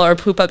marble or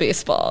poop a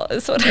baseball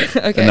is what.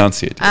 Okay.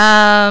 Enunciate.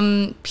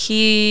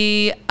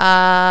 Pee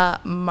a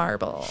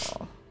marble.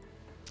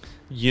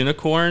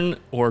 Unicorn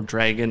or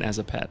dragon as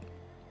a pet?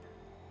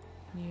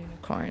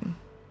 Unicorn.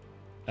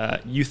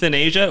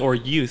 Euthanasia or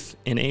youth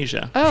in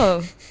Asia?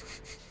 Oh,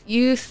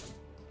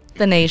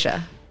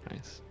 euthanasia.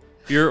 Nice.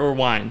 Beer or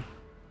wine?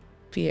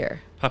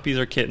 Beer. Puppies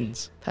or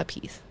kittens?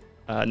 Puppies.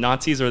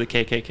 Nazis or the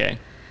KKK?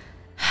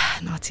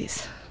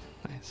 Nazis.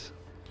 Nice.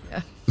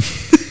 Yeah.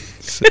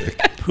 Sick.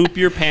 Poop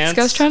your pants.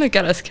 This guy's trying to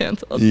get us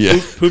canceled. Yeah.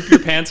 Poop your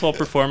pants while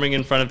performing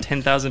in front of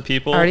 10,000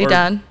 people. Already or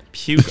done.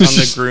 Puke on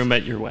the groom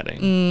at your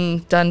wedding.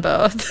 Done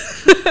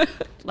both.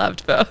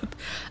 Loved both.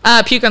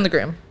 Puke on the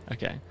groom.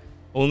 Okay.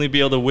 Only be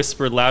able to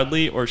whisper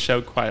loudly or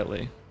shout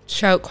quietly.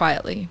 Shout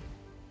quietly.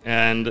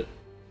 And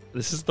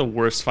this is the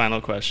worst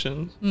final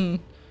question.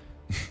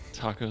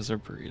 Tacos or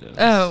burritos?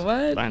 Oh,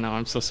 what? I know.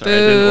 I'm so sorry. I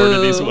didn't order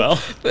these well.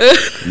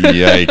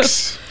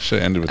 Yikes. Should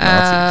have ended with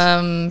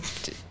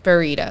Nazis.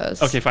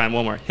 Burritos. Okay, fine.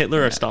 One more.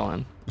 Hitler or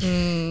Stalin?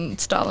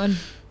 Stalin.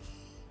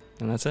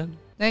 And that's it.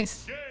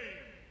 Nice.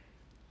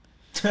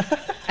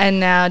 And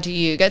now, do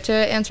you get to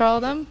answer all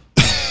of them?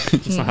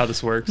 That's not how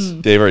this works.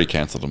 Dave already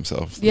canceled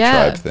himself. The Yeah,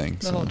 tribe thing.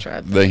 the whole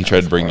tribe Then he thing. tried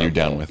That to bring was you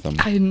down with him.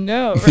 I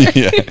know, right?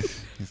 Yeah.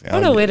 He's like,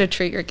 What "I'll a way get-" to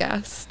treat your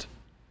guest.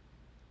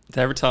 Did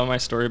I ever tell my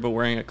story about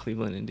wearing a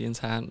Cleveland Indians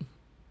hat?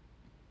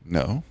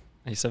 No.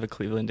 I used to have a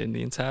Cleveland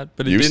Indians hat,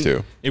 but it Used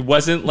didn't, to. It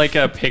wasn't like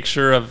a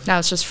picture of. Now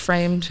it's just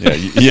framed.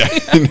 Yeah.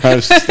 Now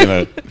it's just in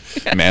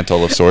a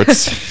mantle of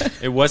sorts.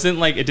 It wasn't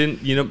like it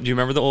didn't. Do you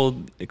remember the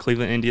old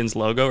Cleveland Indians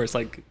logo? Where it's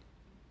like.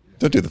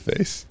 Don't do the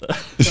face.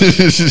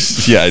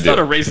 Yeah, I It's not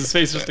a do. racist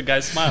face, just a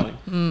guy smiling.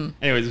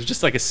 Anyways, it was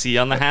just like a C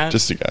on the hat.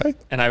 Just a guy.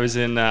 And I was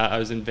in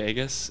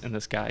Vegas, and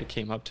this guy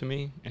came up to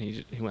me, and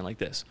he went like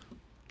this,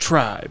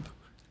 tribe.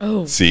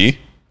 Oh, See?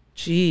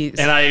 jeez.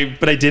 And I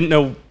didn't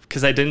know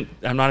because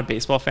I'm not a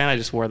baseball fan. I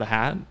just wore the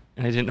hat,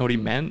 and I didn't know what he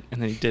meant. And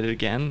then he did it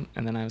again,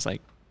 and then I was like,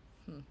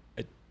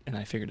 and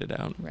I figured it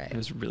out. Right. It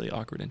was a really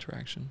awkward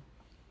interaction.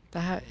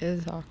 That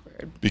is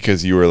awkward.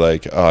 Because you were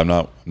like, oh, I'm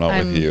not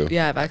with you.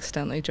 Yeah, I've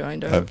accidentally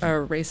joined a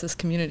racist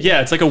community. Yeah,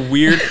 it's like a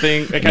weird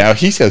thing. Like Now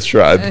he says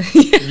tribe.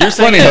 you're saying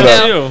funny how that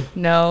that- too.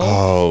 No.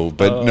 Oh,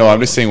 but no, I'm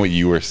just saying what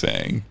you were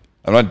saying.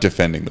 I'm not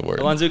defending the word.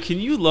 Alonzo, can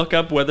you look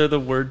up whether the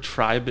word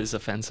tribe is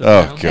offensive?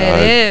 Oh, now? God.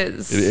 It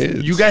is. It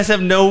is. You guys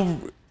have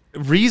no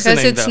reasoning.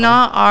 Because it's though.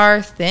 not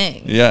our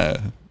thing. Yeah.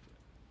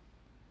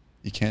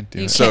 You can't do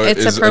You it. can't- So It's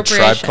is a tribe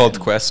appropriation. called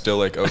Quest still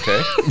like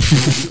okay?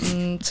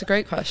 It's a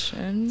great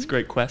question. It's a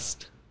great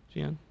quest,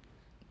 Gian.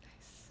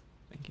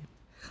 Thank you.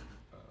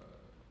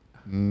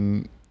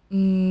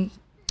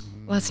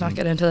 Let's not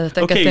get into the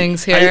thick of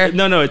things here.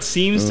 It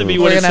seems to be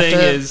We're what it's gonna have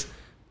saying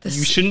to- is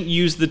you shouldn't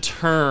use the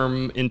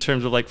term in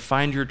terms of like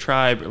find your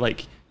tribe.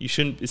 Like you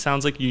shouldn't. It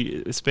sounds like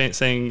you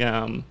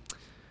saying.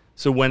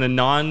 So when a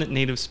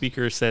non-native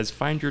speaker says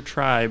find your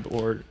tribe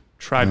or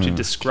tribe to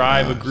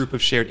describe a group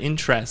of shared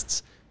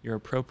interests, you're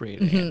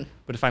appropriating it.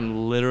 But if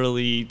I'm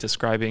literally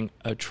describing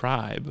a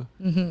tribe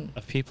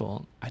of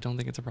people, I don't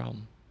think it's a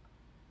problem.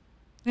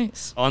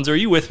 Nice. Alonzo, are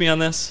you with me on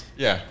this?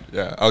 Yeah,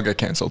 I'll get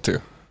canceled too.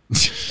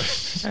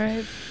 All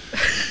right.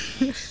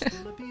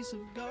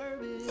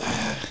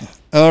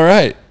 All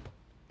right.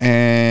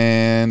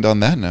 And on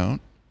that note,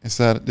 is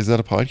that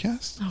a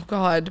podcast? Oh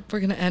God, we're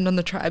gonna end on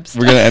the tribe stuff.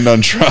 We're going to end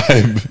on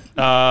tribe.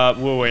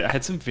 Wait. I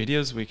had some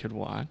videos we could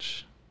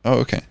watch. Oh,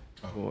 okay.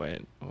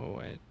 Wait.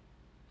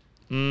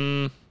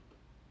 Nah.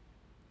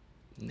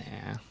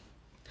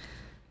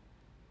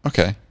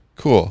 Okay.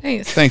 Cool.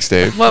 Nice. Thanks,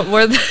 Dave. What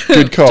were the?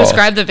 Good call.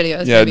 Describe the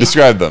videos. Yeah, maybe.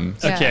 describe them.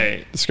 Yeah.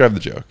 Okay. Describe the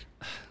joke.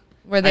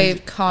 Were they I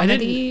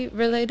comedy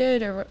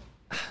related or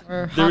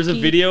There was a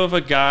hockey? video of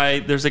a guy.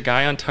 There's a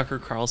guy on Tucker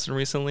Carlson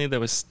recently that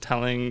was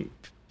telling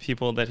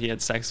people that he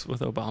had sex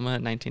with Obama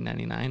in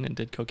 1999 and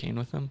did cocaine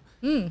with him.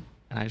 And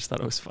I just thought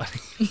it was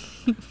funny.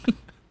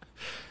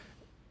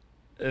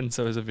 And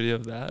so there's a video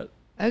of that.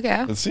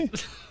 Okay. Let's see.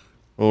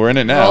 Well, we're in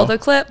it now. Roll the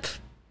clip.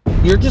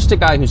 You're just a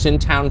guy who's in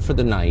town for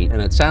the night,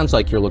 and it sounds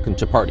like you're looking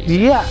to party.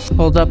 Yeah,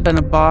 pulled up in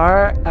a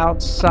bar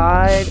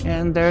outside,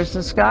 and there's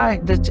this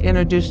guy that's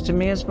introduced to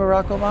me as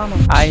Barack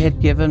Obama. I had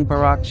given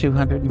Barack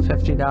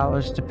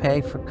 $250 to pay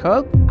for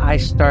coke. I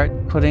start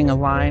putting a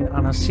line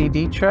on a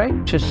CD tray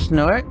to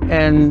snort,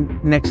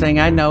 and next thing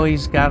I know,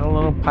 he's got a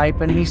little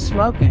pipe and he's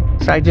smoking.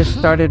 So I just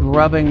started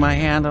rubbing my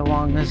hand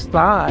along his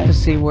thigh to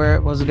see where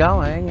it was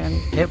going, and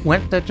it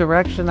went the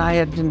direction I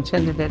had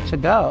intended it to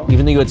go.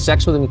 Even though you had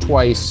sex with him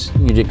twice,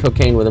 you did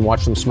cocaine with him,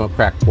 watched him smoke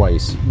crack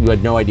twice, you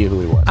had no idea who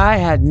he was. I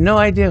had no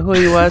idea who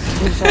he was.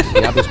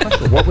 The obvious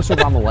question, what was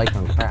Obama like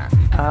on crack?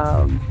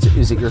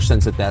 Is it your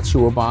sense that that's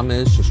who Obama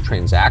is, just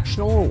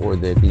transactional, or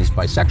that he's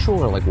bisexual,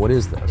 or like what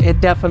is this?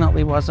 It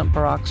definitely wasn't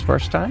Barack's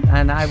first time,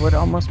 and I would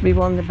almost be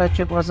willing to bet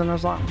you it wasn't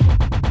as long.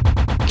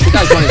 The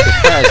guy's running for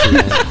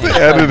president,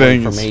 and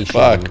editing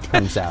information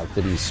comes out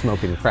that he's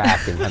smoking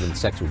crack and having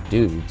sex with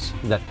dudes.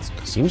 That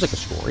seems like a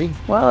story.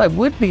 Well, it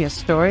would be a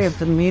story if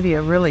the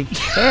media really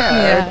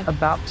cared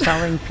about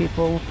telling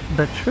people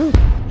the truth.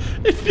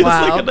 It feels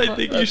like, and I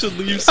think you should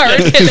leave.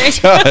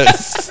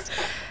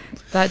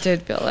 That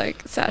did feel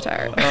like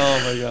satire. Oh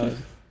my god!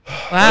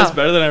 Wow, that's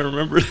better than I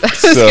remembered.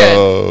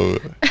 So,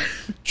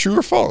 true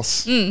or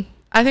false?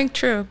 I think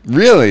true.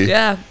 Really?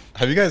 Yeah.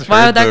 Have you guys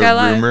Why heard would that guy the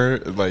lie? rumor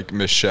like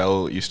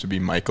Michelle used to be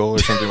Michael or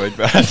something like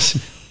that?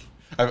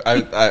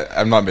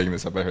 I'm not making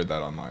this up. I heard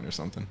that online or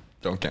something.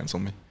 Don't cancel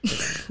me.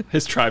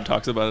 His tribe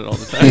talks about it all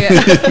the time.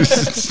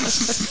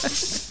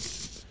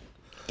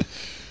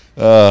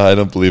 I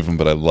don't believe him,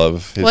 but I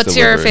love his What's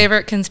delivery. your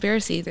favorite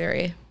conspiracy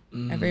theory?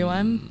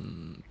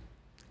 Everyone?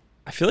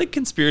 I feel like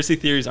conspiracy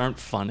theories aren't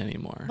fun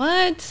anymore.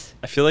 What?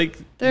 I feel like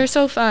They're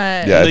so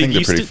fun. Yeah, I they think they're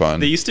used pretty to- fun.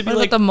 They used to be What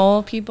like about the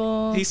mole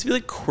people? They used to be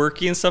like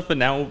quirky and stuff, but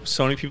now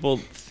so many people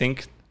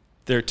think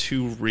they're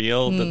too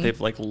real that they've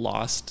like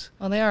lost.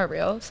 Well, they are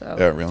real, so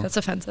They are real. that's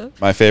offensive.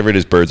 My favorite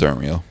is birds aren't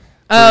real.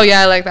 Oh,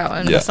 yeah, I like that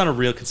one. Yeah. That's not a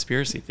real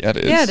conspiracy theory. Yeah, it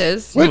is. Yeah, it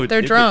is. No,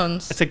 They're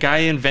drones. It's a guy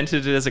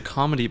invented it as a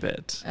comedy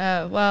bit.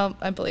 Well,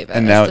 I believe it.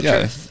 And That's now, the yeah,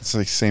 truth. it's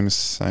like same as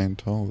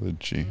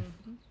Scientology.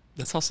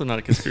 That's also not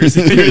a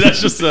conspiracy theory.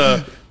 That's just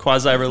a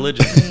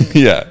quasi-religion.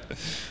 Yeah.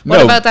 What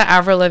No. about that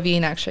Avril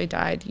Lavigne actually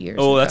died years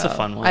ago? Oh, that's a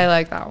fun one. I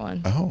like that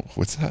one. Oh,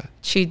 what's that?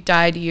 She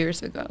died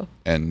years ago.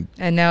 And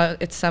now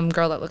it's some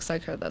girl that looks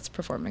like her that's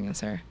performing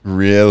as her.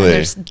 really, And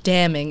there's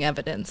damning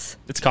evidence.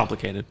 It's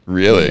complicated.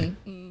 really,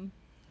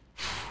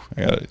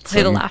 I got it.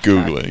 Play the I'm laugh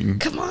track. googling.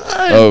 Come on.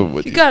 Oh,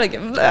 what- you gotta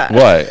give him that.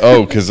 Why?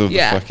 Oh, because of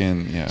Yeah. the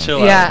fucking yeah.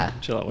 Chill Yeah.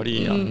 out. Chill out. What are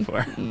you yelling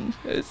for?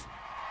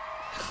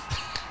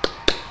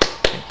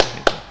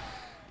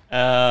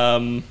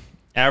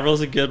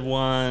 Avril's a good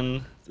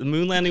one. The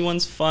moon landing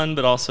one's fun,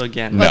 but also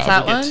again, What's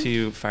that people one? get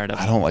too fired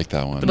up. I don't like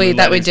that one. The Wait, moon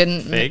that we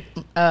landing's didn't. fake.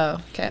 Oh,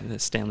 okay.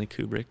 Stanley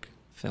Kubrick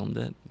filmed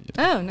it.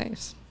 Oh,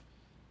 nice.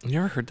 You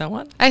ever heard that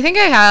one? I think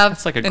I have.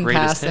 It's like a in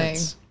greatest passing,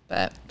 hits.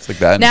 but It's like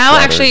that. and now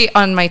Shatter. actually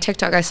on my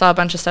TikTok I saw a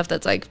bunch of stuff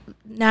that's like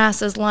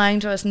NASA's lying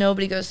to us.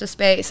 Nobody goes to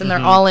space, and they're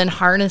all in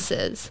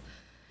harnesses.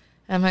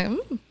 And I'm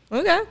like,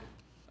 okay,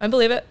 I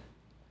believe it.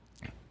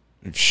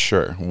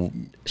 Sure.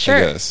 Sure. I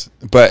guess.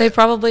 But They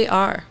probably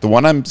are. the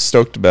one I'm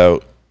stoked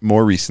about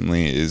more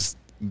recently is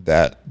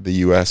that the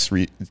U.S.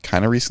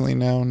 kind of recently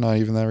now, not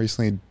even that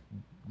recently,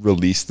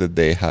 released that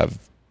they have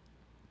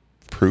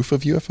proof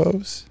of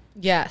UFOs.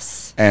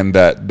 Yes. And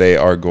that they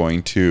are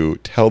going to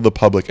tell the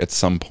public at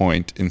some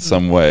point in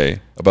some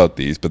way about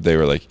these, but they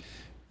were like,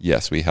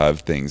 yes, we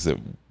have things that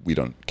we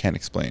can't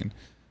explain.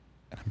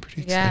 And I'm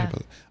pretty excited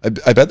about it.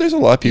 I bet there's a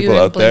lot of people you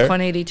out there.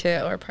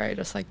 Blink-182 are probably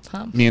just like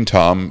pumped. Me and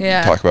Tom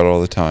Yeah. talk about it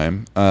all the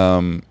time.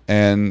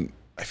 And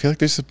I feel like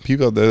there's some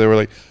people out there that were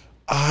like,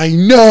 I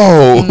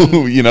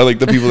know, you know, like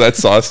the people that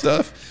saw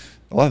stuff.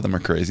 A lot of them are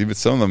crazy, but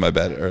some of them I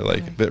bet are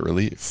like a bit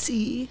relieved.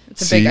 See,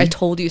 it's a See? big "I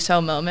told you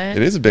so" moment.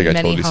 It is a big "I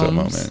Many told you so" homes.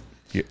 moment.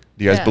 Do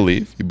you guys Yeah.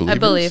 believe? You believe? I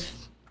believe.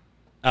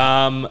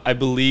 I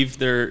believe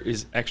there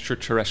is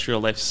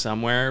extraterrestrial life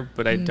somewhere,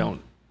 but I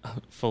don't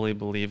fully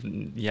believe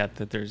yet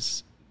that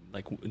there's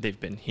like they've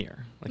been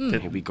here.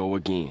 Like Here we go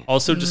again.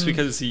 Also, just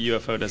because it's a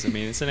UFO doesn't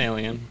mean it's an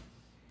alien.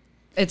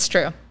 It's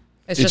true.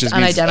 It's It just just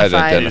means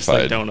unidentified. I just like,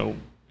 Identified. don't know.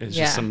 It's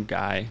Yeah. just some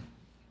guy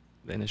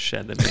in a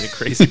shed that made a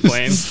crazy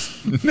plane.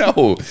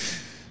 No,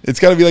 it's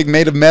got to be like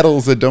made of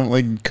metals that don't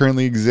like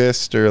currently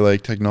exist or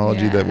like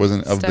technology Yeah, that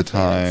wasn't of the stuff we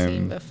haven't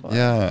seen time. before.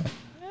 Yeah.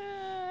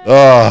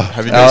 Oh,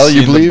 Have you guys Al, seen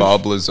you the believe?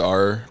 Bob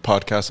Lazar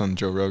podcast on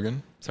Joe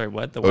Rogan? Sorry,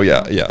 what? The Oh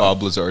yeah, yeah.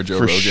 Bob Lazar Joe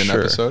For Rogan sure.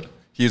 episode.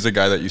 He's a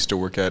guy that used to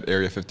work at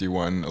Area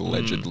 51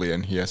 allegedly,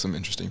 and he has some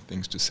interesting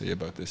things to say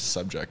about this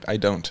subject. I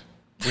don't.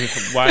 Wait,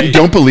 why? You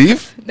don't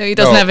believe? No, he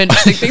doesn't No. have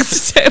interesting things to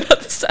say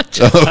about the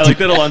subject. I like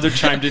that Alonzo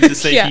chimed in to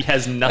say Yeah. he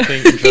has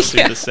nothing interesting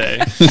Yeah. to say.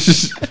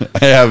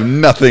 I have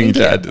nothing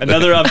to add to that.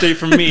 Another update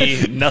from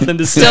me. Nothing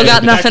to say. Still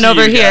got Back nothing to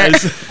over you here.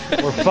 guys.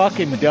 We're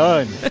fucking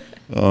done.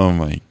 Oh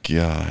my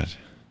god.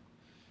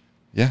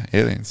 Yeah,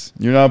 aliens.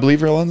 You're not a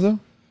believer, Alonzo?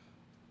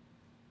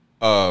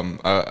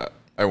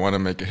 I want to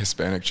make a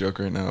Hispanic joke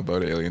right now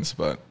about aliens,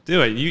 but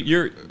Do it.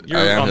 You're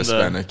I am on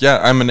Hispanic. Yeah,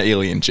 I'm an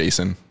alien,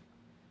 Jason.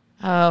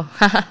 Oh,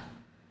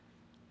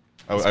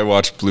 I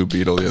watched Blue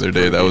Beetle the other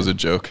day. That was a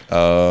joke.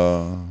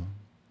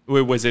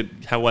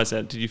 Wait, how was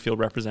it? Did you feel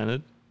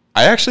represented?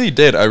 I actually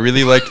did. I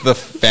really liked the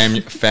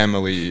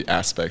family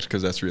aspect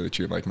because that's really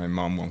true. Like my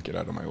mom won't get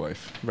out of my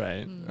life.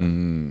 Right.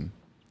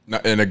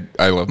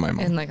 I love my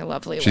mom. In like a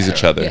lovely way. She's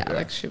each other. Yeah,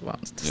 like she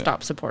wants to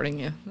stop supporting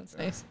you. That's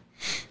nice.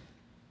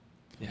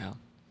 Yeah.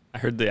 I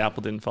heard the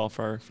apple didn't fall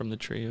far from the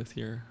tree with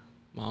your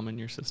mom and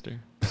your sister.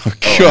 Oh,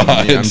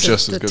 God. I'm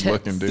just as good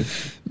looking, dude.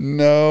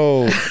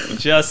 No.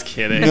 Just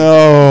kidding.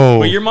 No.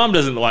 But your mom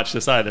doesn't watch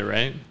this either,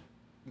 right?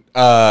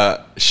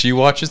 She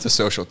watches the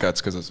social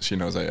cuts because she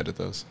knows I edit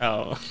those.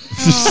 Oh.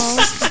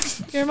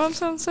 Your mom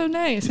sounds so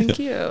nice and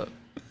cute.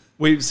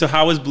 Wait, so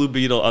how was Blue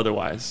Beetle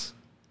otherwise?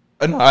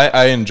 No,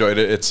 I enjoyed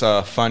it. It's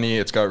funny.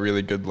 It's got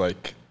really good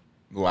like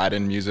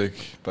Latin music,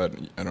 but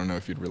I don't know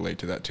if you'd relate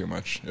to that too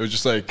much. It was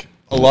just like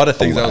a lot of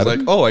things. I was like,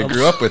 oh, I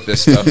grew up with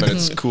this stuff, and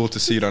it's cool to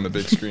see it on a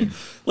big screen.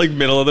 Like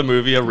middle of the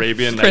movie,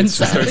 Arabian Nights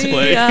just starts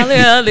playing.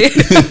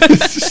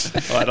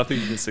 Oh, I don't think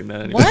you can sing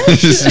that anymore.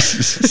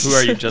 What? Who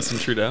are you, Justin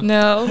Trudeau?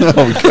 No.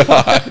 Oh,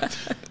 God.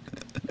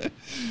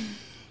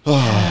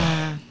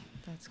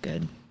 That's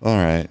good. All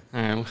right.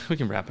 All right, we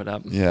can wrap it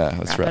up. Yeah,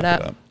 let's wrap it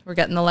up. We're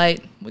getting the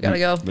light. We gotta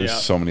go. There's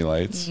so many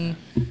lights.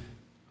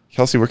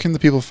 Kelsey, where can the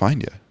people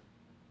find you?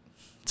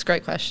 It's a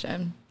great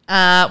question.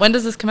 When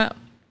does this come out?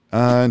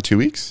 In 2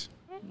 weeks.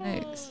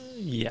 Nice.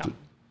 Yeah.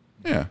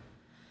 Yeah.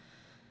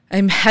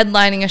 I'm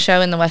headlining a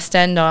show in the West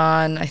End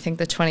on, I think,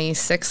 the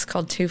 26th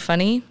called Too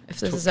Funny. If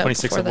this is out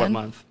 26th before of then. what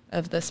month?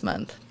 Of this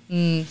month.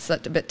 Is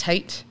that a bit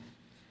tight?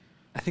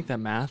 I think that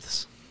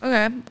maths.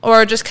 Okay.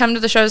 Or just come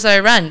to the shows that I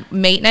run.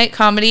 Mate Night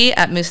Comedy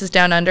at Moose's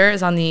Down Under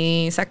is on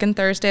the second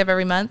Thursday of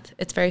every month.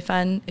 It's very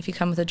fun. If you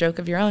come with a joke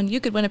of your own, you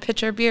could win a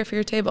pitcher of beer for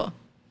your table.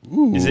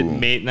 Ooh. Is it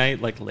mate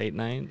night, like late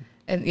night?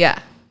 And yeah,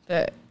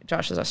 but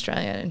Josh is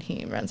Australian and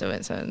he runs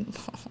it. So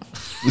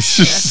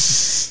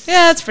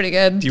yeah, it's pretty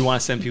good. Do you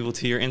want to send people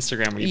to your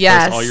Instagram where you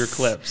Yes. post all your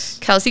clips?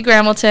 Kelsey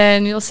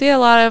Gramilton. You'll see a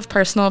lot of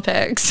personal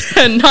pics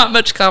and not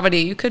much comedy.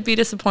 You could be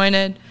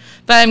disappointed,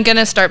 but I'm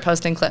gonna start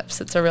posting clips.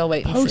 It's a real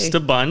wait and see. Post a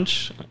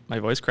bunch. My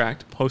voice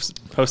cracked. Post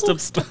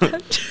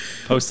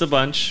a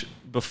bunch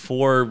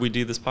before we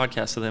do this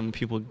podcast, so then when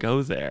people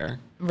go there,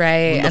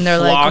 Right, when and the they're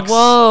like, flocks-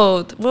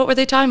 "Whoa, what were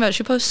they talking about?"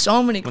 She posts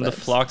so many when clips.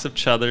 the flocks of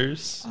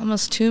chuthers.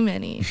 Almost too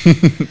many.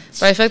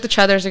 But I feel like the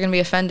chuthers are going to be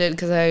offended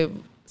because I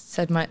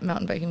said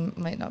mountain biking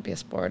might not be a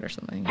sport or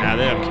something. Nah,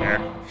 they don't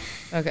care.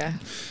 Okay.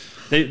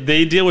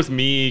 They deal with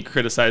me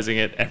criticizing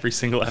it every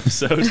single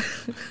episode,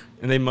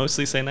 and they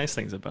mostly say nice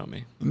things about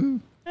me.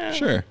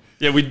 Sure.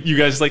 Yeah, you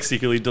guys like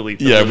secretly delete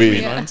them. Yeah,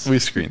 mean ones? we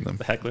screen them.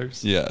 The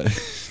hecklers. Yeah.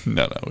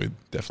 No, we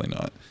definitely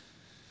not.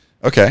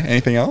 Okay.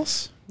 Anything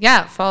else?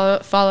 Yeah,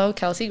 follow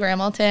Kelsey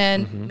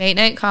Gramilton, Mate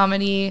Night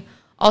Comedy.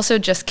 Also,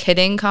 Just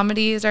Kidding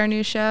Comedy is our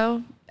new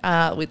show.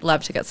 We'd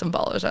love to get some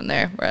followers on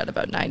there. We're at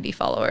about 90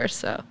 followers,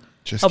 so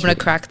Just hoping kidding.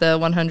 to crack the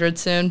 100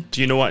 soon.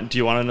 Do you want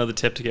another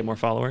tip to get more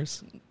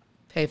followers?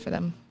 Pay for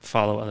them.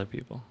 Follow other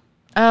people.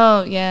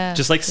 Oh, yeah.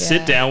 Just like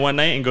sit down one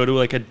night and go to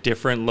like a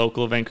different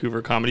local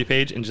Vancouver comedy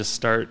page and just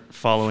start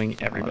following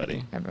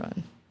everybody.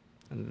 Everyone.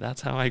 And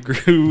that's how I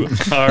grew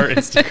our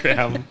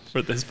Instagram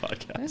for this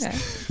podcast. Okay.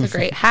 It's a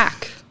great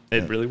hack.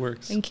 It really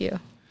works. Thank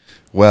you.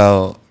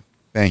 Well,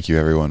 thank you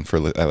everyone for.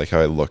 I like how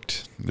I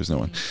looked. There's no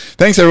one.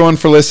 Thanks everyone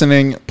for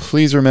listening.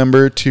 Please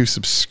remember to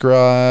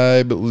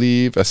subscribe.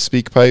 Leave a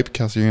speak pipe.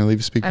 Kelsey, you're gonna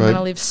leave a speak I'm pipe. going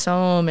to leave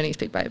so many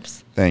speak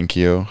pipes. Thank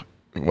you.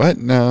 What?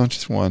 No,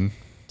 just one.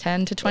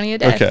 10 to 20 a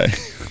day. Okay.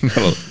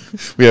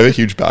 We have a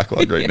huge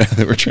backlog right now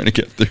that we're trying to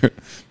get through.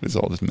 It's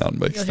all just mountain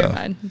bike You'll hear stuff.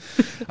 mine.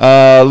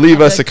 Leave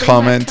I'll us be a like, "Bring back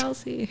comment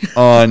Kelsey."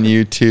 on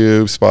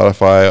YouTube,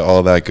 Spotify,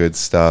 all that good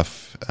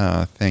stuff.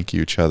 Thank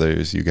you,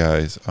 chuthers. You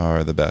guys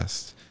are the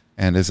best.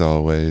 And as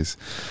always,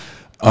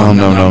 Oh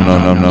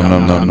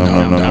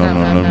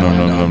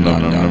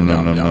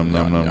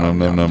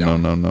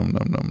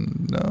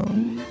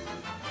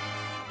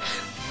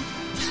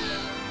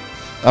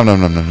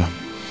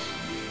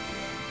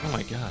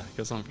my god, it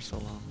goes on for so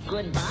long.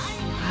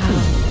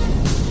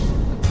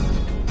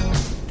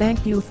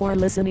 Thank you for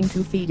listening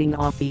to Feeding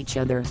Off Each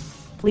Other.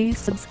 Please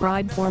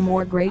subscribe for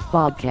more great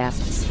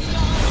podcasts.